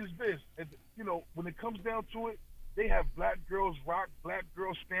thing is this: when it comes down to it, they have black girls rock, black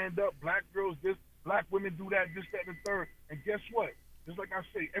girls stand up, black girls this, black women do that, this, that, and the third. And guess what? Just like I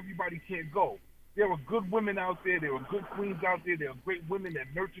say, everybody can't go. There are good women out there. There are good queens out there. There are great women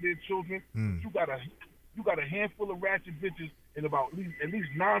that nurture their children. You got a handful of ratchet bitches in about at least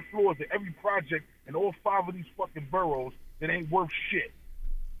 9 floors of every project in all 5 of these fucking boroughs that ain't worth shit.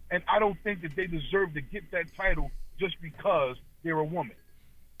 And I don't think that they deserve to get that title just because they're a woman.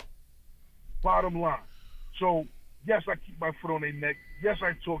 Bottom line. So, yes, I keep my foot on their neck. Yes,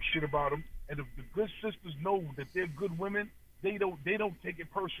 I talk shit about them. And if the good sisters know that they're good women, they don't take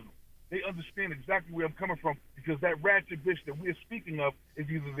it personal. They understand exactly where I'm coming from because that ratchet bitch that we're speaking of is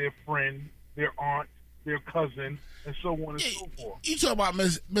either their friend, their aunt, their cousin, and so on and so forth. You talk about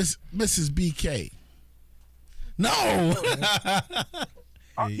Mrs. BK? No.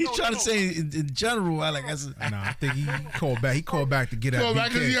 He's trying to say in general. I think he called back. He called back to get at Called BK.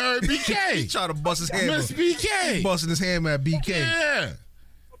 back 'cause he heard BK. He tried to bust his hammer. Miss BK. He busting his hammer at BK. Yeah.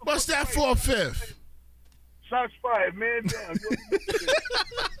 Bust that 4/5. Shots fired, man down.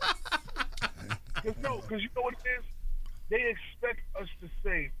 Because you know what it is? They expect us to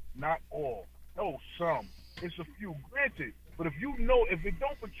say, not all. No, some. It's a few. Granted. But if it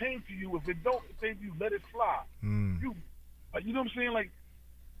don't pertain to you, if it don't pertain to you, let it fly. You know what I'm saying? Like,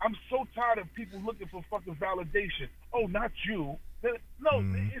 I'm so tired of people looking for fucking validation. Oh, not you. No,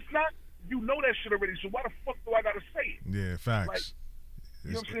 it's not. You know that shit already, so why the fuck do I gotta say it? Yeah, facts. Like,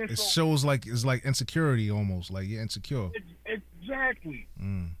 you know what I'm saying? It So- shows like it's like insecurity almost. Like you're insecure. Exactly.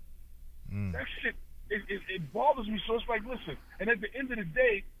 That shit, it bothers me. So it's like, listen, and at the end of the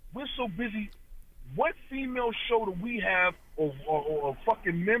day, we're so busy. What female show do we have or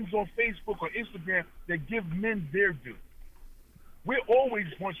fucking memes on Facebook or Instagram that give men their due? We're always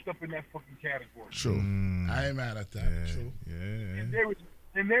bunched up in that fucking category. True. I ain't mad at that. True. Yeah.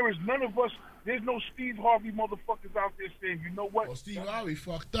 And there is none of us, there's no Steve Harvey motherfuckers out there saying, you know what? Well, Steve Harvey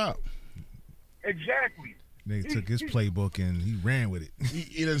fucked up. Exactly. They took his playbook and he ran with it.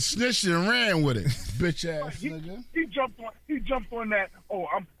 He done snitched and ran with it. Bitch ass nigga. He jumped on that, oh,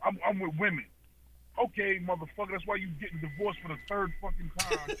 I'm with women. Okay, motherfucker, that's why you getting divorced for the 3rd fucking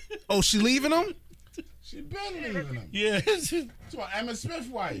time. Oh, she leaving him? She been leaving him. Yeah. It's what Emma Smith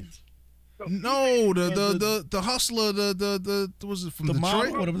wife. No, the hustler, the was it from The Detroit?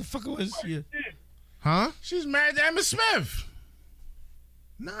 mom, whatever the fuck it was. Yeah. Huh? She's married to Emma Smith.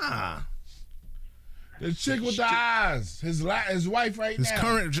 Nah. The chick with the eyes. His wife right now.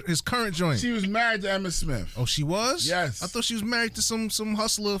 His current joint. She was married to Emma Smith. Oh, she was? Yes. I thought she was married to some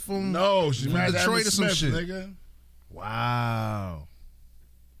hustler from No, she's from married to Emma Detroit or some Smith, shit. nigga. Wow.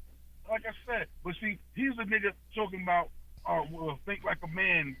 Like I said, but see, he's a nigga talking about think like a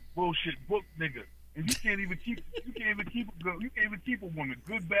man bullshit book nigga. and you can't even keep a girl. You can't even keep a woman,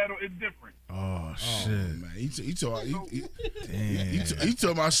 good, bad, or indifferent. Oh, Oh, shit. man, he Damn. talking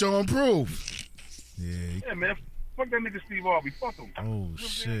about show and prove. Yeah. Yeah, man. Fuck that nigga Steve Harvey. Fuck him. Oh,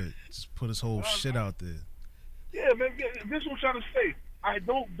 shit. Just put his whole shit out there. Yeah, man. Yeah, this is what I'm trying to say. I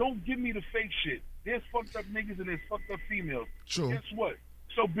don't give me the fake shit. There's fucked up niggas and there's fucked up females. True. Guess what?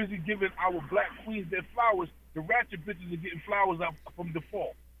 So busy giving our black queens their flowers, the ratchet bitches are getting flowers out from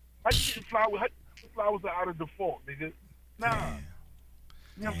default. How you getting flowers? How you getting flowers are out of default, nigga? Nah. Damn.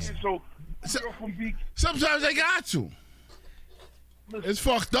 You know what I'm saying? So, girl from B, Sometimes they got to. listen, It's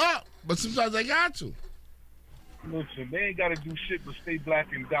fucked up, but sometimes they got to. listen, they ain't got to do shit but stay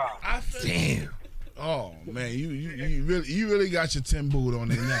black and die. Damn. Oh man, you really got your 10 boot on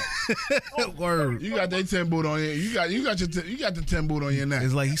their neck. Word. You got that 10 boot on you. You got the 10 boot on your neck.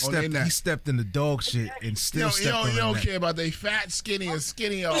 It's like on their neck. he stepped in the dog shit and You still don't, stepped on you the don't neck. care about they fat, skinny, or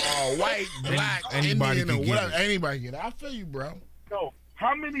white, black, Anybody Indian, or can get whatever. it. Anybody get it. I feel you, bro. No,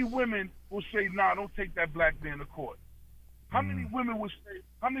 how many women will say, "Nah, don't take that black man to court"? How many women would say?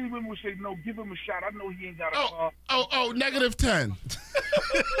 How many women would say, "No, give him a shot. I know he ain't got a car." Oh, negative 10.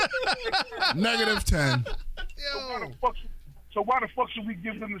 Negative 10. So why the fuck should we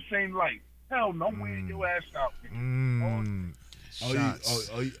give them the same light? Hell no, I'm wearing your ass out. Nigga. Shots.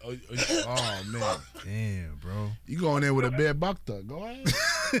 Oh man. Damn, bro. You going in with a bare buck though. Go ahead.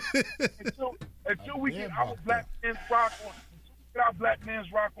 Until we get our black men's rock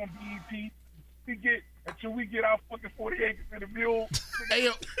on, BET, until we get our fucking 40 acres in the mule. Hey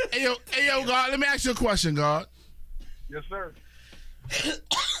yo, God. Let me ask you a question, God. Yes, sir.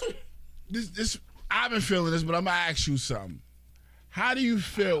 This I've been feeling this, but I'm gonna ask you something. How do you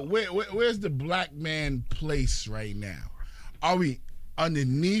feel? Where's the black man place right now? Are we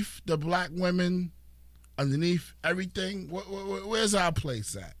underneath the black women? Underneath everything? Where's our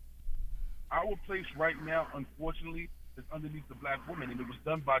place at? Our place right now, unfortunately, is underneath the black woman, and it was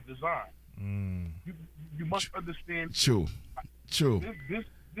done by design. You must understand. True.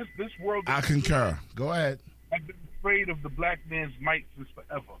 This world. I concur. Go ahead. I've been afraid of the black man's might since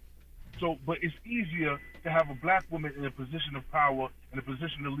forever. So, but it's easier to have a black woman in a position of power, in a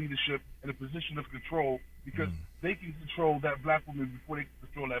position of leadership, in a position of control, because they can control that black woman before they can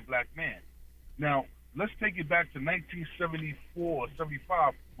control that black man. Now, let's take it back to 1974 or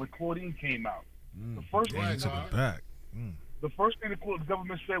 75 when Claudine came out. The first thing the first thing the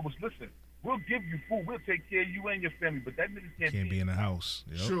government said was, "Listen, we'll give you food, we'll take care of you and your family, but that nigga can't be in the house."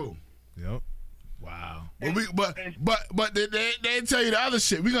 Yep. True. Yep. Wow. But they didn't tell you the other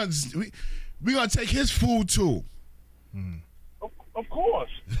shit. We gonna take his food too. Of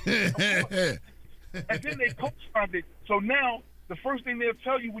course. And then they co-signed it. So now the first thing they'll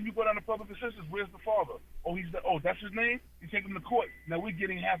tell you when you go down to public assistance, where's the father? That's his name? You take him to court. Now we're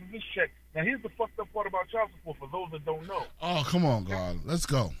getting half of his check. Now here's the fucked up part about child support for those that don't know. Oh, come on, God. Let's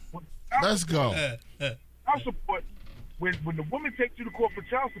go. Let's go. Child support, when the woman takes you to court for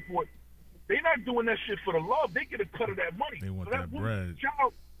child support, they're not doing that shit for the love. They get a cut of that money. They want so that bread.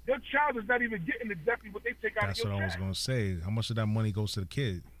 Your child is not even getting exactly what they take out That's of your what I was check. gonna say. How much of that money goes to the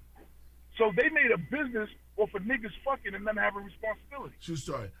kid? So they made a business off of niggas fucking and not having responsibility. True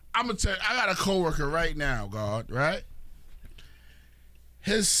story. I'm gonna tell you, I got a coworker right now, God, right?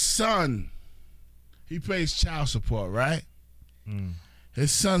 His son, he pays child support, right?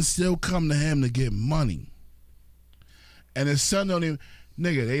 His son still come to him to get money. And his son don't even,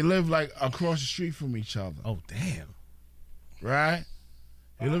 nigga, they live like across the street from each other. Oh, damn. Right?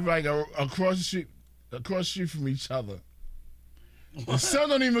 They live like across the street from each other. The son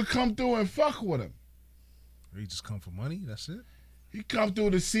don't even come through and fuck with him. He just come for money? That's it? He come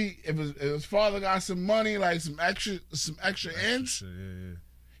through to see if his father got some money, like some extra ends. Shit, yeah.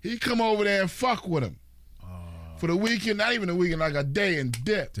 He come over there and fuck with him for the weekend, not even a weekend, like a day, and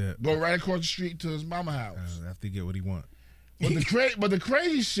dip. Go right across the street to his mama house. After he get what he want. But the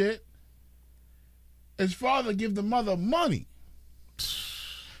crazy shit, his father give the mother money.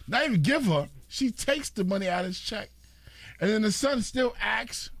 Not even give her. She takes the money out of his check, and then the son still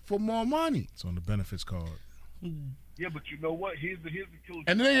asks for more money. It's on the benefits card. Yeah, but you know what? Here's the killer.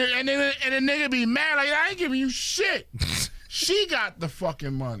 And the nigga be mad like, I ain't giving you shit. She got the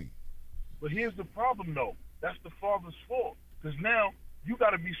fucking money. But here's the problem, though. That's the father's fault. Because now you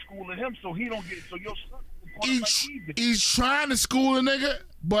got to be schooling him so he don't get. So your son. He's trying to school a nigga,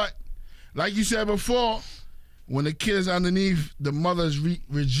 but like you said before, when the kid is underneath the mother's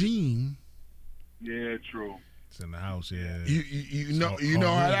regime. Yeah, true. It's in the house, yeah. You know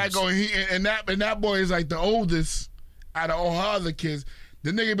how that go. And that boy is like the oldest out of all her other kids.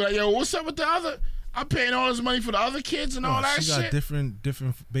 The nigga be like, yo, what's up with the other? I'm paying all this money for the other kids and all that she got shit. different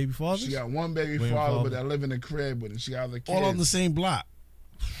baby fathers. She got one baby Baby father, father. but that live in the crib with, and she got other kids. All on the same block.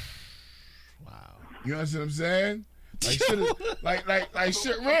 Wow. You understand what I'm saying? Like shit, like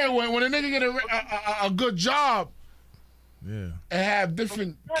shit. Real when a nigga get a good job Yeah. and have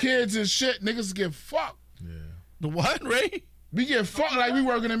different kids and shit, niggas get fucked. Yeah. The what, Ray? We get fucked like we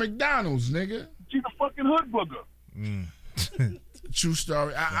working at McDonald's, nigga. She's a fucking hood booger. True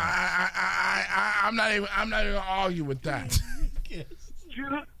story. I'm not even gonna argue with that. She's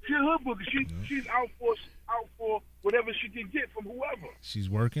a hood booger. She's out for whatever she can get from whoever. She's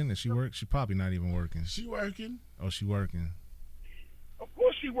working. Is she work? She probably not even working. She working. Oh, she working. Of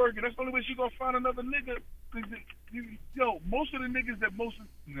course she working. That's the only way she gonna find another nigga. Yo, most of the niggas that no,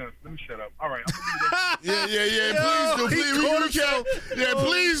 let me shut up. All right, I'm gonna do that. Yeah. Please do. Yeah,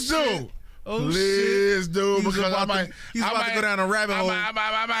 please do. Oh Please do, He's because about I might. to- he's about to go down a rabbit hole. I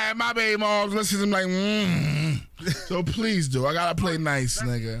might, my baby mom's listening. I'm like, So please do. I gotta play nice,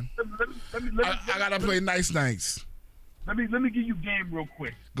 nigga. Let me I gotta play nice. Let me give you game real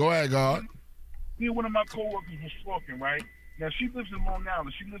quick. Go ahead, God. Me and one of my coworkers was talking, right? Now she lives in Long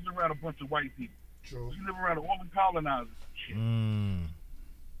Island. She lives around a bunch of white people. True. She lives around all the colonizers and shit. Mm.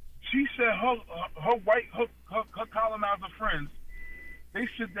 She said her colonizer friends, they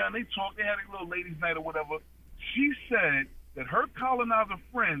sit down, they talk, they had a little ladies' night or whatever. She said that her colonizer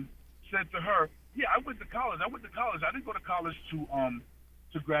friends said to her, "Yeah, I went to college. I didn't go to college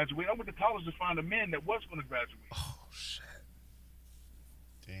to graduate. I went to college to find a man that was going to graduate." Oh shit.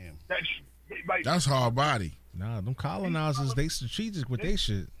 Damn. That's hard body. Nah, them colonizers, they strategic with they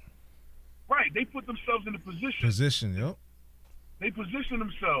shit. Right, they put themselves in a position. Position, yep. They position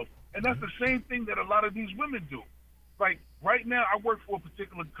themselves, and that's the same thing that a lot of these women do. Like right now, I work for a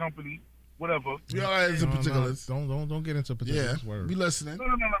particular company, whatever. You all into No, particulars? Don't get into Yeah, particulars. Word. be listening. No.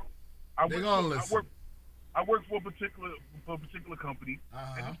 They gonna listen. I work for a particular company,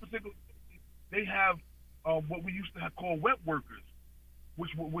 and this particular company, they have what we used to call wet workers,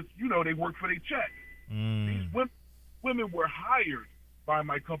 which they work for their check. These women were hired by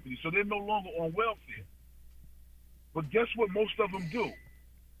my company, so they're no longer on welfare. But guess what most of them do?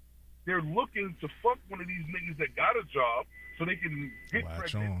 They're looking to fuck one of these niggas that got a job so they can get Latch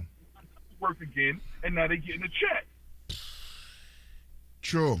pregnant, on. work again, and now they're getting a check.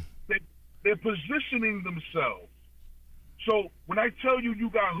 True. They're positioning themselves. So when I tell you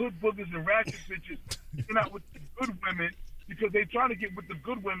got hood boogers and ratchet bitches getting out with the good women, because they're trying to get with the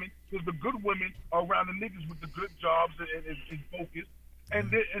good women, because the good women are around the niggas with the good jobs and focus.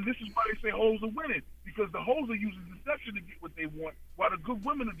 And this is why they say hoes are winning, because the hoes are using deception to get what they want, while the good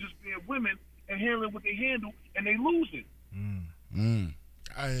women are just being women and handling what they handle, and they lose it.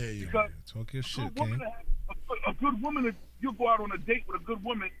 I hear you. Because Talk your a shit, good woman, King. a good woman, you'll go out on a date with a good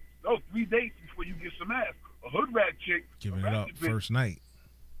woman, 3 dates before you get some ass. A hood rat chick, Giving a it up ratchet bitch, first night.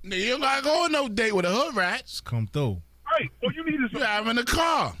 Nigga, you don't gotta go on no date with a hood rat. Just come through. right? All you need is You having a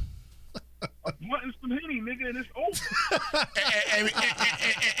car. a blunt and some Henny, nigga, and it's over.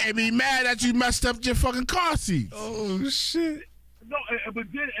 and be mad that you messed up your fucking car seats. Oh shit. No, but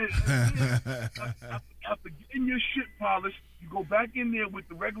then after getting your shit polished, you go back in there with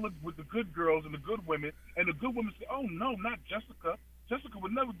the good girls and the good women, and the good women say, "Oh no, not Jessica. Jessica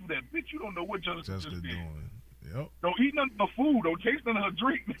would never do that. Bitch, you don't know what Jessica Jessica just did. doing. Yep. Don't eat none of her food. Don't taste none of her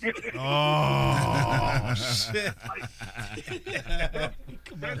drink, nigga." Oh shit.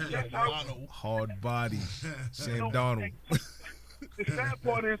 That's how, Hard body. Sam No, Donald. the sad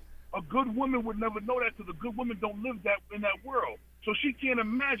part is, a good woman would never know that, because a good woman don't live that in that world. So she can't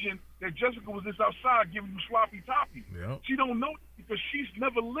imagine that Jessica was just outside giving you sloppy toppy. Yep. She don't know because she's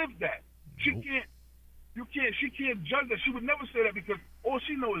never lived that. She can't. She can't judge that. She would never say that, because all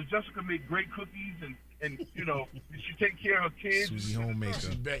she knows is Jessica made great cookies and she take care of her kids. Susie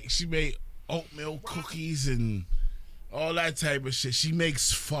Homemaker. She made oatmeal cookies and all that type of shit. She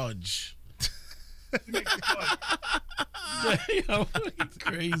makes fudge. She makes fun. Yo,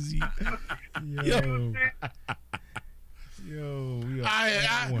 crazy. Yo. Yo, we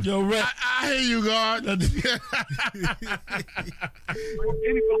are Yo, Red. I hear you, God.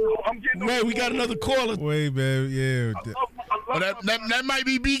 I'm getting Red, we got another caller. Wait, man. Yeah. Oh, that might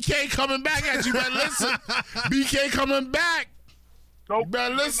be BK coming back at you. Better listen. BK coming back. You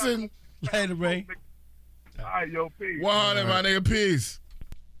better listen. Later, Ray. All right, yo, peace. 100, my nigga. Peace.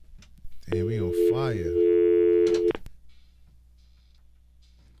 Damn, we on fire.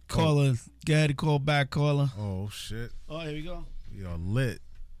 Caller. Go ahead and call back, caller. Oh shit. Oh, here we go. We are lit.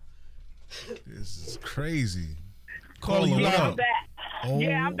 This is crazy. Caller, you what live. up? Back. Oh,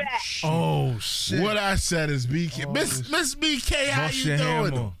 Yeah, I'm back. Oh shit. What I said is BK. Oh, Miss BK, how Bust you your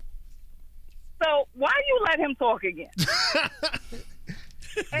doing? hammer. So why you let him talk again?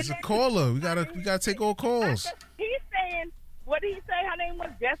 He's a caller. We gotta take all calls. He's saying, what did he say? Her name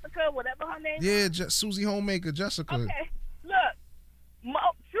was Jessica, whatever her name. Yeah, Susie Homemaker, Jessica. Okay, look,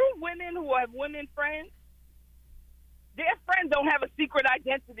 true women who have women friends, their friend don't have a secret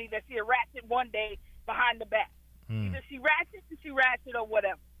identity that she a ratchet one day behind the back. Either she ratchet or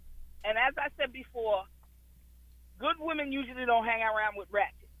whatever. And as I said before, good women usually don't hang around with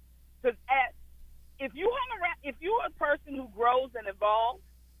ratchets. Because if you're a person who grows and evolves,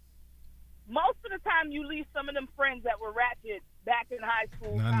 most of the time you leave some of them friends that were ratchet back in high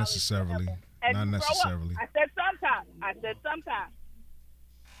school. Not college, necessarily. whatever, and Not you grow up. necessarily. I said sometimes.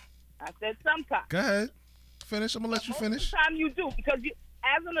 Go ahead. Finish. I'm gonna let you finish. Most of the time you do, because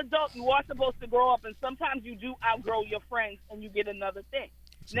as an adult, you are supposed to grow up, and sometimes you do outgrow your friends and you get another thing.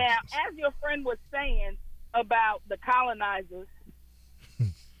 Now, as your friend was saying about the colonizers,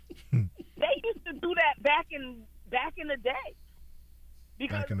 they used to do that back in the day.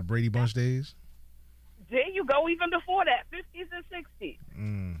 Because Back in the Brady Bunch days. there you go, even before that, 50s and 60s.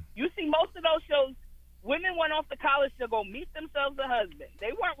 You see most of those shows, women went off to college to go meet themselves a husband.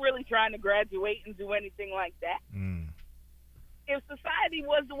 They weren't really trying to graduate and do anything like that. If society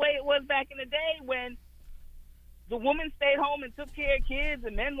was the way it was back in the day when the woman stayed home and took care of kids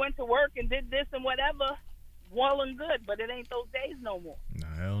and men went to work and did this and whatever, well and good, but it ain't those days no more.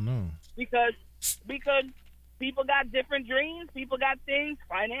 Nah, hell no. Because people got different dreams, people got things,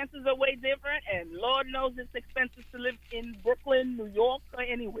 finances are way different, and Lord knows it's expensive to live in Brooklyn, New York, or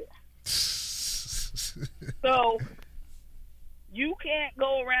anywhere. So you can't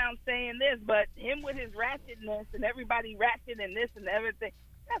go around saying this, but him with his ratchetness and everybody ratchet and this and everything,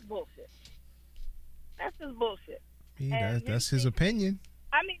 that's bullshit. That's just bullshit. Yeah, that's his opinion.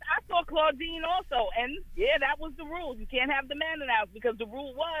 I mean, I saw Claudine also, and yeah, that was the rule. You can't have the man in the house because the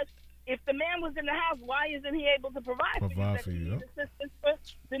rule was, if the man was in the house, why isn't he able to provide for you? That you need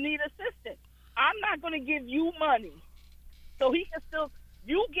assistance to need assistance. I'm not going to give you money, so he can still.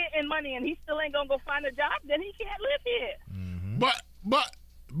 You getting money and he still ain't gonna go find a job, then he can't live here. But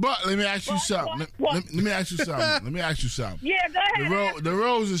let me ask you something. Let me ask you something. Yeah, go ahead. The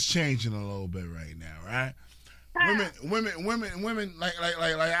roles is changing a little bit right now, right? Women. Like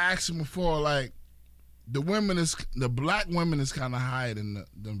I asked him before. Like the black women is kind of higher than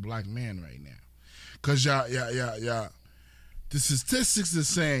black men right now, cause y'all. The statistics is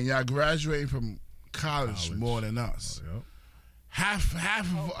saying y'all graduating from college more than us. Yep. Half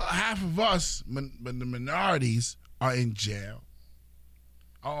of us, but the minorities are in jail,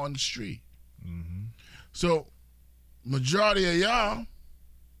 are on the street. So, majority of y'all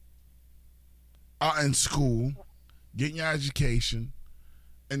are in school, getting your education,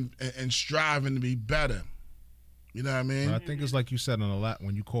 and striving to be better. You know what I mean? But I think it's like you said on a lot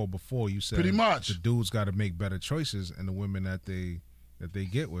when you called before. You said pretty much the dudes got to make better choices, and the women that they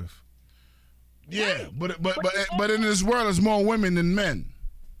get with. Yeah, but in this world, there's more women than men.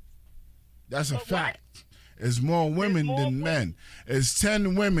 That's a fact. There's more women than men. It's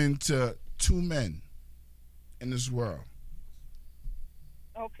 10 women to 2 men in this world.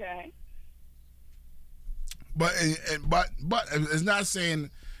 Okay. But it's not saying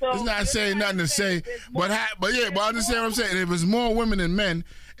nothing to say. But understand what I'm saying. If there's more women than men,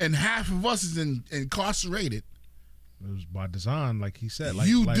 and half of us is incarcerated. It was by design, like he said. Like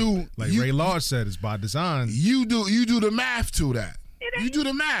Ray Large said, it's by design. You do the math to that. You do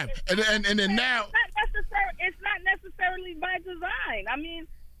the math, and then now it's not necessarily by design. I mean,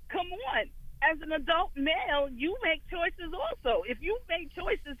 come on. As an adult male, you make choices also. If you make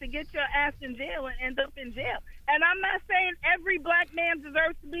choices to get your ass in jail and end up in jail, and I'm not saying every black man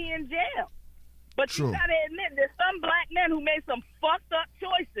deserves to be in jail, but True. You gotta admit there's some black men who made some fucked up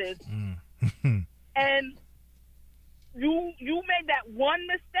choices, and you made that one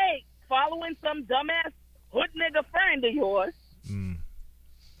mistake following some dumbass hood nigga friend of yours,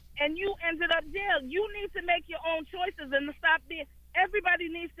 and you ended up jail. You need to make your own choices and to stop being. Everybody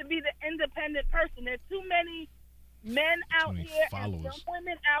needs to be the independent person. There's too many men out here and some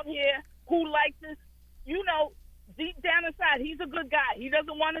women out here who like to, deep down inside, he's a good guy. He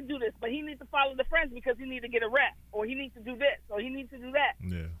doesn't want to do this, but he needs to follow the friends because he needs to get a rep, or he needs to do this, or he needs to do that.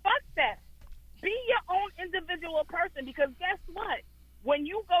 Yeah. Fuck that. Be your own individual person, because guess what? When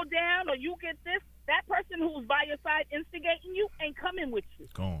you go down or you get this, that person who's by your side instigating you ain't coming with you.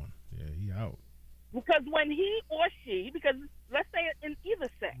 Gone. Yeah, he out. Because when he or she, because let's say it in either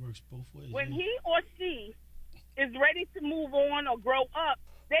sex, Works both ways. when he or she is ready to move on or grow up,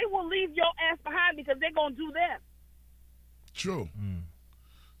 they will leave your ass behind because they're going to do them. True.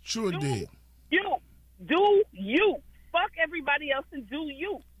 True indeed. Do you. Fuck everybody else and do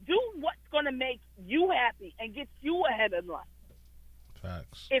you. Do what's going to make you happy and get you ahead of life.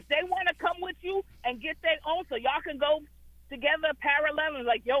 Facts. If they want to come with you and get their own, so y'all can go together parallel and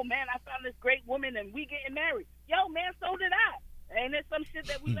like, yo, man, I found this great woman and we getting married. Yo, man, so did I. Ain't it some shit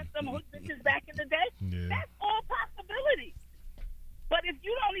that we let some hood bitches back in the day? Yeah. That's all possibilities. But if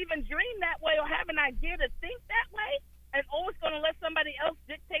you don't even dream that way or have an idea to think that way and always going to let somebody else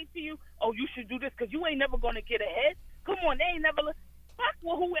dictate to you, oh, you should do this because you ain't never going to get ahead. Come on, they ain't never. Fuck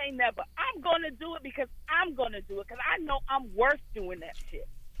well, who ain't never. I'm going to do it because I'm going to do it because I know I'm worth doing that shit.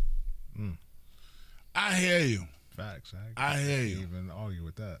 I hear you. Facts. I hear you. Can't even argue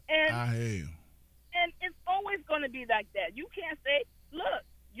with that. And I hear you. And it's always going to be like that. You can't say, look,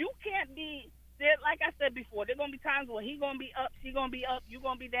 you can't be there. Like I said before, there going to be times when he going to be up, she going to be up, you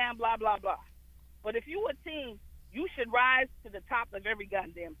going to be down, blah, blah, blah. But if you a team, you should rise to the top of every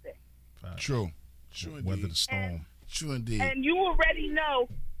goddamn thing. Facts. True. True indeed. Weather the storm. True indeed. And you already know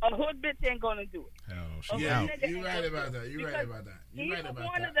a hood bitch ain't going to do it. Hell no, A she hood Yeah, out. nigga you're ain't right gonna about do it. that. You're right Because about that. You're right either about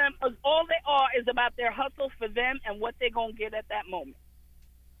one that. of them, all they are is about their hustle for them and what they're going to get at that moment.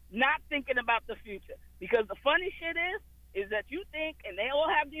 Not thinking about the future. Because the funny shit is that you think, and they all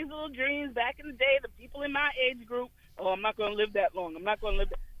have these little dreams back in the day, the people in my age group, oh, I'm not going to live that long. I'm not going to live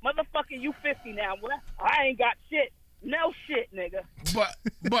that. Motherfucker, you 50 now. Well, I ain't got shit. No shit, nigga.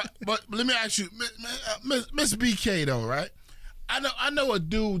 But let me ask you, Miss BK though, right? I know a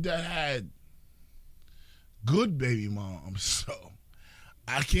dude that had good baby moms, so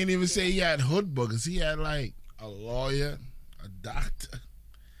I can't even say he had hood boogers. He had like a lawyer, a doctor,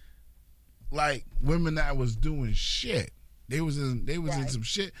 like women that was doing shit. They was in some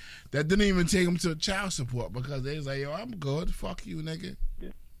shit that didn't even take them to child support because they was like, yo, I'm good. Fuck you, nigga.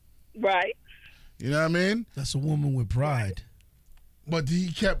 Right. You know what I mean? That's a woman with pride. But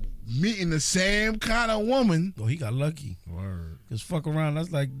he kept meeting the same kind of woman. Oh, he got lucky. Word. Cause fuck around,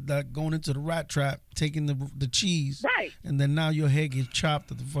 that's like that going into the rat trap, taking the cheese, Right. and then now your head gets chopped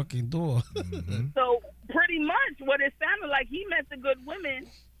at the fucking door. So pretty much what it sounded like, he met the good women.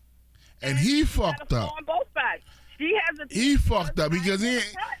 And he He fucked had a flaw up. on both sides. She has a. He fucked up because he.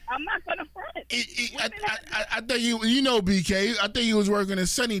 I'm not gonna front. I think you know BK. I think he was working in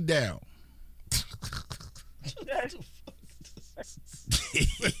Sunnydale.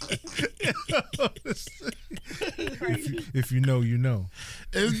 If you know, you know.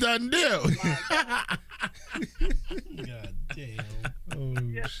 It's done deal. God damn. Oh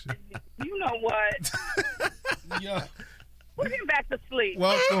shit. You know what? Yeah. Put him back to sleep.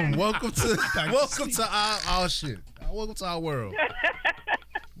 Welcome to our shit. Welcome to our world.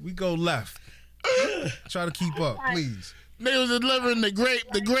 We go left. Try to keep up, please. They was delivering the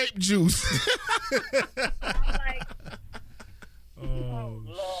grape juice. I'm like, Oh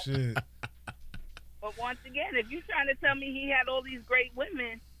Lord. shit. But once again, if you're trying to tell me he had all these great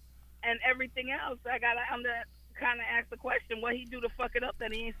women and everything else, I gotta kind of ask the question: what he do to fuck it up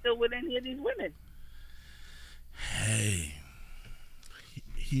that he ain't still with any of these women? Hey,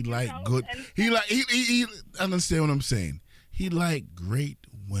 he like know, good. and- He understand what I'm saying. He like great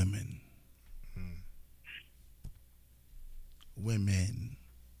women. Women,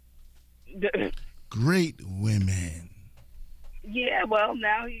 great women. Yeah, well,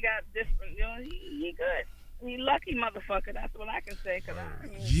 now he got different. You know, he good. He lucky motherfucker. That's what I can say. Cause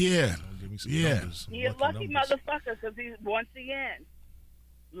Yeah, Give me some Yeah. numbers, some he a lucky numbers. motherfucker because he's once again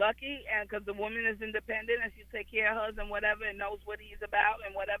lucky, and because the woman is independent and she take care of hers and whatever, and knows what he's about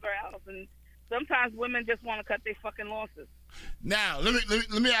and whatever else. And sometimes women just want to cut their fucking losses. Now, let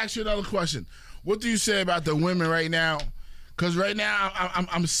me ask you another question. What do you say about the women right now? Because right now,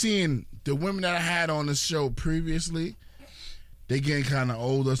 I'm seeing the women that I had on the show previously. They getting kind of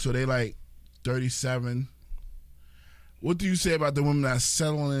older, so they like 37. What do you say about the women that's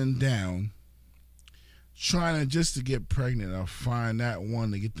settling down, trying to get pregnant or find that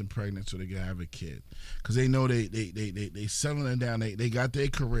one to get them pregnant so they can have a kid? Because they know they settling down. They got their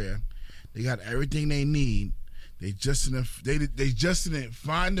career, they got everything they need. They just didn't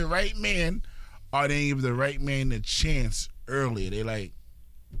find the right man, or they didn't give the right man the chance earlier. They like,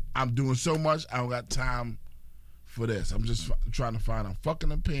 I'm doing so much, I don't got time for this. I'm just trying to find a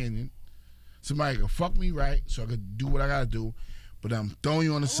fucking opinion. Somebody can fuck me right, so I can do what I gotta do. But I'm throwing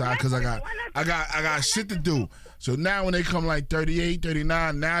you on the side because I got shit to do. So now when they come like 38,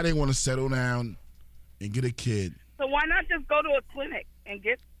 39, now they want to settle down and get a kid. So why not just go to a clinic and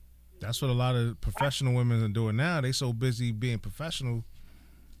get? That's what a lot of professional women are doing now. They so busy being professional,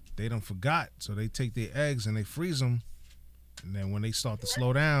 they done forgot. So they take their eggs and they freeze them, and then when they start to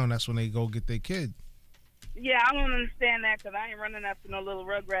slow down, that's when they go get their kid. Yeah, I don't understand that because I ain't running after no little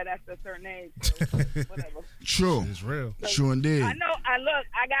rugrat after a certain age. So whatever. True. It's real. True indeed. I know.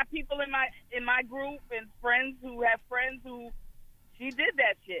 I got people in my group and friends who have friends who she did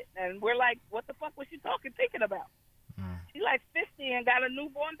that shit, and we're like, what the fuck was she thinking about? She like 50 and got a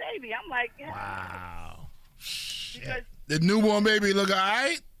newborn baby. I'm like, yeah. Wow. Because The newborn baby look all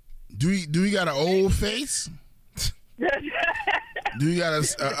right? Do he got an old face? Do you got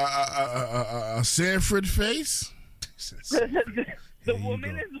a Sanford face? the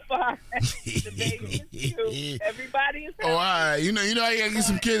woman is fine. The baby is cute. Everybody is happy. Oh, all right. You know, I gotta get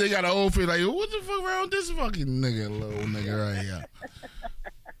some kids. They got an old face. Like, what the fuck wrong with this fucking nigga, little nigga right here?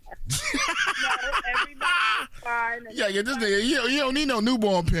 No, everybody is fine. Yeah, get this nigga. He don't need no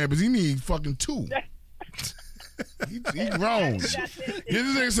newborn pampers. He need fucking 2. He grown. Get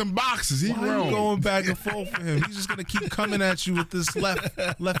this nigga some boxes. He Why are grown. you going back and forth for him? He's just gonna keep coming at you with this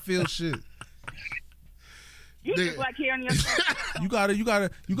left field shit. You just like hearing yourself. You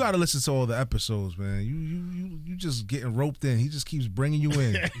gotta listen to all the episodes, man. You just getting roped in. He just keeps bringing you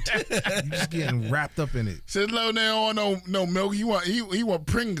in. You just getting wrapped up in it. Says low nigga on no milk. He want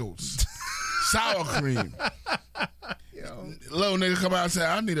Pringles, sour cream. Little nigga come out and say,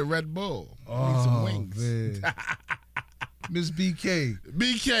 I need a Red Bull. I need some wings. Man. Miss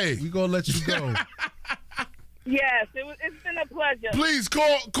BK, we gonna let you go. Yes, it's been a pleasure. Please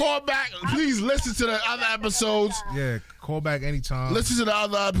call back. Please listen to the other episodes. Yeah, call back anytime. Listen to the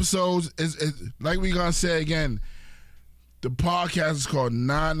other episodes. It's like we gonna say again. The podcast is called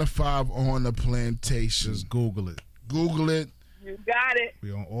 9 to 5 on the Plantation. Just Google it. You got it.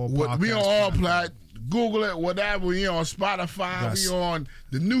 We on all. We on all platforms. Google it, whatever. We on Spotify. Yes. We on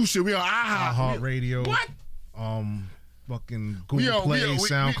the new shit. We on iHeartRadio. What? Fucking Google Play,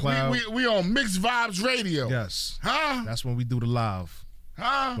 SoundCloud. We on Mixed Vibes Radio. Yes. Huh? That's when we do the live.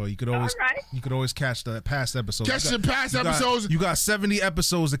 Huh? So you could always All right. you could always catch the past episodes. Catch the past episodes. You got 70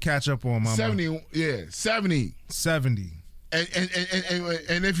 episodes to catch up on, mama. 70. Yeah, 70. 70. And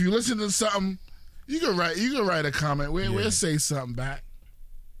if you listen to something, you can write a comment. We'll say something back.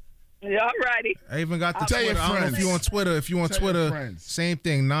 Yeah, all righty. I even got the Tell your Twitter. I don't know if friends. you on Twitter. If you on Tell your Twitter, friends. same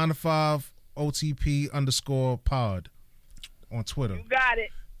thing. 9 to 5 OTP_pod on Twitter. You got it.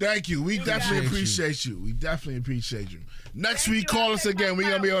 Thank you. We definitely got it. appreciate you. We definitely appreciate you. Next Thank week, you. call us I'll take again. my We're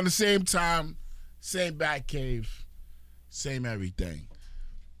going to be time. on the same time, same back cave, same everything.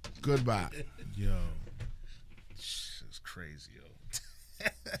 Goodbye. Yo, it's crazy, yo.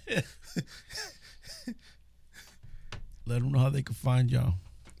 Let them know how they can find y'all.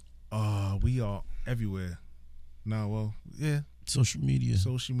 We are everywhere. No, well, yeah. Social media.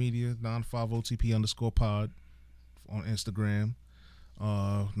 Social media, 9to5OTP_pod on Instagram.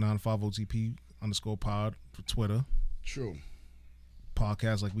 9to5OTP_pod for Twitter. True.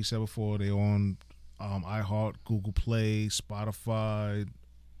 Podcasts, like we said before, they on iHeart, Google Play, Spotify,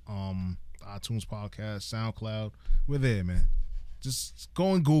 iTunes Podcast, SoundCloud. We're there, man. Just go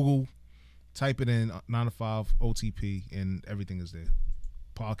on Google, type it in 9to5OTP, and everything is there.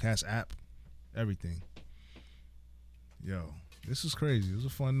 Podcast app, everything. Yo, this is crazy. It was a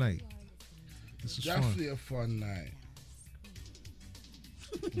fun night. This is Definitely a fun night.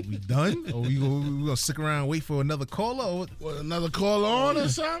 fun. We done? Or we gonna stick around and wait for another caller? Or what? What, another call on or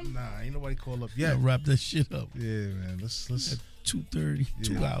something? Nah, ain't nobody call up Yeah, yet. wrap that shit up. Yeah, man. Let's 2:30,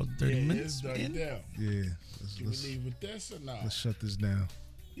 2 Yeah. hours, 30 Yeah, minutes. it's done man. down. yeah. Can we leave with this or not? Let's shut this down.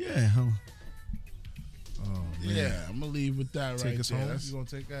 Yeah, huh? Oh man. Yeah, I'm gonna leave with that Take right us there. home. That's- You gonna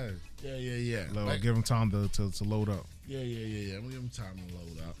take that? Yeah. Lord, Like- give him time to load up. Yeah. I'm gonna give him time to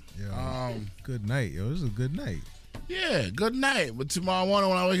load up. Yeah. Good night, yo. This is a good night. Yeah, good night. But tomorrow morning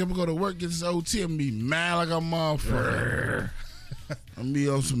when I wake up and go to work, get this OT, I'm gonna be mad like a motherfucker. I'm gonna be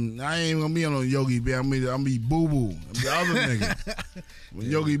on some. I ain't gonna be on no Yogi Bear. I'm gonna be Boo Boo. I'm the other nigga. When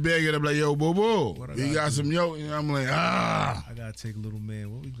Yogi Bear get up like, yo, Boo Boo, What I you gotta got do? some Yogi. I'm like, ah. I gotta take little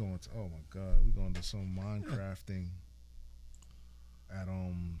man. What we going to? Oh my god, we going to some Minecraft thing at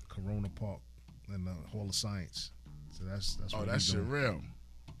Corona Park in the Hall of Science. So that's Oh, what that we shit doing. real.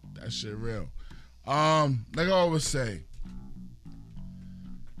 That shit real. Like I always say,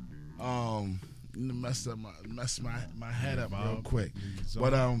 you messed my head up real Bob, quick. he's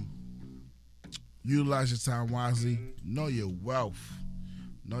But on. utilize your time wisely. Know your wealth.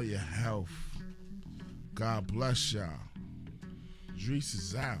 Know your health. God bless y'all. Drees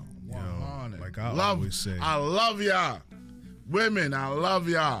is out. 100. like I always say. I love y'all. Women, I love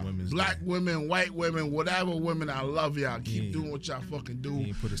y'all. Women's Black Day. women, white women, whatever women, I love y'all. Keep Yeah. doing what y'all fucking He do.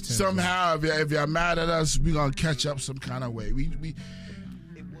 ain't put his 10 Somehow, if y'all mad at us, we gonna catch up some kind of way. We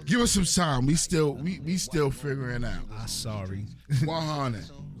give us some time. We still figuring out. I'm sorry. 100.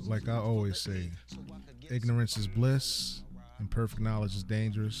 like I always say, ignorance is bliss and perfect knowledge is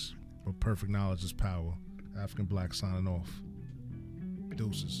dangerous, but perfect knowledge is power. African Black signing off.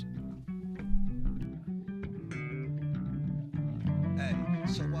 Deuces. Hey,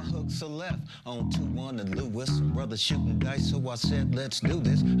 so I hooked a left on 2-1 and Lewis. Some brothers shooting dice, so I said, let's do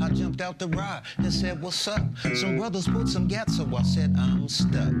this. I jumped out the ride and said, what's up? Some brothers put some gas, so I said, I'm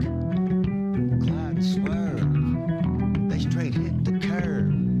stuck. Glide and swerve. They straight hit the curve.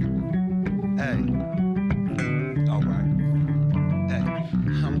 Hey, alright. Hey,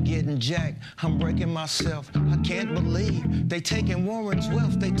 I'm getting jacked, I'm breaking myself. I can't believe they taking Warren's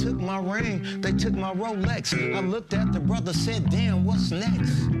wealth. They took my ring, they took my Rolex. I looked at the brother, said, damn, what's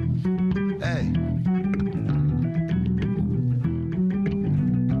next? Hey.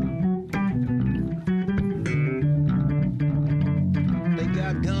 They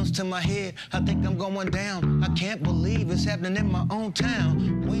got guns to my head, I think I'm going down. I can't believe it's happening in my own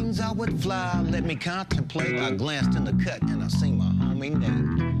town. Wings I would fly, let me contemplate. I glanced in the cut and I seen my homie Nate.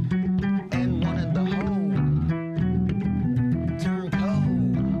 And one of the hoes turned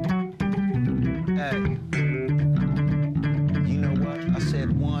cold. Hey, you know what? I said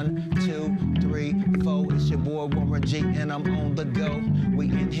 1, 2, 3, 4. It's your boy Warren G and I'm on the go. We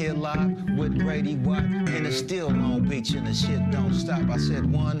in here live with Brady Watt and it's still Long Beach and the shit don't stop. I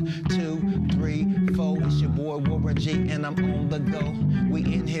said 1, 2, 3, 4. It's your boy Warren G and I'm on the go. We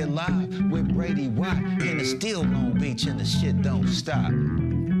in here live with Brady Watt and it's still Long Beach and the shit don't stop.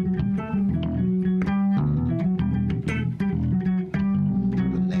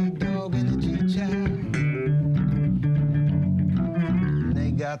 Nate Dogg and the G-Child.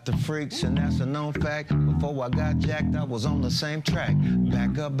 They got the freaks and that's a known fact. Before I got jacked, I was on the same track.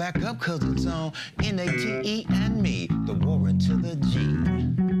 Back up, cause it's on N-A-T-E and me. The Warren to the G.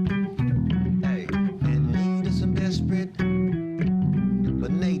 Hey, in need of some desperate.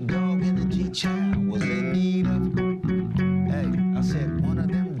 But Nate Dogg and the G-Child was in need of. Hey, I said one of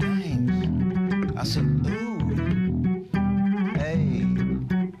them dames. I said, ooh. Hey,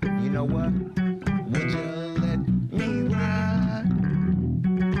 you know what? Would you let me ride?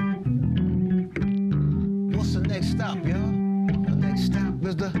 What's the next stop, y'all? The next stop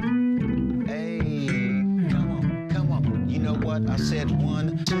is the. Hey, come on. You know what? I said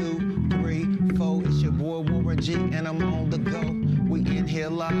 1, 2, 3, 4. It's your boy Warren G and I'm on the go. We in here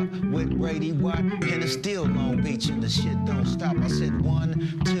live with Brady Watt and it's still Long Beach and the shit don't stop. I said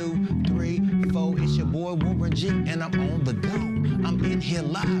 1, 2, 3, 4. It's your boy Warren G and I'm on the go. I'm in here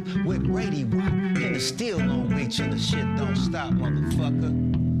live with Brady Watt and it's still Long Beach and the shit don't stop, motherfucker.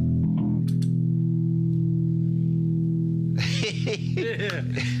 Yeah.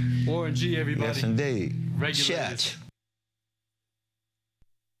 Warren G, everybody. Yes, indeed. Regulators. Chat.